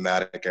are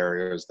thematic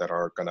areas that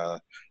are going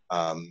to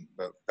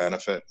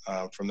benefit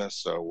from this.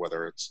 So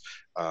whether it's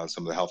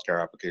some of the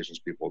healthcare applications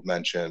people have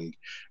mentioned,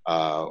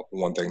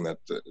 one thing that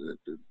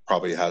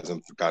probably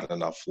hasn't gotten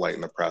enough light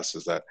in the press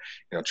is that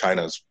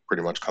China is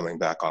pretty much coming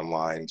back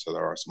online. So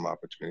there are some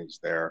opportunities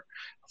there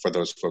for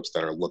those folks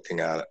that are looking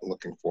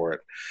for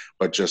it.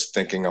 But just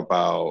thinking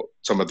about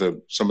some of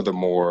the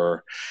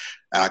more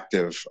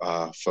active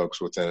folks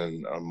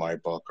within my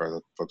book, or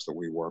the folks that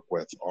we work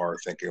with, are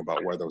thinking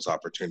about where those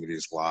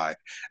opportunities lie,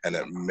 and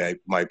it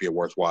might be a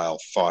worthwhile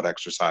thought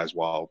exercise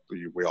while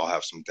we all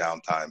have some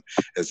downtime,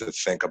 is to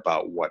think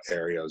about what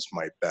areas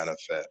might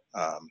benefit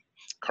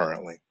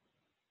currently.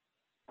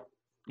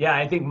 Yeah,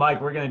 I think,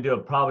 Mike, we're going to do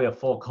probably a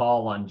full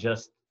call on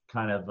just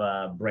kind of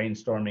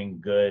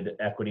brainstorming good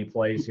equity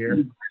plays here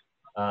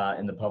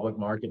in the public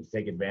market to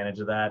take advantage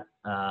of that.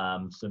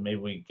 So maybe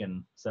we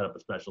can set up a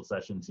special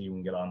session so you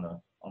can get on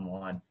the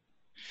line.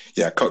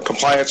 Yeah,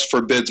 compliance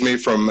forbids me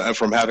from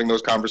having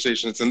those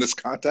conversations in this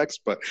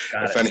context, but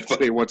if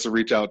anybody wants to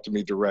reach out to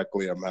me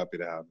directly, I'm happy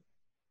to have it.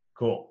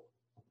 Cool.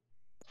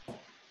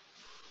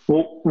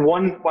 Well,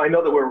 I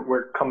know that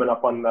we're coming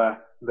up on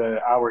the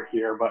hour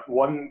here, but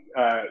one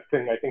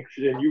thing I think,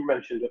 and you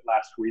mentioned it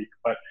last week,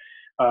 but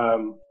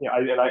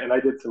I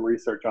did some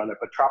research on it,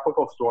 but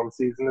tropical storm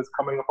season is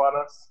coming upon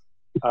us.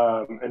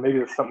 And maybe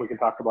there's something we can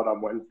talk about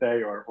on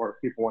Wednesday, or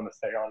if people want to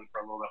stay on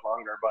for a little bit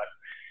longer, but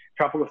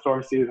tropical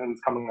storm season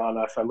is coming on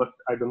us.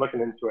 I've been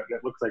looking into it, and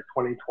it looks like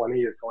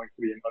 2020 is going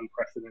to be an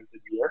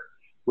unprecedented year,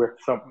 with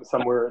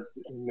somewhere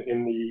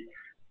in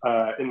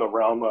the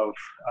realm of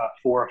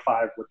 4 or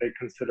 5 what they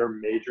consider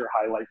major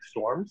highlight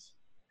storms.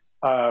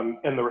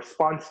 And the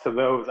response to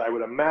those, I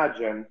would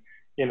imagine,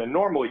 in a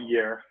normal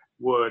year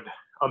would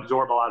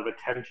absorb a lot of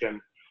attention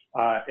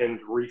and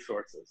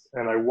resources.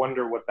 And I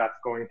wonder what that's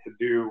going to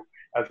do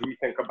as we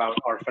think about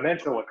our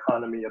financial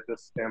economy at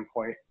this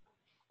standpoint.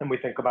 And we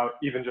think about,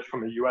 even just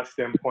from a US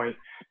standpoint,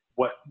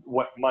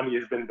 what money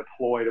has been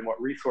deployed and what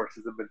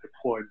resources have been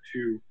deployed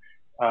to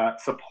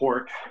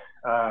support,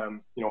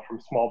 from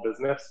small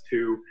business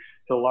to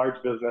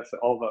large business,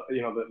 all the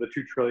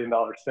 $2 trillion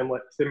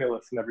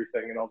stimulus and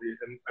everything, and all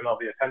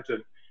the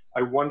attention.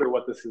 I wonder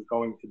what this is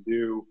going to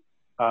do,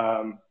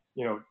 kind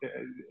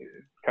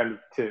of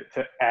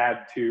to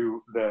add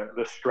to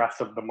the stress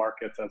of the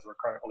markets as we're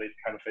currently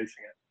kind of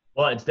facing it.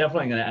 Well, it's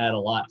definitely going to add a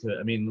lot to it.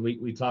 I mean,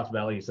 we talked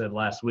about, like you said,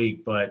 last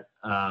week, but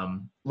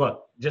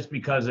look, just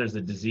because there's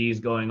a disease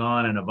going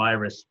on and a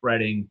virus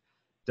spreading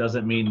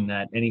doesn't mean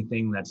that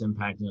anything that's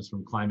impacting us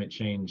from climate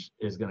change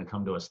is going to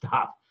come to a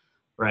stop,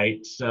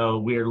 right? So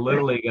we're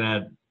literally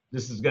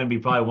this is going to be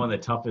probably one of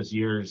the toughest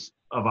years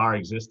of our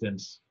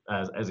existence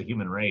as a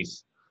human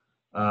race.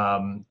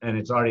 And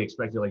it's already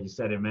expected, like you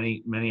said, in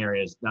many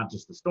areas, not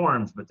just the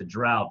storms, but the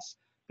droughts,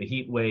 the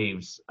heat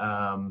waves,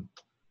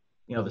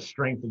 the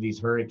strength of these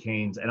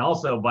hurricanes. And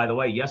also, by the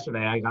way,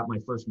 yesterday I got my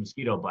first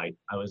mosquito bite.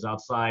 I was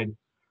outside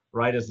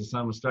right as the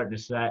sun was starting to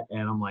set,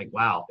 and I'm like,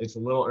 wow, it's a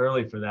little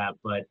early for that.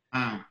 But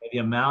the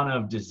amount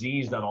of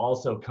disease that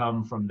also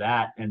come from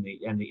that, and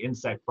the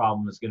insect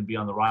problem is going to be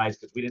on the rise,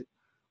 because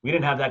we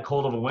didn't have that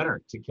cold of a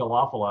winter to kill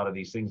off a lot of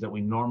these things that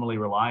we normally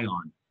rely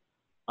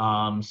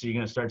on. So you're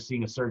going to start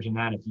seeing a surge in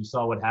that. If you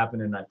saw what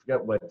happened in, I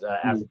forget what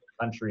African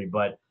country,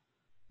 but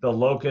the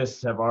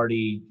locusts have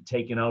already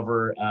taken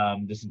over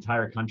this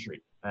entire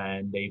country,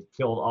 and they've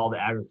killed all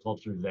the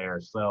agriculture there.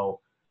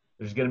 So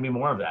there's going to be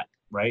more of that,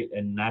 right?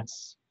 And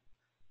that's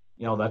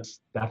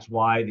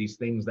why these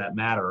things that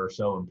matter are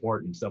so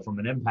important. So from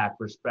an impact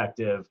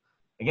perspective,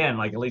 again,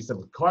 like at least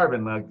with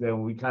carbon,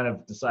 we kind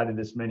of decided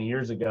this many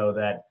years ago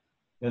that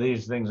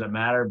these things that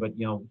matter, but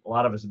a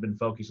lot of us have been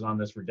focusing on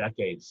this for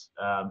decades.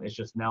 It's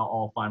just now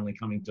all finally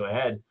coming to a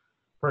head.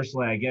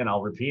 Personally, again,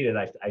 I'll repeat it.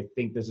 I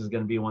think this is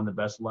going to be one of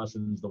the best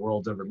lessons the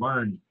world's ever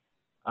learned.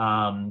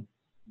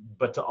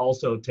 But to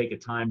also take a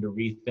time to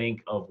rethink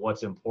of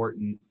what's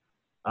important,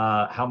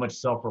 how much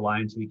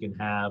self-reliance we can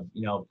have,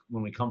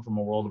 when we come from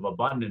a world of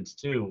abundance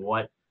too,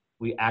 what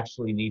we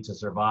actually need to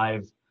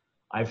survive.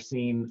 I've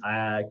seen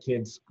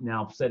kids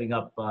now setting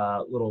up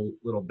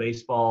little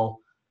baseball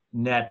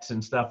nets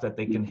and stuff that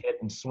they can hit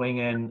and swing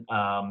in,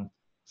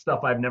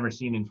 stuff I've never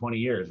seen in 20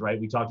 years, right?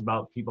 We talked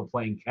about people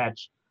playing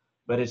catch,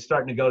 but it's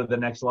starting to go to the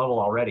next level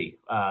already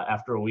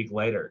after a week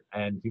later,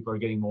 and people are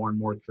getting more and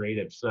more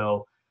creative.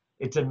 So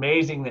it's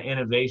amazing the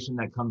innovation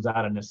that comes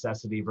out of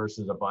necessity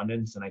versus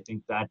abundance. And I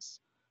think that's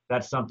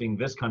something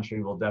this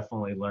country will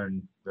definitely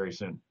learn very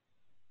soon.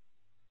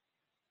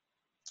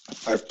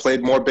 I've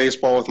played more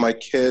baseball with my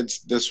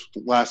kids this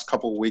last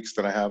couple of weeks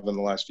than I have in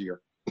the last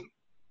year.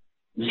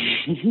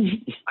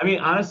 I mean,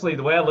 honestly,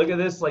 the way I look at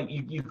this, like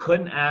you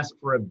couldn't ask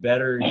for a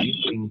better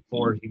evening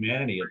for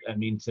humanity. I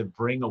mean, to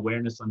bring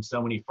awareness on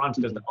so many fronts,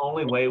 because the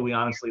only way we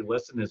honestly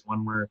listen is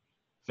when we're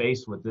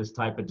faced with this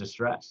type of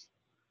distress.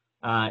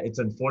 It's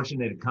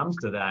unfortunate it comes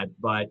to that,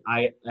 but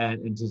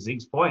and to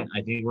Zeke's point,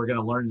 I think we're going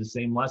to learn the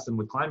same lesson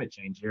with climate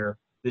change here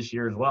this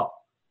year as well.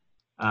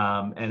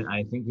 And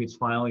I think it's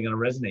finally going to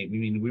resonate. I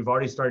mean, we've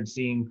already started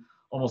seeing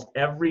almost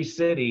every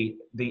city,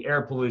 the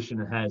air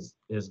pollution has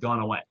gone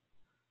away.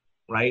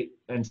 Right.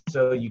 And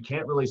so you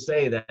can't really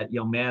say that,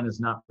 man is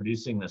not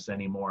producing this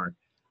anymore.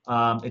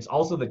 It's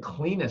also the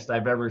cleanest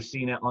I've ever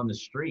seen it on the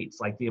streets.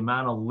 Like the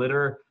amount of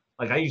litter,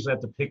 like I usually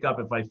have to pick up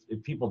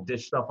if people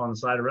dish stuff on the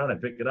side of the road, I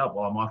pick it up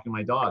while I'm walking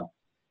my dog.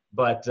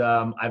 But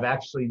I've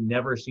actually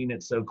never seen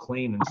it so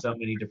clean in so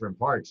many different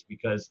parts,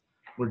 because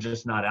we're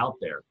just not out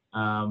there.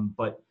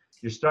 But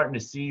you're starting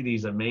to see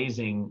these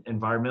amazing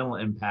environmental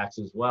impacts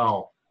as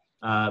well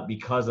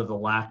because of the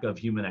lack of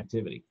human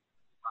activity.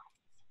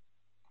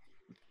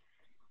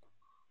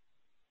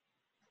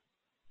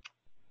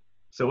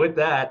 So with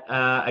that,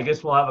 I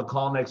guess we'll have a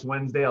call next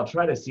Wednesday. I'll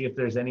try to see if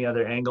there's any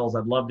other angles.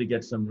 I'd love to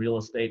get some real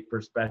estate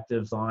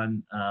perspectives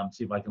on,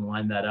 see if I can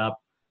line that up.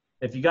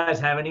 If you guys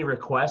have any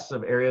requests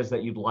of areas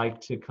that you'd like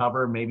to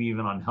cover, maybe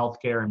even on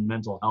healthcare and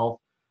mental health,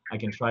 I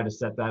can try to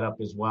set that up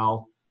as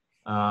well.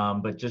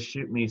 But just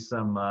shoot me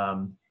some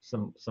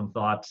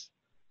thoughts,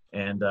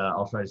 and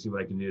I'll try to see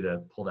what I can do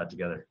to pull that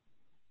together.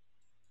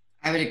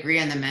 I would agree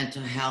on the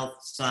mental health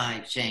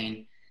side,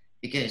 Shane,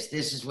 because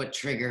this is what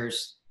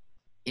triggers,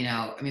 we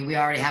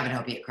already have an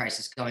opiate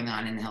crisis going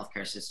on in the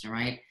healthcare system,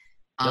 right?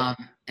 Yep.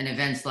 And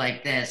events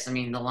like this,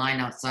 the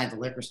line outside the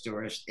liquor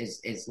store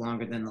is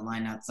longer than the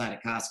line outside of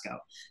Costco.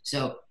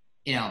 So,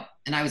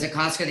 and I was at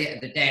Costco the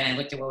other day, and I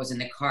looked at what was in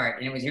the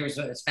cart, and here's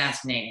what was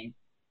fascinating,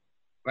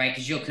 right?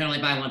 Because you can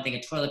only buy one thing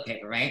of toilet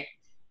paper, right?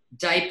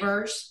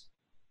 Diapers,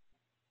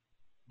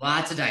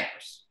 lots of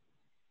diapers,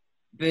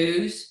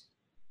 booze,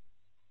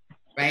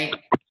 right?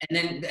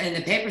 And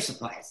the paper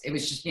supplies. It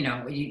was just,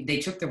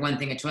 they took the one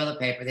thing of toilet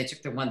paper, they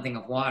took the one thing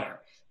of water,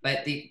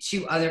 but the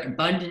two other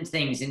abundant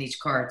things in each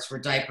carts were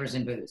diapers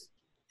and booze.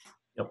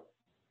 Yep.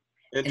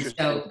 And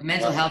so the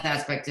mental health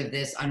aspect of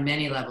this on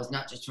many levels,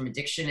 not just from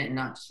addiction and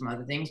not just from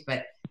other things,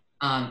 but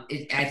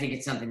I think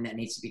it's something that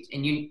needs to be,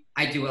 and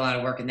I do a lot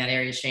of work in that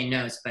area, Shane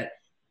knows, but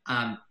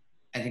I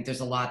think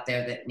there's a lot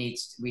there that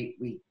needs,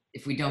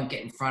 if we don't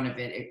get in front of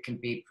it, it can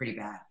be pretty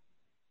bad.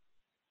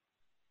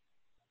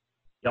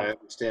 Yep. I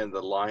understand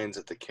the lines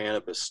at the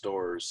cannabis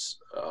stores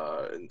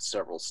in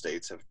several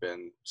states have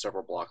been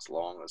several blocks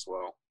long as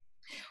well.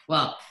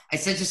 Well, I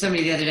said to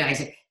somebody the other day, I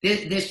said,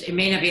 this it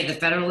may not be at the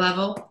federal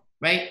level,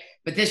 right?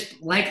 But this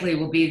likely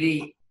will be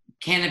the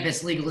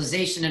cannabis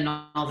legalization in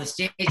all the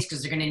states,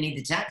 because they're going to need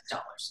the tax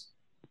dollars.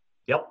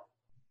 Yep.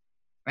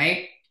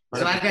 Right?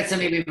 So I've got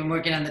somebody we've been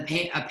working on the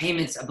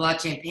payments, a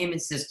blockchain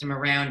payment system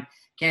around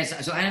cash.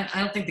 So I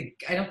don't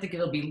think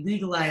it'll be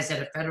legalized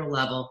at a federal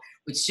level,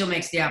 which still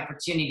makes the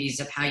opportunities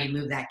of how you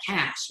move that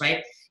cash,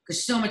 right?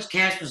 Because so much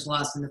cash was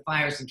lost in the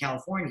fires in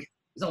California. It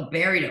was all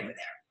buried over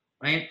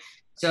there, right?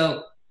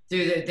 So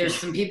there's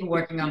some people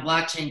working on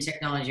blockchain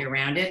technology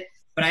around it,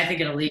 but I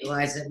think it'll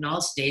legalize it in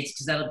all states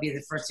because that'll be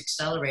the first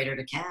accelerator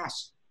to cash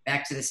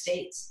back to the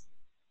states.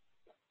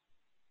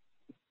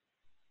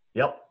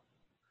 Yep.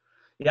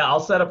 Yeah,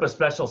 I'll set up a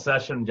special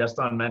session just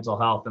on mental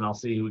health, and I'll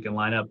see who we can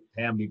line up.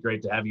 Pam, it'd be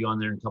great to have you on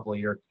there and a couple of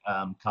your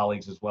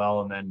colleagues as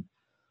well. And then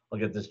I'll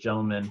get this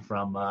gentleman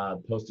from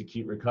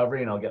post-acute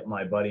recovery, and I'll get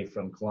my buddy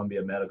from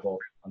Columbia Medical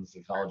on the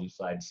psychology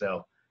side.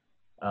 So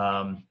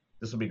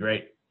this will be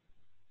great.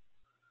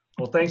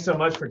 Well, thanks so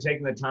much for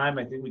taking the time.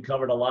 I think we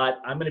covered a lot.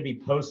 I'm going to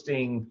be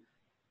posting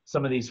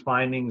some of these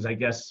findings, I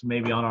guess,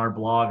 maybe on our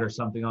blog or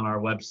something on our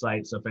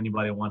website. So if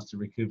anybody wants to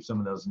recoup some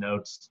of those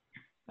notes.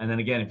 And then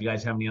again, if you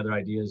guys have any other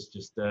ideas,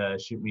 just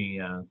shoot me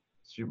an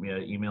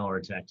email or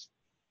a text.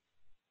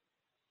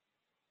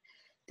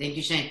 Thank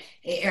you, Shane.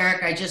 Hey,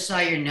 Eric, I just saw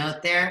your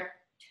note there.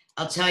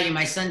 I'll tell you,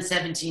 my son's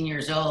 17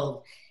 years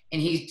old,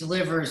 and he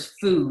delivers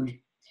food.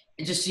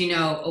 And just so you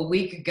know, a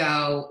week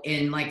ago,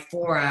 in like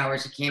 4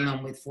 hours, he came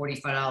home with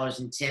 $45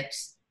 in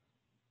tips.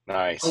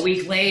 Nice. A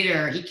week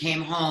later, he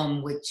came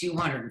home with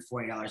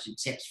 $240 in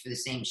tips for the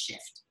same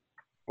shift.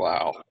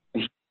 Wow.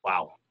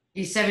 Wow.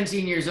 He's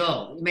 17 years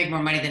old. We make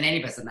more money than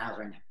any of us in the house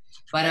right now.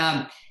 But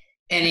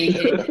and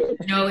he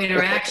no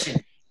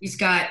interaction. He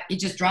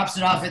just drops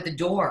it off at the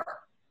door.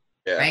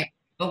 Yeah. Right.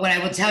 But what I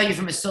will tell you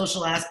from a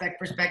social aspect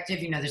perspective,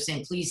 they're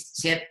saying please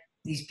tip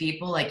these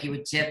people like you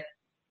would tip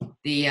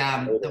the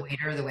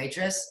waiter or the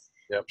waitress.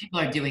 Yep. People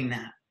are doing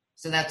that,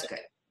 so that's good.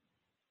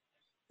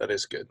 That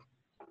is good.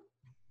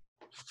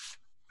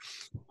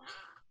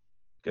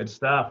 Good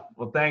stuff.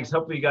 Well, thanks.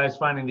 Hopefully you guys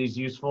finding these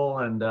useful,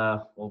 and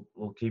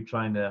we'll keep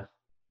trying to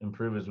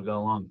improve as we go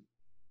along.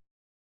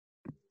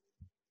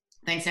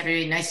 Thanks,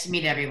 everybody. Nice to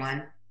meet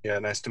everyone. Yeah,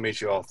 nice to meet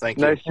you all. Thank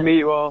you. Nice to meet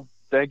you all.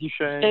 Thank you,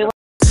 Shane. Stay